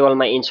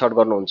टेबलमा इन्सर्ट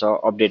गर्नुहुन्छ,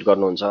 अपडेट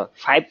गर्नुहुन्छ,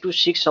 5 to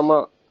 6 सम्म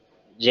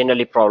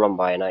जेनरली प्रब्लम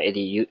भएन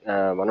यदि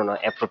भनौँ न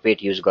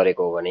एप्रोप्रिएट युज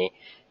गरेको हो भने।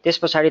 त्यस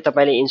पछाडि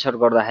तपाईँले इन्सर्ट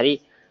गर्दाखेरि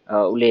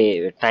उसले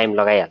टाइम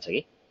लगाइहाल्छ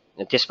कि।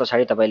 त्यस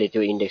पछाडि तपाईँले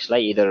त्यो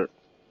इन्डेक्सलाई इदर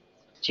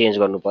चेन्ज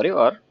गर्नु पर्यो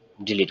अर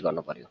डिलिट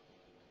गर्नु पर्यो।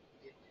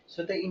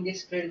 सो त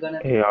इन्डेक्स क्रिएट गर्न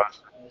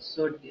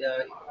सो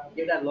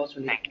डेटा लस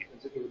हुने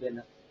कि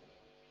हुँदैन?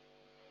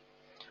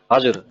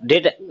 हजुर,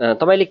 डेटा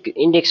तपाईँले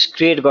इन्डेक्स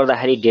क्रिएट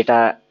गर्दाखेरि डेटा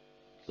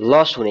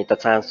लस हुने त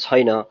चान्स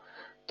छैन,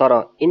 तर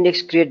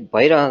इन्डेक्स क्रिएट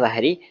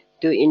भइरहँदाखेरि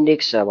त्यो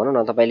इन्डेक्स भनौँ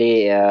न तपाईँले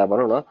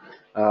भनौँ न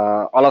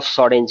अल अफ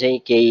सडन चाहिँ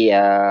केही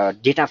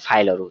डेटा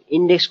फाइलहरू,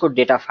 इन्डेक्सको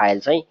डेटा फाइल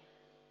चाहिँ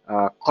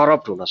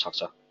करप्ट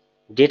हुनसक्छ।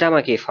 डेटामा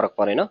केही फरक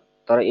परेन,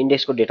 तर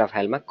इन्डेक्सको डेटा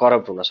फाइलमा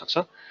करप्ट हुनसक्छ,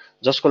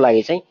 जसको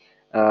लागि चाहिँ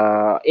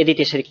यदि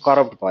त्यसरी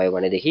करप्ट भयो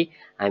भनेदेखि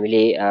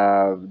हामीले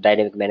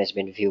डाइनामिक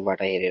म्यानेजमेन्ट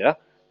भ्यूबाट हेरेर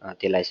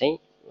त्यसलाई चाहिँ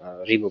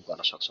रिमुभ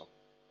गर्न सक्छौँ।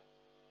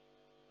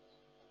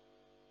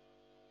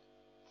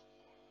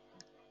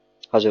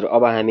 हजुर,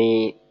 अब हामी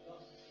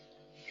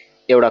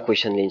एउटा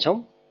क्वेसन लिन्छौँ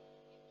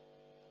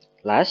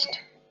लास्ट।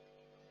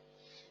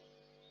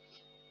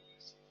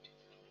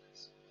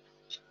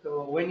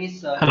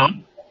 हेलो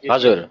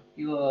हजुर,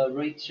 यो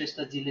रोहित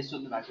श्रेष्ठजीले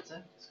सोध्नु भएको छ,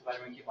 यसको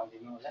बारेमा के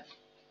भनिदिनु होला?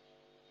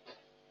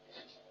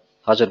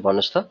 हजुर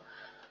भन्नुहोस् त,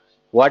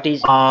 वाट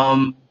इज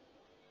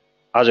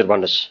हजुर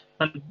भन्नुहोस्।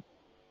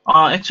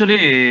 एक्चुअली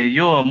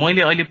यो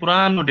मैले अहिले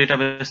पुरानो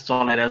डेटाबेस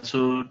चलाइरहेको छु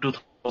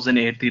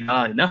 2008 तिर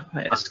हैन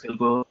एसक्यूएल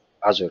को।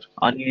 हजुर,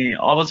 अनि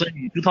अब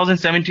चाहिँ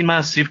 2017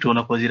 मा शिफ्ट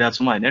हुन खोजिरहेको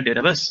छु म हैन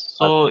डेटाबेस।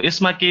 सो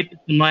यसमा के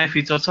नयाँ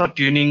फिचर छ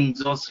ट्युनिङ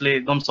जसले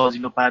एकदम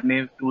सजिलो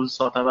पार्ने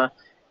टुल्स अथवा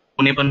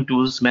कुनै पनि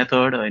टुल्स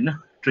मेथड हैन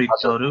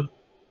ट्रिक्सहरु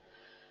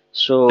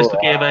सो त्यस्तो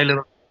के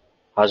अवेलेबल?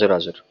 हजुर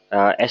हजुर,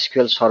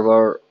 SQL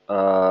server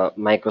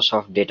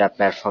Microsoft data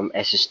platform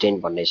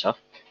assistant भन्ने छ,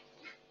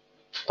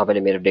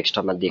 तपाईले मेरो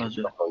डेस्कटपमा देख्न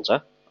सक्नुहुन्छ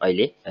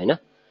अहिले हैन।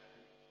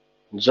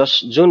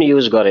 जुन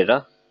युज गरेर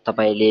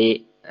तपाईले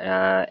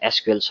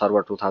एसक्यूएल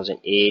सर्भर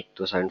 2008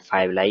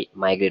 2005 लाई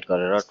माइग्रेट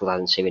गरेर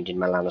 2017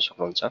 मा लान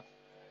सक्नुहुन्छ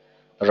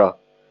र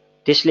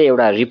त्यसले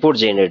एउटा रिपोर्ट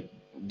जेनेरेट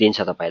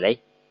दिन्छ तपाईँलाई,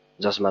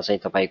 जसमा चाहिँ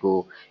तपाईँको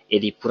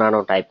यदि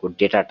पुरानो टाइपको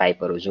डेटा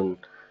टाइपहरू जुन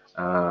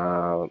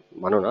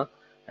भनौँ न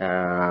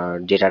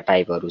डेटा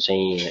टाइपहरू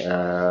चाहिँ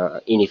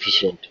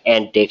इनइफिसियन्ट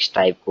एन्ड टेक्स्ट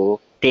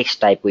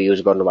टाइपको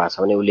युज गर्नुभएको छ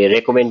भने उसले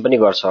रेकमेन्ड पनि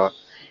गर्छ।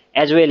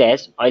 एज वेल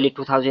एज अहिले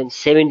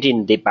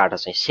 2017बाट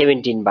चाहिँ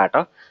 17बाट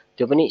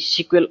त्यो पनि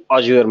सिक्वेल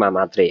अजुरमा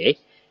मात्रै है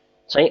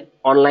चाहिँ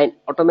अनलाइन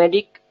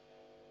अटोमेटिक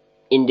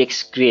इन्डेक्स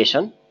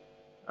क्रिएसन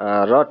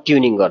र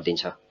ट्युनिङ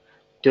गरिदिन्छ।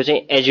 त्यो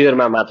चाहिँ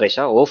एजुरमा मात्रै छ।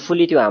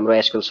 होपफुली त्यो हाम्रो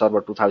एसक्यूएल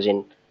सर्भर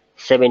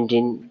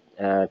 2017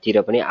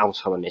 तिर पनि आउँछ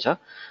भन्ने छ।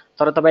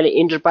 तर तपाईँले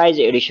इन्टरप्राइज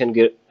एडिसन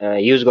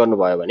युज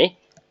गर्नुभयो भने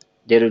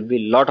there will be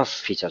lot of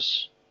features.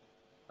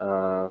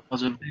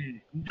 हजुर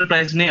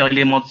इन्टरप्राइज नै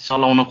अहिले म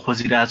चलाउन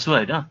खोजिरहेको छु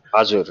होइन।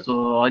 हजुर सो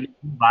अहिले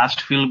भास्ट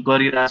फिल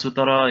गरिरहेको छु,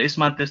 तर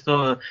यसमा त्यस्तो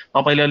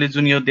तपाईँले अहिले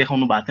जुन यो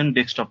देखाउनु भएको थियो नि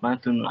डेस्कटपमा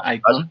जुन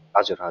आइकन,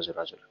 हजुर हजुर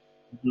हजुर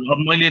अब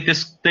मैले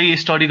त्यस्तै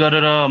स्टडी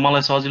गरेर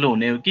मलाई सजिलो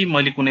हुने हो कि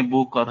मैले कुनै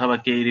बुक अथवा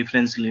केही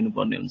रिफरेन्स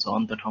लिनुपर्ने हुन्छ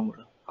अन्त ठाउँबाट?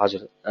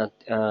 हजुर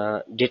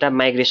डेटा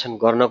माइग्रेसन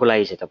गर्नको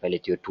लागि चाहिँ तपाईँले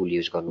त्यो टुल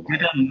युज गर्नुभयो?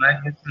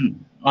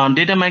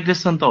 डेटा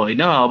माइग्रेसन त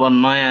होइन, अब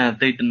नयाँ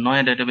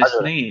डेटाबेस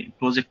नै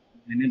प्रोजेक्ट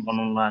नै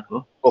बनाउनु लागेको।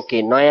 ओके,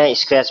 नयाँ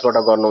स्क्रैचबाट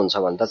गर्नुहुन्छ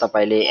भने त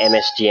तपाईँले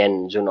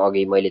एमएसटिएन जुन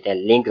अघि मैले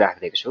त्यहाँ लिङ्क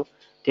राखिदिएको छु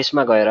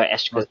त्यसमा गएर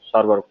एसक्यूएल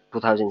सर्भर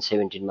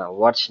 2017 मा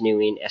what's new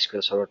in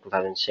SQL server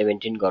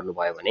 2017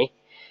 गर्नुभयो भने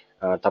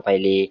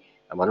तपाईँले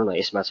भनौँ न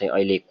यसमा चाहिँ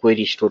अहिले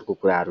क्वेरी स्टोरको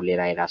कुराहरू लिएर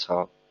आइरहेछ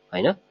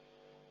होइन,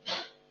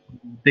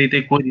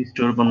 त्यही क्वेरी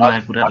स्टोरको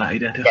नयाँ कुराहरू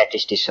आइरहेको थियो,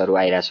 स्ट्याटिस्टिक्सहरू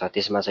आइरहेछ।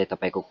 त्यसमा चाहिँ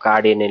तपाईँको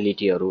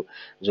कार्डिनेलिटीहरू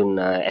जुन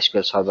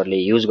एसक्यूएल सर्भरले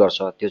युज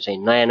गर्छ त्यो चाहिँ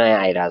नयाँ नयाँ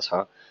आइरहेछ।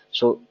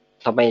 सो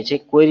तपाईँ चाहिँ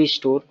क्वेरी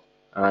स्टोर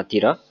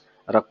तिर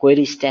र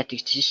क्वेरी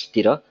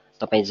स्ट्याटिस्टिक्सतिर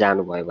तपाईँ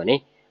जानुभयो भने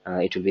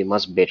it will be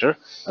much better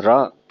र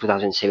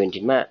 2017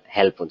 मा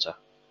हेल्प हुन्छ।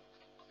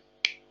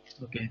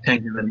 Okay,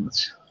 thank you very much.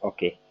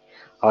 Okay,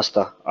 हस् त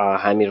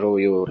हाम्रो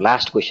यो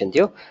लास्ट क्वेसन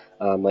थियो।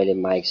 मैले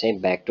माइक चाहिँ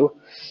ब्याक टु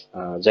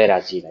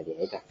जयराजजीलाई दिएँ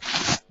है त।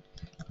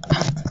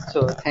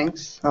 So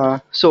thanks.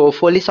 सो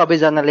होपफुली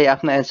सबैजनाले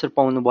आफ्नो एन्सर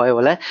पाउनुभयो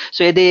होला।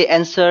 सो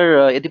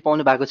यदि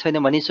पाउनु भएको छैन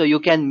भने सो यु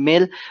क्यान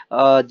मेल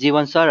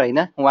जीवन सर होइन,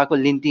 उहाँको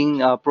लिङ्किङ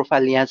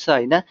प्रोफाइल यहाँ छ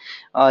होइन,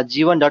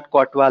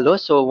 jiwan.katuwal हो।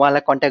 सो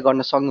उहाँलाई कन्ट्याक्ट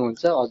गर्न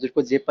सक्नुहुन्छ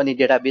हजुरको जे पनि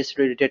डेटाबेस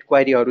रिलेटेड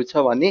क्वारीहरू छ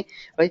भने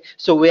है।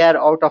 So we are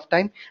out of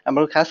time,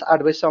 हाम्रो खास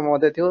 8 बजीसम्म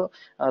आउँदै थियो,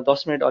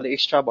 10 मिनट अलिक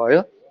एक्स्ट्रा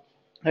भयो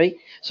है।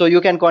 So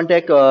you can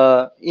contact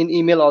in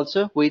email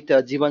also with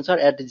Jiwan sir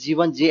at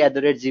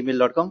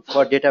jiwanj@gmail.com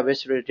for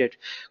database related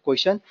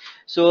question.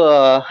 So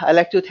I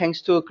like to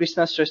thanks to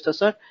Krishna Shrestha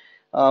sir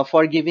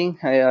for giving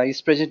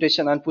his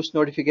presentation on push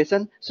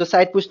notification. So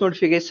side push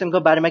notification को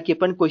बारेमा के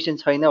पनि question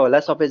छैन होला,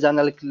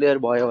 सबैजनाले clear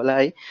भयो होला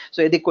है।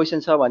 सो यदि क्वेशन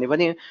छ भने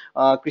पनि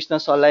कृष्ण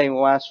सरलाई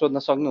उहाँ सोध्न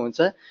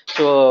सक्नुहुन्छ।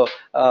 So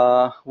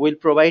we'll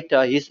provide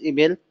his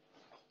email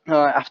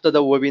after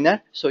the webinar,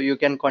 so you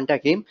can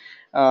contact him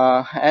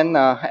and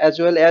as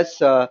well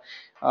as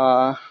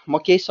म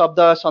केही शब्द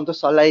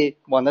सन्तोष सरलाई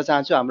भन्न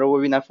चाहन्छु हाम्रो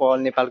वेबिनार फर अल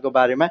नेपालको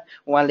बारेमा।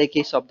 उहाँले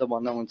केही शब्द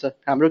भन्नुहुन्छ,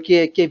 हाम्रो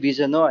के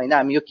भिजन हो होइन,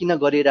 हामी यो किन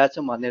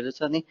गरिरहेछौँ भनेर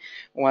चाहिँ नि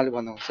उहाँले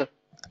भन्नुहुन्छ।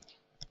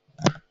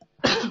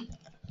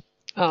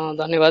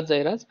 धन्यवाद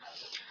जयराज।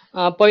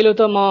 पहिलो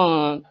त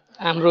म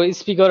हाम्रो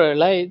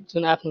स्पिकरहरूलाई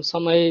जुन आफ्नो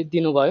समय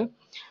दिनुभयो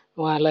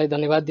उहाँहरूलाई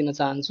धन्यवाद दिन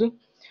चाहन्छु।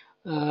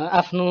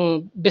 आफ्नो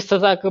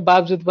व्यस्तताको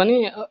बावजुद पनि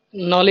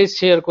नलेज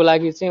सेयरको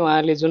लागि चाहिँ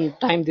उहाँहरूले जुन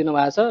टाइम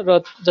दिनुभएको छ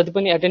र जति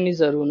पनि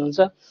एटेन्डिजहरू हुनुहुन्छ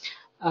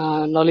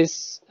नलेज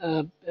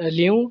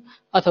लियौँ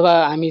अथवा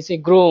हामी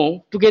चाहिँ ग्रो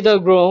हौँ, टुगेदर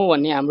ग्रो हौँ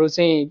भन्ने हाम्रो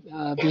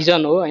चाहिँ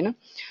भिजन हो होइन।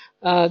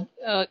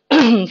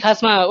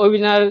 खासमा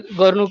वेबिनार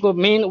गर्नुको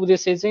मेन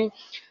उद्देश्य चाहिँ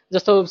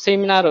जस्तो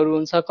सेमिनारहरू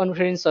हुन्छ,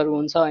 कन्फरेन्सहरू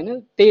हुन्छ होइन,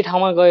 त्यही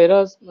ठाउँमा गएर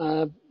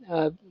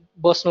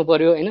बस्नु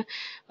पर्यो होइन।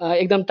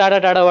 एकदम टाढा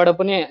टाढाबाट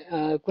पनि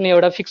कुनै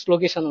एउटा फिक्स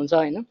लोकेसन हुन्छ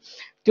होइन,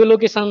 त्यो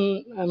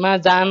लोकेसनमा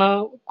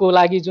जानको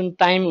लागि जुन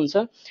टाइम हुन्छ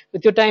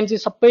त्यो टाइम चाहिँ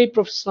सबै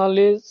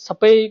प्रोफेसनलले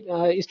सबै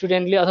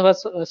स्टुडेन्टले अथवा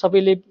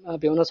सबैले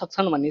भ्याउन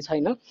सक्छन् भन्ने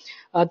छैन।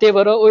 त्यही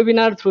भएर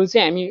वेबिनार थ्रु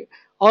चाहिँ हामी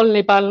अल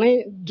नेपाल नै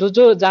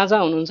जो जहाँ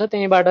हुनुहुन्छ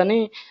त्यहीँबाट नै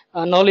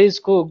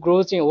नलेजको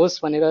ग्रो चाहिँ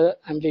होस् भनेर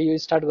हामीले यो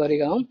स्टार्ट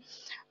गरेका हौँ।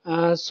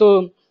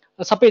 सो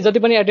सबै जति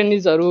पनि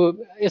एटेन्डिजहरू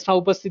यसमा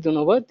उपस्थित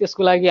हुनुभयो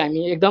त्यसको लागि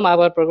हामी एकदम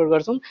आभार प्रकट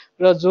गर्छौँ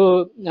र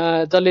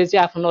जसले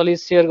चाहिँ आफ्नो नलेज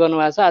सेयर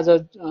गर्नुभएको छ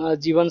आज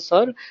जीवन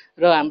सर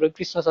र हाम्रो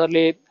कृष्ण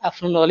सरले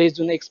आफ्नो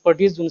नलेज जुन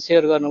एक्सपर्टिज जुन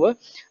सेयर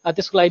गर्नुभयो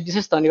त्यसको लागि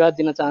विशेष धन्यवाद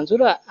दिन चाहन्छु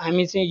र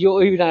हामी चाहिँ यो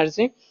वेबिनार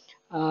चाहिँ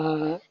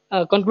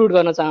कन्क्लुड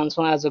गर्न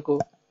चाहन्छौँ आजको।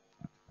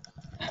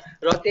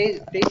 र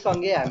त्यही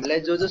सँगै हामीलाई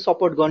जो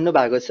सपोर्ट गर्नु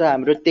भएको छ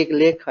हाम्रो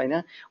टेकलेक होइन,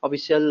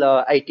 official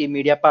IT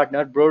media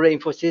partner bro र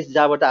इन्फोसिस,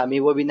 जहाँबाट हामी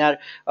वेबिनार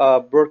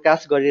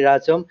ब्रोडकास्ट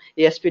गरिरहेछौँ,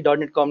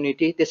 ASP.NET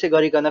कम्युनिटी, त्यसै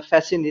गरिकन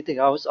फ्यासिनेटिङ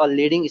house a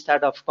leading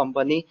startup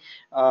company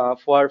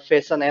for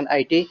fashion and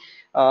IT,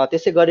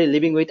 त्यसै गरी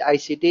living with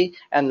ICT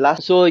and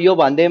last so यो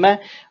भन्दैमा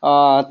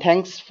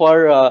thanks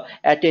for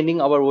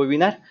एटेन्डिङ our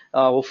webinar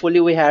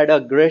hopefully we had a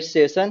great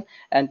session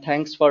and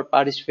thanks for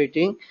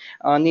participating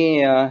अनि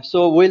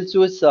so will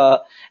choose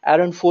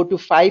around 4 to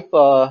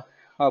 5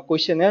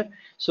 questionnaire.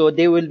 So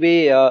they will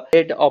be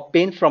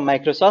obtained from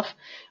Microsoft.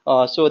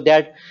 So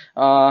that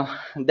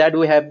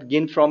we have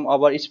gained from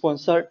our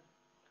sponsor,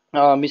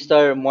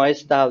 Mr.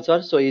 Moez Dal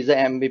sir. So he's a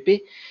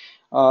MVP.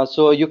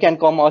 So you can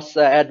come us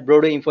at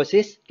Brodo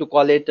Infosys to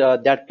collect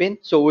that pin.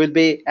 So we'll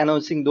be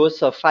announcing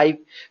those five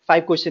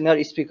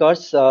questionnaire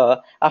speakers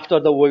after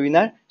the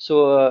webinar. So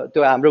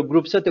त्यो हाम्रो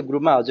group छ त्यो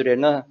ग्रुपमा हजुर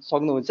हेर्न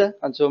सक्नुहुन्छ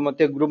अनि so म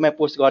त्यो ग्रुपमा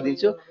पोस्ट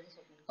गरिदिन्छु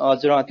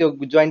हजुर त्यो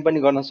जोइन पनि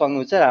गर्न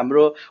सक्नुहुन्छ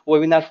हाम्रो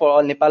वेबिनार फर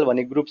अल नेपाल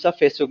भन्ने ग्रुप छ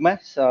फेसबुकमा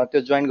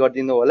त्यो जोइन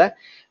गरिदिनु होला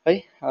है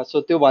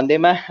सो त्यो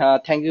भन्दैमा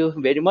thank you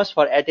very much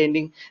for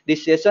एटेन्डिङ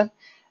this session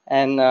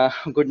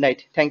and good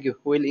night thank you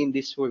will in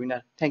this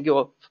webinar thank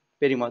you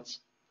very much